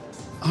 Yeah.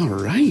 All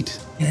right.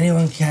 Can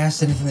anyone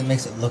cast anything that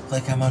makes it look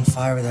like I'm on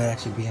fire without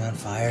actually being on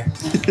fire?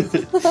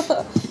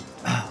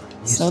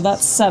 So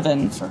that's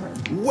 7 for her.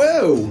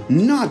 Whoa,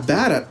 not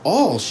bad at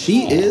all.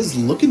 She is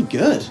looking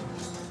good.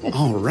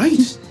 All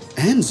right.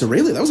 And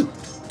Zoralia, that was a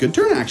good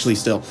turn actually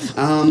still.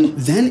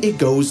 Then it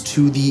goes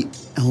to the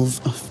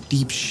Elf of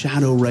Deep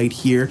Shadow right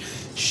here.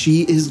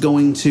 She is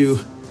going to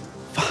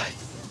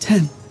 5,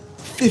 10,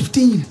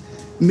 15.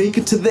 Make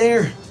it to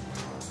there.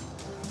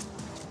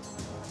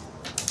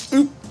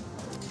 Oop.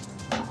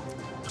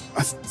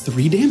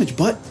 3 damage,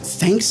 but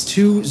thanks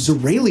to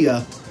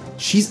Zoralia,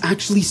 she's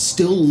actually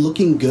still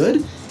looking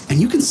good. And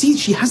you can see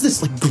she has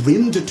this like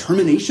grim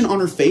determination on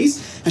her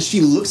face as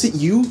she looks at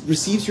you,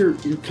 receives your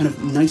kind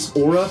of nice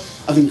aura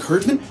of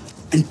encouragement,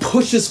 and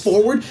pushes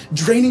forward,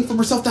 draining from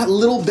herself that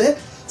little bit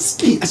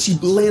as she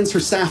lands her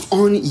staff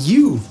on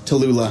you,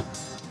 Tallulah,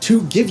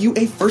 to give you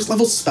a first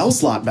level spell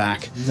slot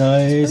back. Pretty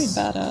Nice.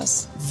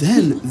 badass.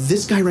 Then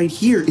this guy right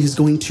here is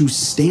going to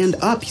stand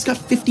up. He's got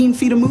 15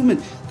 feet of movement.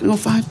 Gonna go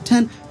 5,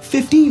 10,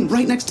 15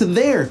 right next to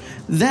there.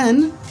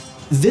 Then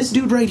this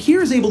dude right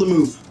here is able to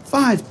move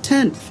 5,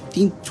 10,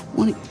 15,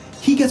 20.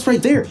 He gets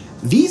right there.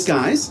 These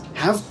guys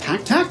have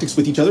pack tactics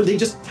with each other. They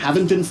just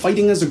haven't been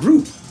fighting as a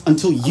group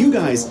until you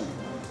guys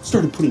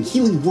started putting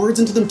healing words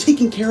into them,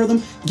 taking care of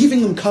them,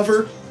 giving them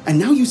cover, and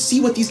now you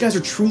see what these guys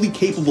are truly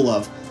capable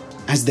of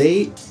as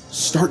they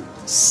start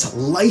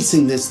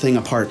slicing this thing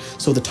apart.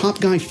 So the top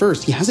guy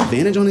first, he has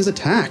advantage on his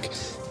attack.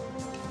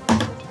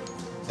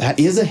 That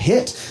is a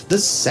hit. The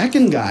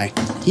second guy,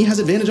 he has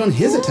advantage on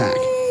his attack.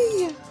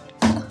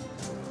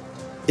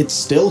 It's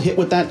still hit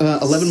with that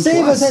 11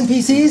 Save plus. us,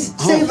 NPCs!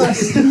 Save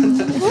us!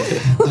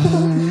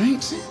 All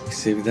right.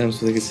 Save them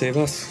so they can save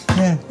us.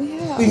 Yeah.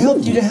 We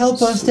helped you to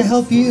help us to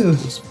help you.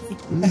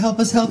 To help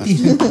us help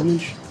you.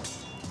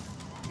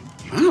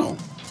 Wow.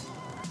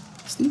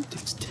 This thing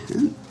takes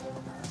 10.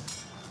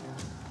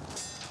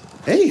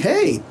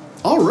 Hey.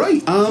 All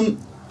right.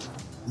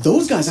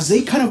 Those guys, as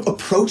they kind of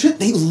approach it,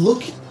 they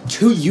look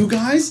to you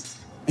guys,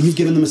 and you've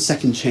given them a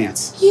second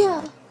chance.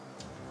 Yeah.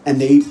 And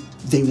they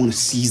want to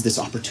seize this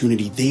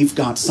opportunity. They've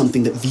got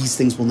something that these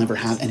things will never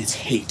have, and it's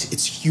hate.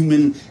 It's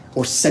human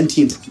or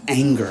sentient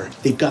anger.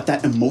 They've got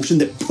that emotion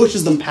that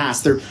pushes them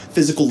past their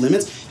physical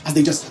limits as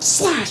they just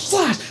slash,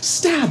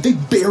 stab. They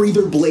bury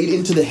their blade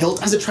into the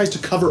hilt. As it tries to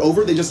cover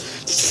over, they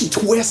just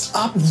twist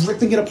up,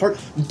 ripping it apart.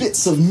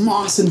 Bits of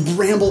moss and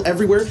bramble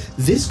everywhere.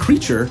 This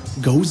creature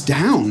goes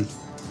down.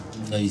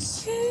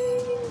 Nice.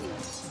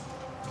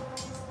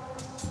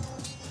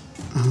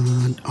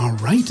 All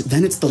right,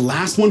 then it's the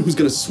last one who's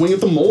going to swing at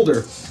the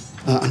molder.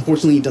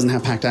 Unfortunately, he doesn't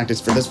have pack tactics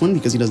for this one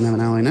because he doesn't have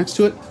an ally next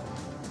to it.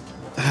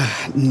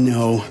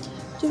 No.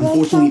 Do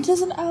I count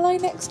as an ally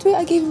next to it?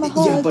 I gave him a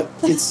hug. Yeah, but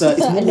it's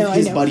more of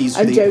his buddies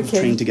who they've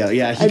trained together.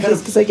 Yeah, he kind of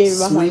because I gave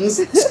him a swings,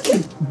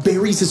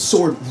 buries his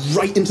sword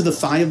right into the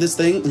thigh of this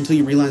thing until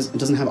you realize it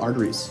doesn't have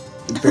arteries.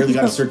 It barely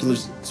got a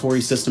circulatory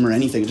system or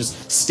anything. It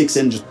just sticks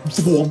in, just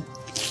whoom.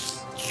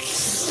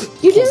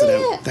 You did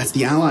it! That's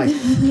the ally.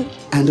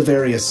 And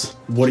Avarius,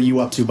 what are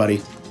you up to,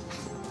 buddy?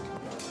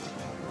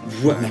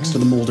 Next to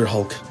the Molder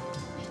Hulk.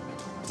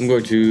 I'm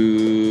going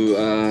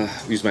to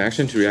use my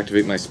action to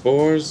reactivate my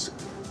spores.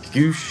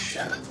 Goosh.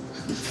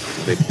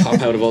 They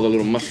pop out of all the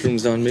little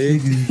mushrooms on me.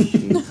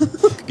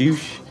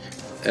 Goosh.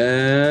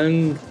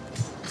 And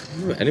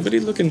anybody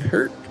looking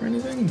hurt or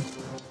anything?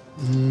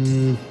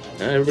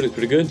 Everybody's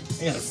pretty good.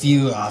 I got a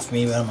few off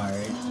me, but I'm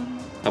alright.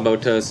 How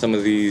about some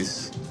of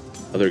these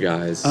other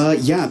guys?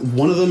 Yeah,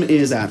 one of them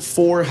is at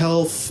 4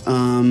 health.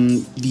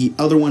 The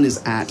other one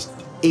is at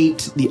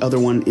 8. The other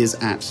one is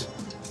at...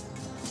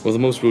 Well, the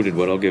most wounded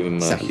one, I'll give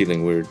him a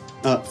healing word.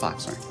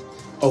 5, sorry.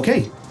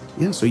 Okay.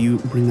 Yeah, so you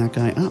bring that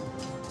guy up.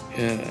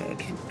 Yeah.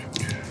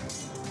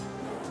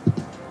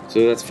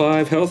 So that's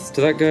 5 health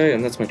to that guy,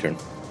 and that's my turn.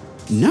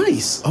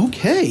 Nice.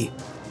 Okay.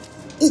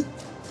 Ooh.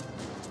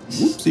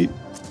 Whoopsie.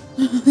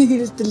 You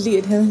just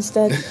deleted him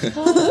instead.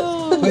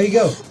 Where you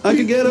go? I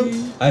could get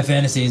him. I have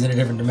fantasies in a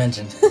different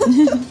dimension.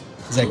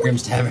 He's at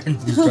Grimm's Tavern.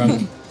 He's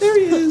drunk. There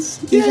he is.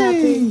 He's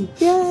happy.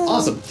 Yeah.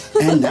 Awesome.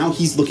 And now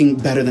he's looking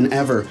better than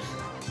ever.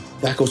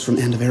 That goes from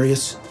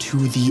Andavarius to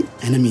the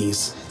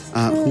enemies,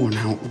 who are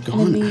now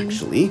gone,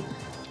 actually.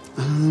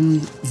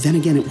 Then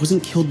again, it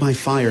wasn't killed by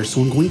fire,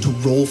 so I'm going to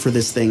roll for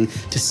this thing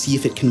to see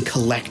if it can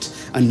collect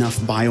enough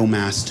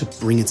biomass to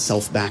bring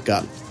itself back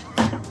up.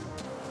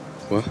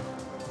 What?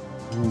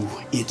 Ooh,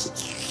 it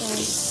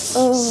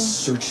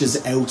searches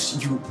out.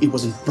 It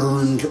wasn't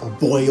burned or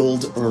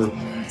boiled, or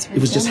it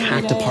was just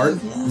hacked apart.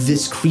 Yeah.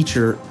 This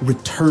creature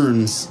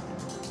returns,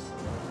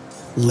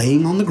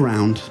 laying on the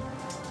ground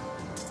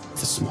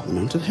with a small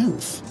amount of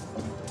health.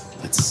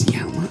 Let's see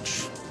how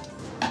much.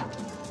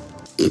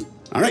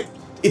 All right,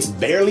 it's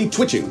barely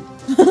twitching.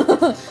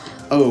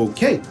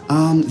 Okay,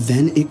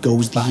 then it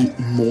goes the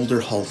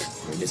Molder Hulk.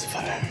 It's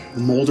fire.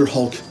 Molder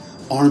Hulk,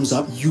 arms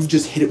up. You've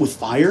just hit it with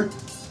fire.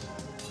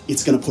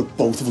 It's gonna put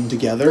both of them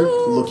together,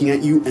 looking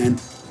at you,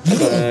 and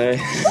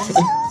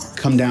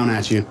come down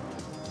at you.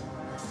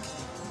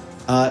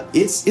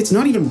 It's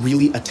not even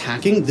really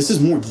attacking. This is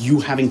more you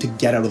having to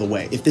get out of the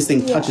way. If this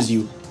thing touches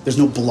you, there's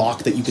no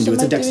block that you can do.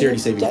 It's a dexterity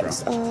saving throw.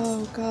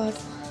 Oh god.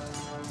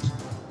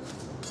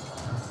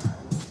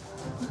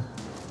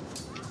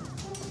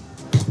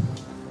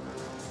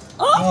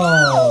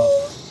 Oh.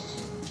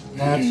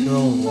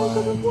 Natural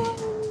one.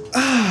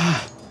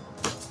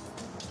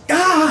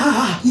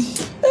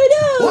 I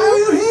know. Why are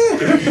you here?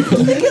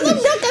 Because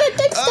I'm not gonna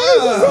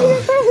dexterity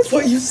saving throws.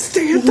 But you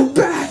stay at the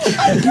back.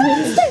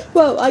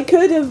 Well, I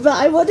could have, but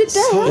I wanted to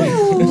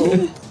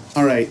help.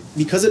 All right,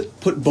 because it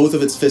put both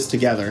of its fists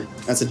together,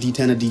 that's a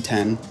D10, a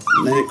D10. And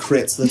then it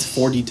crits, that's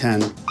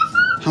 4D10.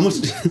 How much?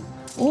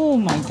 Oh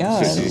my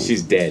god.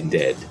 She's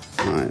dead.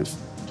 5.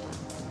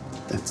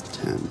 That's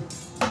 10.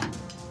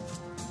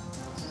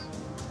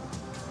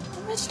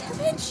 How much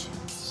damage?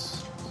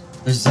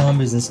 There's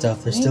zombies and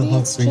stuff. There's still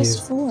hope for you.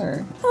 Just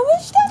 4. How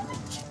much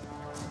damage?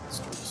 That's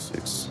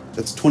 26.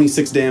 That's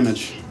 26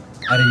 damage.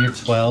 Out of your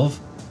 12?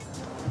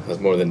 That's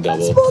more than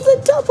double. That's more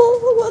than double.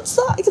 What's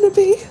that gonna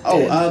be?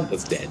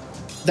 That's dead.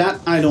 That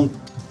I don't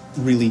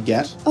really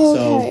get.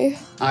 Okay.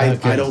 So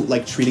I don't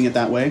like treating it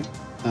that way.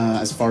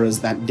 As far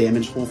as that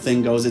damage whole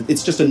thing goes,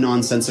 it's just a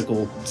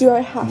nonsensical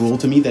rule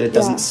to me that it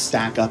doesn't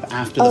stack up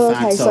after the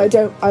fact. Okay, so I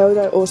don't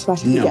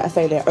automatically get a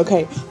failure.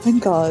 Okay,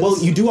 thank God. Well,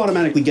 you do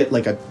automatically get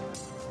like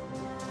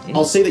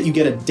I'll say that you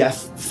get a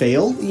death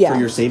fail for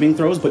your saving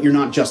throws, but you're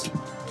not just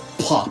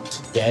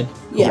popped. Dead?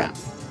 Yeah.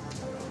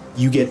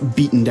 You get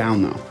beaten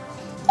down, though.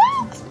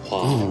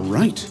 All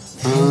right.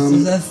 This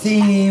is a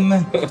theme.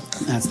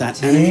 That's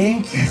that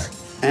enemy.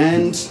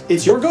 And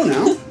it's your go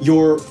now.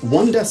 You're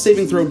one death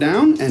saving throw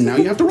down, and now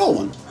you have to roll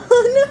one.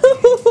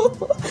 Oh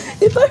no!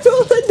 If I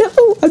roll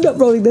another one, I'm not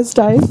rolling this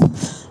time.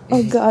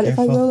 Oh god, if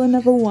I roll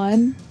another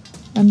one,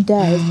 I'm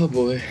dead. Oh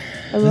boy.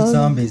 There's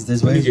zombies.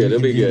 There's ways It'll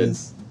be good.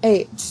 This.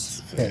 8.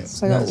 Okay,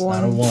 So I got that's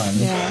 1. not a 1.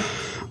 Yeah.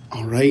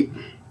 All right.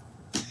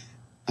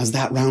 As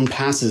that round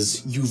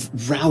passes, you've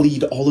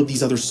rallied all of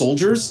these other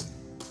soldiers,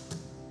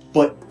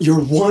 but your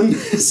one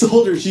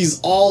soldier, she's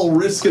all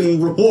risk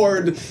and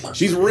reward.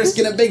 She's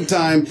risking it big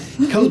time.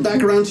 Comes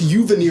back around to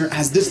you, Veneer,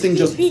 as this thing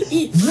just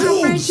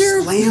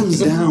slams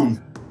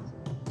down.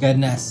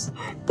 Goodness.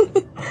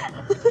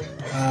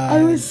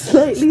 I was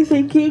slightly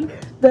thinking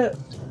that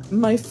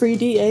my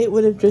 3d8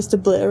 would have just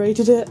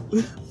obliterated it.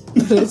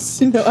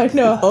 I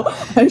know.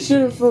 I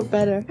should have thought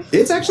better.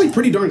 It's actually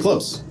pretty darn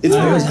close. It's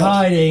I very was close.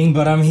 hiding,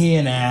 but I'm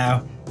here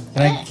now.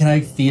 Can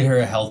I feed her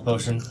a health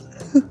potion?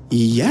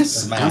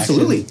 Yes, My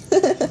absolutely.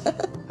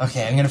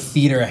 Okay, I'm gonna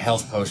feed her a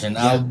health potion.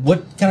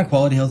 What kind of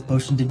quality health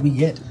potion did we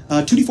get?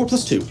 2d4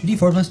 plus 2.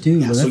 2d4 plus 2.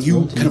 Yeah, Well, so that's you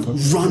roll kind 2d4.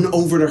 of run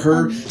over to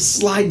her,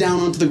 slide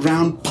down onto the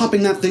ground,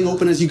 popping that thing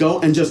open as you go,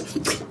 and just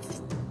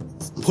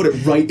put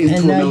it right into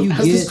And her now mouth. you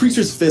As this get-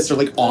 creature's fists are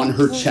like on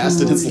her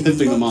chest and it's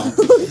lifting them off.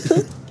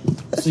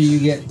 So you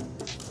get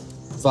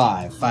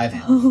 5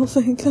 health.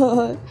 Oh my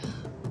god.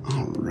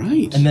 All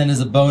right. And then as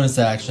a bonus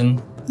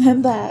action,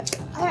 I'm back.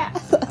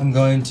 I'm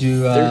going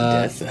to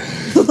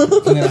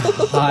I'm gonna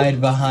hide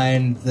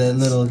behind the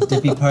little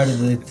dippy part of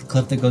the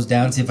cliff that goes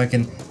down. See if I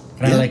can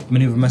I like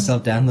maneuver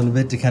myself down a little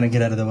bit to kind of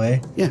get out of the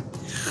way. Yeah.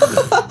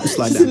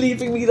 Slide Just down.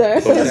 leaving me there.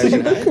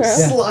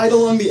 Slide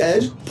along the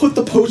edge, put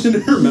the potion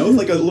in her mouth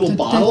like a little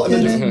bottle, and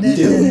then just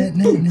dip.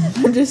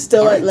 I'm just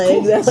still like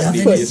laying there like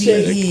Nothing to see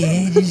twitching.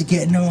 here, just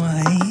getting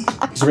away.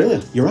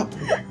 Aurelia, you're up.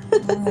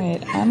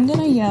 Alright, I'm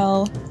gonna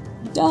yell,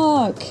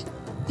 duck!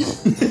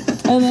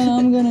 And then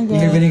I'm gonna go.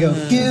 You're gonna go,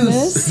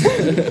 goose!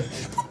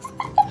 This.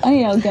 I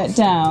yell, get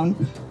down.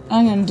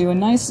 I'm gonna do a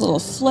nice little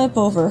flip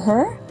over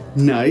her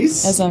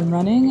Nice. as I'm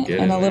running, Get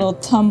and in a there. little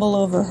tumble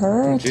over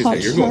her, Jeez,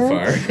 touch you're her.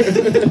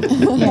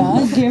 going far.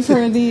 Yeah, give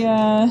her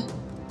the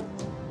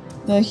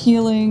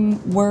healing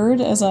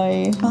word as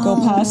I go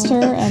past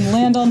her and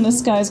land on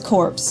this guy's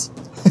corpse.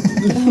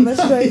 How much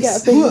do I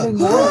get for using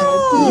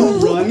that?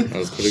 You run. That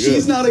was pretty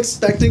She's good. not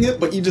expecting it,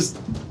 but you just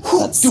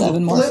That's do a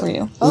 7 more flip, for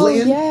you. Oh,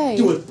 land, yay.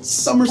 do a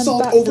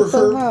somersault I'm back over to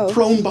full her health.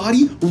 prone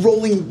body,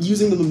 rolling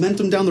using the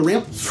momentum down the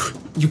ramp.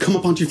 You come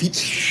up onto your feet,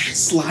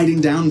 sliding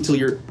down until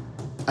you're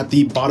at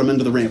the bottom end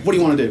of the ramp. What do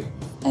you want to do?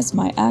 As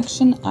my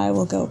action, I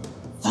will go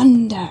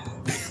thunder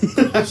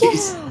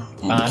Nice.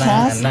 and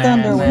cast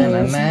thunder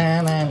wave.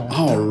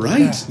 All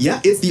right. Yeah,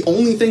 it's the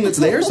only thing that's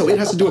there, so it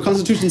has to do a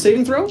Constitution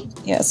saving throw.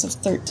 Yes, of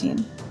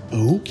 13.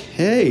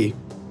 Okay.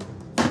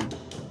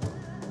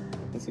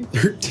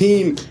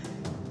 13.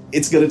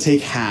 It's gonna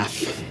take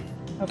half.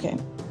 Okay.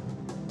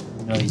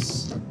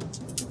 Nice.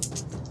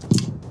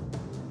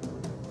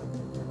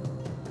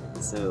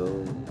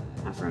 So,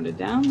 half rounded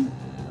down.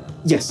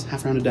 Yes,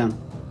 half rounded down.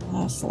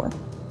 4.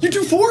 You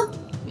do 4?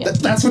 Yeah.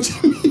 That's what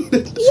you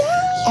needed.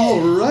 Yeah.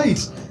 All right.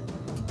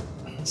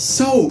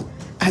 So,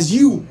 as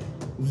you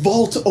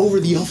vault over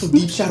the Elf of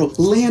Deep Shadow,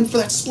 land for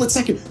that split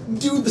second,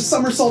 do the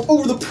somersault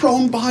over the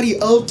prone body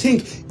of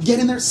Tink, get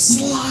in there,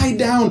 slide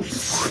down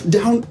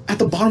at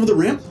the bottom of the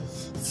ramp.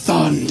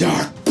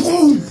 Thunder!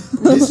 Boom!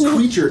 This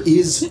creature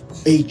is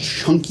a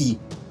chunky,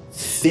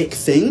 thick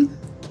thing,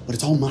 but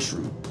it's all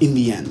mushroom in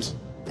the end.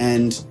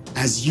 And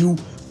as you...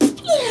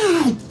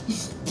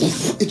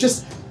 It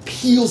just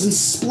peels and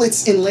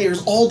splits in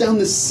layers all down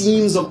the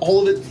seams of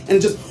all of it, and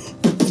it just...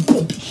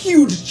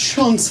 Huge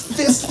chunks,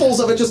 fistfuls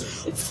of it just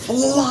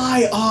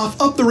fly off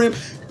up the ramp,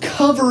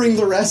 covering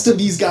the rest of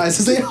these guys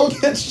as they all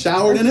get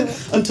showered in it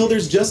until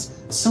there's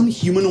just some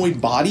humanoid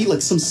body,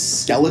 like some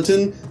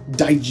skeleton,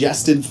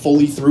 digested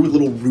fully through with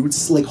little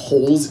roots, like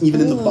holes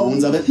even in the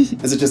bones of it,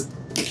 as it just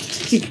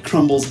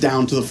crumbles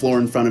down to the floor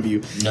in front of you.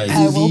 Nice.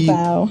 I And will the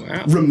bow.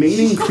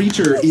 remaining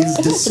creature is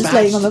dispatched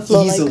laying on the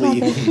floor like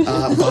easily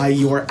by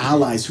your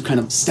allies who kind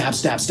of stab,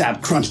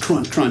 crunch,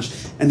 crunch, crunch,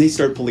 and they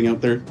start pulling out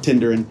their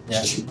tinder and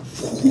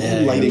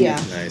lighting Yeah.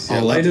 it. Nice. all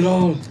Yeah, up. light it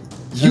all.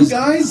 You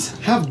guys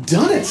have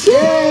done it!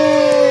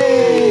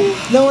 Yay!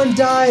 No one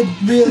died,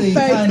 really,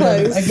 Very kind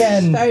close. of.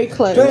 Again. Very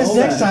close. Join us Well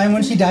next then. time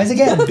when she dies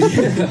again.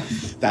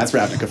 That's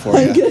Ravnica for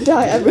I'm you. gonna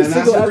die every And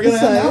that's single what we're gonna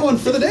end that episode. one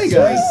for the day,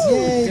 guys.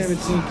 Yay.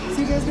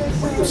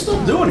 What are we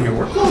still doing here?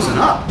 We're closing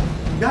up.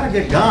 We gotta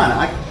get going.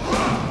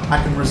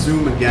 I can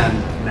resume again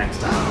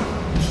next time.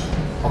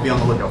 I'll be on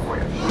the lookout for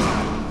you.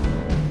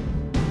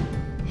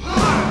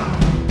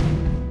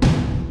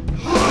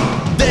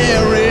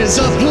 There is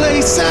a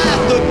place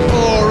at the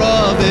core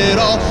of it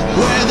all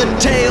where the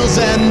tails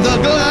and the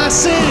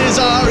glasses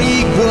are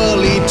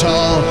equally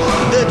tall.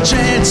 The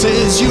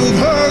chances you've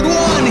heard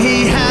one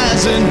he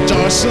hasn't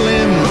are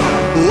slim.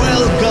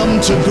 Welcome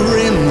to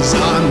Grimm.